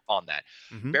logo on that.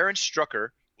 Mm-hmm. Baron Strucker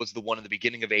was the one in the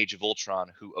beginning of Age of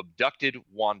Ultron who abducted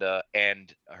Wanda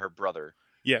and her brother,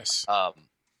 Yes. um,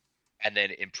 and then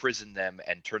imprisoned them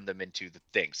and turned them into the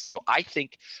things. So I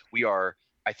think we are.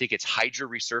 I think it's Hydra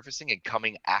resurfacing and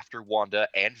coming after Wanda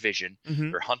and Vision.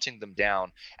 Mm-hmm. They're hunting them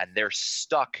down, and they're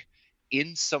stuck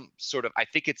in some sort of. I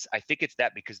think it's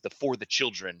that because the For the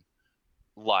Children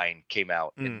line came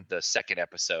out Mm. in the second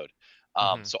episode.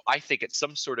 Mm-hmm. So I think it's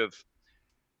some sort of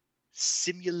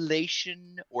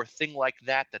simulation or thing like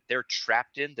that that they're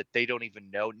trapped in that they don't even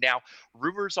know. Now,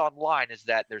 rumors online is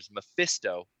that there's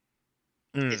Mephisto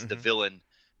is the Mm-hmm. villain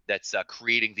that's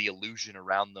creating the illusion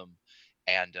around them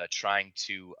and trying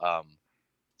to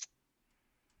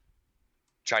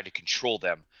control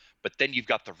them. But then you've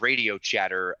got the radio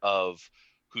chatter of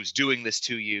who's doing this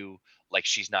to you, like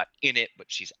she's not in it, but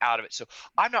she's out of it. So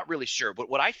I'm not really sure. But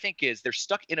what I think is they're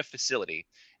stuck in a facility.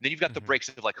 And then you've got the Mm-hmm. breaks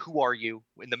of like, who are you?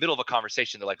 In the middle of a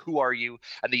conversation, they're like, who are you?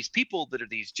 And these people that are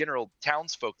these general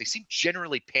townsfolk, they seem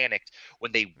generally panicked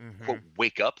when they Mm-hmm. quote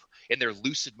wake up in their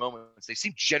lucid moments. They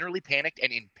seem generally panicked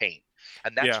and in pain.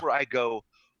 And that's Yeah. where I go,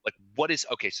 like, what is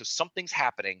okay? So something's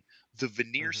happening. The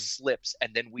veneer Mm-hmm. slips,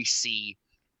 and then we see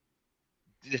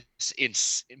this in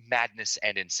madness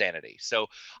and insanity. So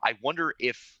I wonder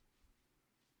if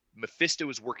Mephisto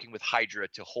is working with Hydra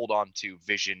to hold on to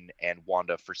Vision and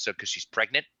Wanda for so because she's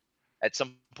pregnant at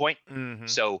some point. Mm-hmm.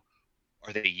 So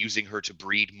are they using her to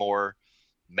breed more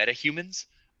metahumans?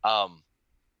 Um,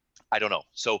 I don't know.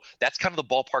 So that's kind of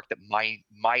the ballpark that my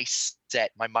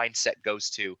mindset goes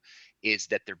to, is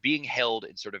that they're being held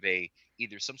in sort of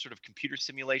either some sort of computer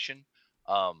simulation,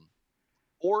 um,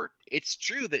 or it's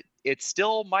true that it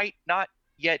still might not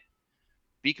yet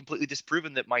be completely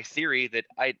disproven that my theory that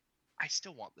I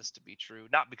still want this to be true,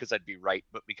 not because I'd be right,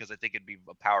 but because I think it'd be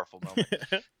a powerful moment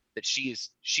that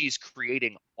she's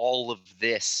creating all of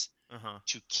this Uh-huh.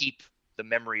 to keep the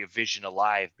memory of Vision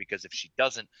alive, because if she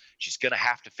doesn't, she's going to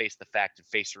have to face the fact and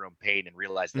face her own pain and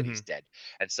realize that Mm-hmm. he's dead.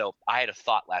 And so I had a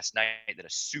thought last night that a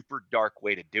super dark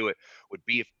way to do it would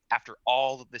be if after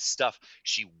all of this stuff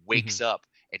she Mm-hmm. wakes up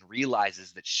and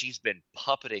realizes that she's been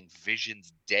puppeting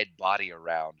Vision's dead body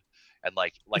around, and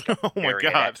like a Oh my God.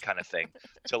 marionette kind of thing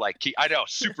to like keep, I know,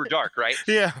 super dark, right?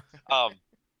 Yeah. um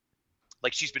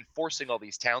like she's been forcing all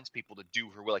these townspeople to do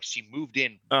her will. Like she moved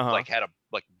in, Uh-huh. like had a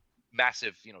like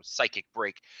massive, psychic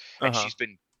break, and Uh-huh. she's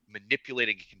been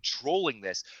manipulating and controlling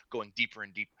this, going deeper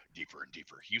and deeper and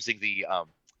deeper, using the um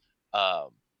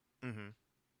Mm-hmm.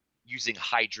 using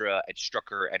Hydra and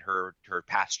Strucker and her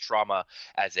past trauma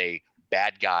as a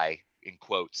bad guy in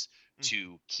quotes Mm-hmm.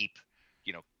 to keep,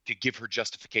 to give her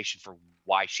justification for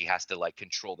why she has to like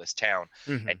control this town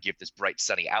Mm-hmm. and give this bright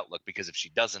sunny outlook, because if she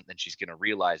doesn't, then she's going to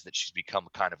realize that she's become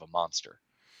kind of a monster.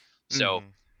 So Mm-hmm.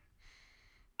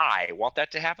 I want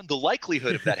that to happen. The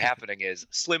likelihood of that happening is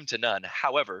slim to none,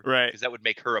 however, Right. because that would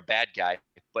make her a bad guy.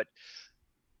 But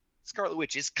Scarlet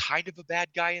Witch is kind of a bad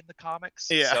guy in the comics.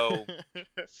 Yeah. So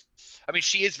I mean,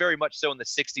 she is very much so in the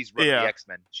 60s run of the Yeah.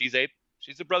 X-Men. She's a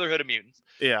She's a Brotherhood of Mutants,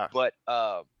 Yeah. but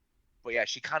yeah,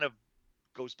 she kind of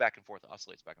goes back and forth,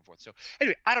 oscillates back and forth. So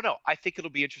anyway, I don't know. I think it'll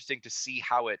be interesting to see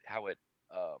how it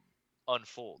um,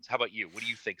 unfolds. How about you? What do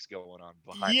you think's going on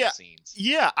behind the Yeah. scenes?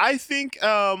 Yeah, I think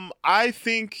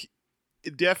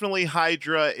definitely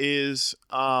Hydra is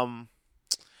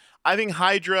I think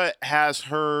Hydra has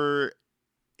her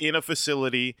in a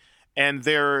facility, and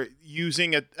they're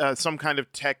using some kind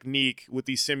of technique with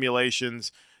these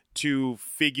simulations to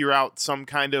figure out some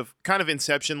kind of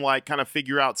Inception like, kind of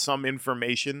figure out some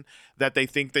information that they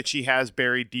think that she has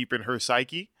buried deep in her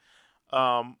psyche.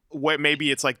 What maybe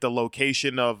Mhm. it's like the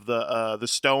location of the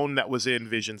stone that was in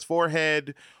Vision's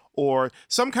forehead, or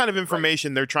some kind of Right.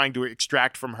 information they're trying to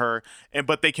extract from her, and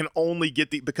but they can only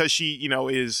get the because she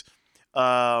is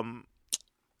um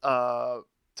uh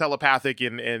telepathic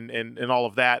and all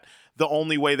of that. The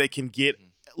only way they can get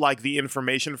Mhm. like the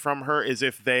information from her is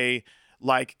if they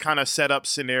like kind of set up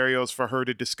scenarios for her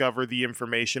to discover the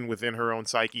information within her own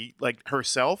psyche, like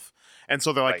herself. And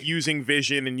so they're like Right. using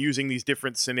Vision and using these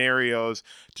different scenarios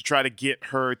to try to get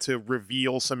her to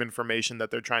reveal some information that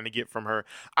they're trying to get from her.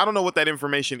 I don't know what that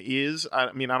information is.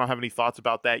 I mean, I don't have any thoughts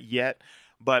about that yet,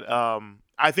 but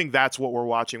I think that's what we're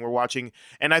watching. We're watching,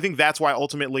 and I think that's why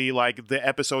ultimately like the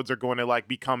episodes are going to like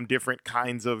become different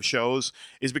kinds of shows,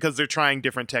 is because they're trying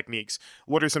different techniques.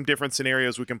 What are some different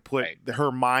scenarios we can put Right.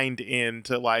 her mind in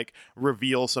to like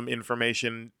reveal some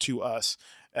information to us?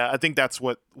 I think that's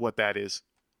what that is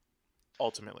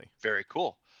ultimately. Very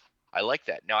cool. I like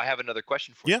that. Now I have another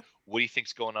question for you. Yeah. What do you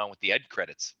think's going on with the end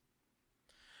credits?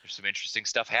 There's some interesting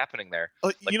stuff happening there,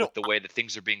 You like know, with the way that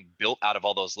things are being built out of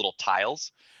all those little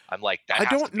tiles. I'm like, that I has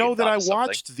to don't be a know that nod I to something.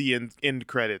 watched the end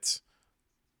credits.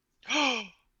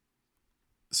 I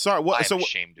Sorry. What? am So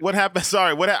ashamed of what you. happened?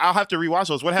 Sorry. What? I'll have to rewatch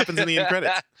those. What happens in the end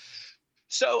credits?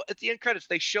 So at the end credits,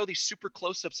 they show these super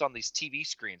close-ups on these TV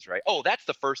screens, right? Oh, that's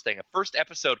the first thing. The first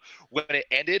episode, when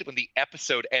the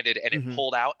episode ended and it Hmm.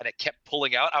 pulled out and it kept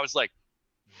pulling out, I was like,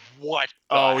 what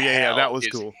the Oh yeah, yeah. hell That was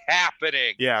is cool.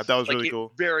 happening? Yeah, that was Like really it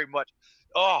cool. very much.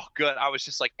 Oh, good. I was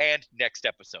just like, and next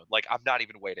episode. Like I'm not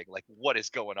even waiting. Like what is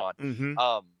going on? Hmm.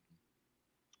 Um,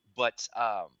 but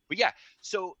yeah,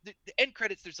 so the end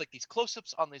credits, there's like these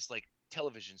close-ups on this like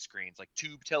television screens, like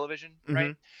tube television,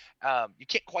 right? Hmm. You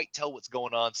can't quite tell what's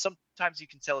going on. Sometimes you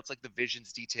can tell it's like the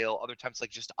vision's detail, other times like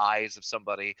just eyes of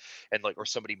somebody, and like or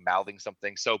somebody mouthing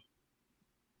something. So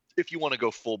if you want to go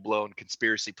full-blown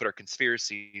conspiracy, put our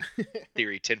conspiracy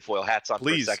theory tinfoil hats on for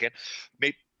a Please. second,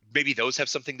 maybe those have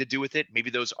something to do with it. Maybe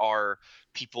those are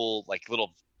people, like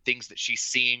little things that she's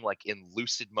seeing like in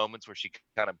lucid moments where she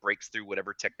kind of breaks through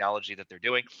whatever technology that they're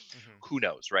doing. Hmm. Who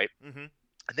knows, right? Hmm. And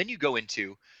then you go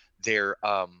into their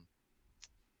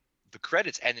the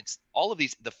credits, and it's all of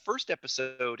these. The first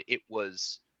episode, it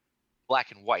was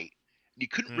black and white, and you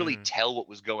couldn't really Hmm. tell what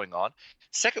was going on.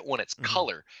 Second one, it's Hmm.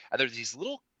 color, and there's these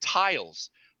little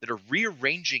tiles that are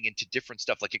rearranging into different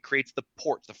stuff. Like it creates the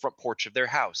front porch of their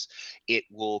house. It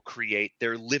will create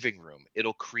their living room.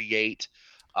 It'll create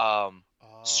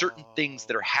certain things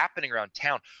that Oh. are happening around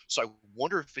town. So I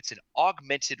wonder if it's an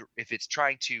augmented, if it's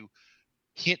trying to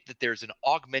hint that there's an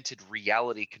augmented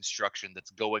reality construction that's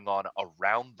going on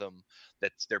around them,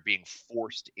 that they're being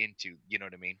forced into. You know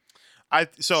what I mean?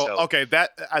 So So okay,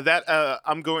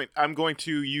 I'm going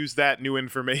to use that new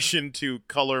information to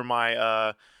color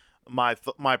my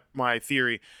my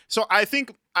theory. So I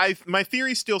think I my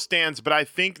theory still stands, but I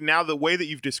think now the way that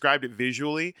you've described it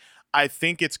visually, I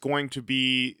think it's going to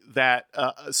be that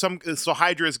so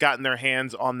Hydra's gotten their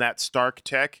hands on that Stark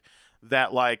tech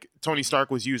that like Tony mhm. Stark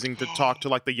was using to talk to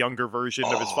like the younger version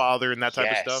of his Oh, father and that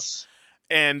type of stuff. yes.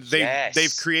 And they've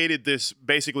Yes. created this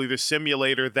basically this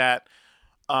simulator that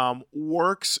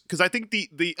works, because I think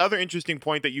the other interesting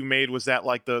point that you made was that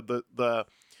like the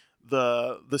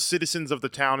citizens of the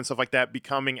town and stuff like that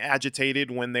becoming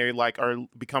agitated when they like are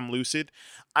become lucid.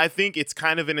 I think it's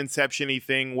kind of an inception-y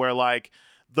thing where like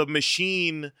the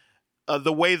machine,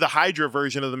 the way the Hydra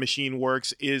version of the machine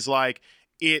works is like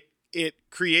it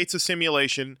creates a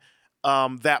simulation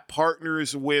that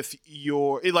partners with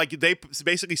like they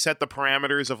basically set the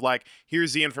parameters of like,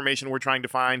 here's the information we're trying to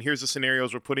find, here's the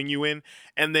scenarios we're putting you in,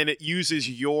 and then it uses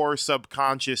Mhm. your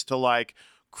subconscious to like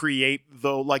create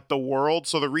the world.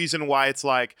 So the reason why it's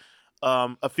like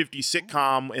a 50 Ooh.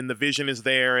 sitcom and the vision is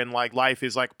there and like life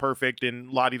is like perfect and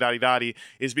la di da di da di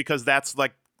is because that's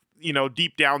like,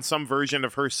 deep down some version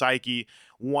of her psyche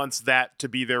wants that to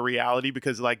be their reality,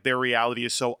 because like their reality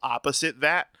is so opposite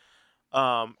that.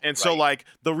 And so Right. like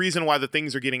the reason why the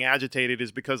things are getting agitated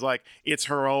is because like it's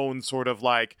her own sort of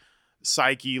like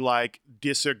psyche like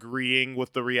disagreeing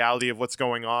with the reality of what's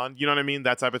going on. You know what I mean?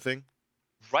 That type of thing.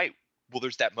 Right. Well,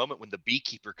 there's that moment when the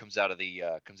beekeeper comes out of the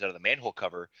manhole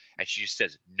cover, and she just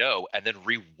says no, and then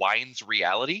rewinds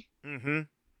reality. Mm-hmm. Yep.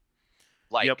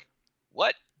 Like,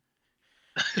 what?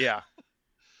 Yeah.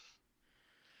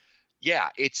 Yeah,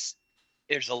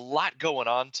 there's a lot going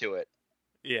on to it,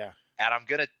 Yeah.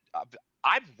 and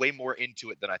I'm way more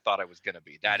into it than I thought I was gonna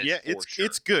be. That is Yeah. for sure.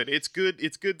 It's good. It's good.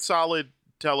 It's good, solid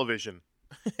television.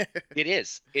 It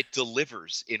is. It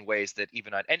delivers in ways that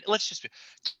even I, and let's just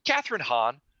Catherine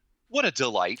Hahn, what a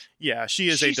delight. Yeah, she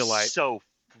is a She's delight. so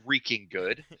freaking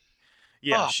good.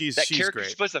 Yeah, Oh, that she's character, great.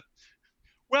 she's supposed to,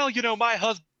 well, my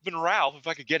husband Ralph, if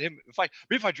I could get him,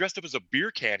 if I dressed up as a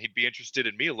beer can, he'd be interested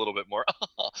in me a little bit more.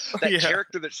 That Yeah.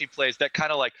 character that she plays, that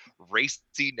kind of like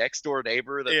racy next door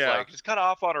neighbor that's Yeah. like just kind of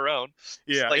off on her own.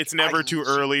 Yeah, Like, it's never too she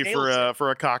early nails it.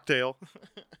 for a cocktail.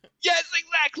 Yes,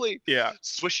 exactly. Yeah.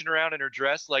 Swishing around in her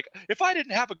dress, like, if I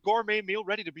didn't have a gourmet meal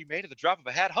ready to be made at the drop of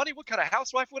a hat, honey, what kind of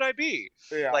housewife would I be?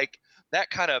 Yeah. Like, that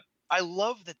kind of, I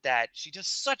love that she does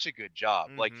such a good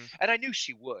job. Like, Mhm. and I knew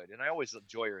she would, and I always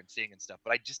enjoy her and seeing and stuff,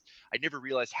 but I never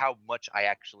realized how much I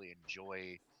actually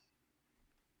enjoy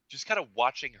just kind of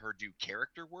watching her do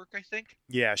character work, I think.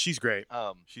 Yeah, she's great.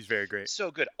 Um, She's very great.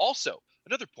 so good. Also,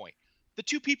 another point, the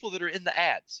two people that are in the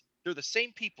ads, they're the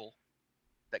same people,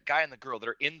 that guy and the girl that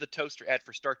are in the toaster ad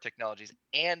for Stark Technologies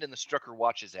and in the Strucker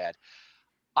Watches ad.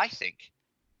 I think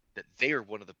that they are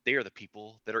the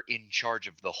people that are in charge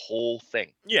of the whole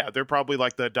thing. Yeah, they're probably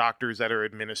like the doctors that are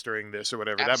administering this or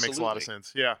whatever. That makes a lot of Absolutely.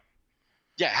 sense. Yeah,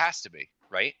 Yeah, it has to be,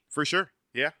 right? for sure.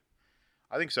 Yeah,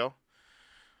 I think so.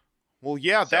 Well,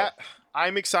 yeah, So- that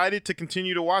I'm excited to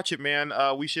continue to watch it, man.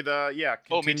 We should, yeah,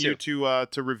 Oh, me continue too.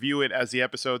 to review it as the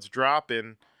episodes drop,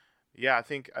 and yeah, I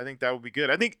think that would be good.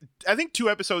 I think two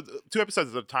episodes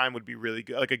at a time would be really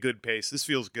good, like a good pace. This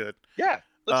feels good. Yeah,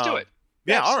 let's do it.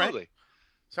 Yeah, all right, absolutely.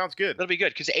 sounds good. That'll be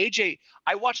good because AJ,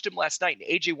 I watched him last night, and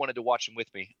AJ wanted to watch him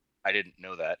with me. I didn't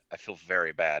know that. I feel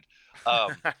very bad.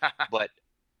 But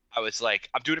I was like,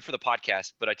 I'm doing it for the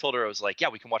podcast, but I told her, I was like, yeah,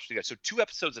 we can watch it together. So 2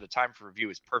 episodes at a time for review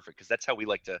is perfect because that's how we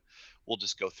like to. We'll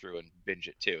just go through and binge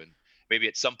it too, and maybe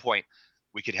at some point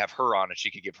we could have her on and she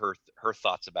could give her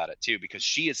thoughts about it too, because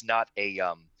she is not a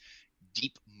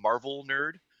deep Marvel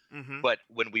nerd. Mm-hmm. But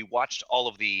when we watched all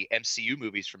of the MCU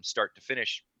movies from start to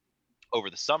finish over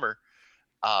the summer,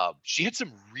 she had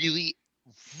some really,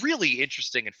 really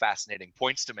interesting and fascinating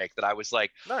points to make that I was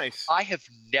like, Nice. I have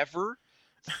never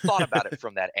thought about it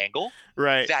from that angle.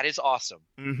 Right. That is awesome.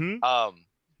 Mm-hmm.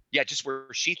 Yeah, just where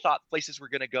she thought places were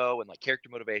going to go and like character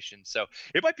motivation. So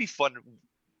it might be fun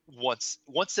once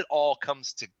it all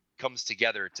comes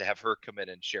together to have her come in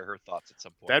and share her thoughts at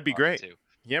some point. That'd be on it, great. too,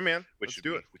 Yeah, man. which Let's would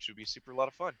do be it. which would be super a lot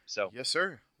of fun. So Yes,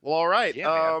 sir. Well, all right.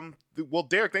 Yeah, man. Well,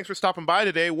 Derek, thanks for stopping by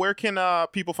today. Where can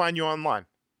people find you online?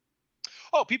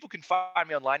 Oh, people can find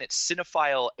me online at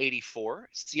Cinephile84,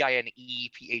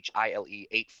 CINEPHILE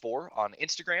 84 on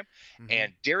Instagram, Mhm.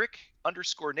 and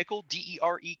Derek_Nickel,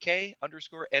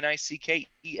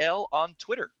 DEREK_NICKEL on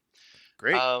Twitter.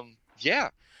 Great. Yeah,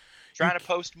 trying to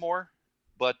post more,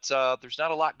 but there's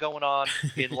not a lot going on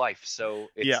in life, so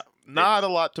it's, yeah, not a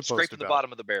lot to post scrape from the about.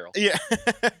 bottom of the barrel. Yeah.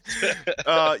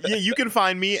 Yeah, you can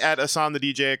find me at Ahsohn the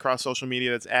DJ across social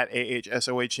media. That's at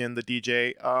AHSOHN the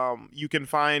DJ. You can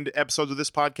find episodes of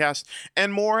this podcast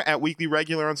and more at Weekly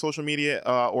Regular on social media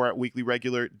or at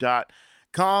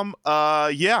weeklyregular.com.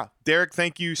 Yeah, Derek,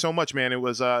 thank you so much, man. It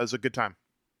was a good time.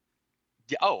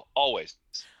 Yeah, oh, always.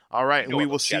 All right, You know we I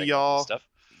will love see chatting about this y'all. stuff.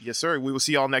 Yes, sir. We will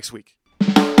see y'all next week.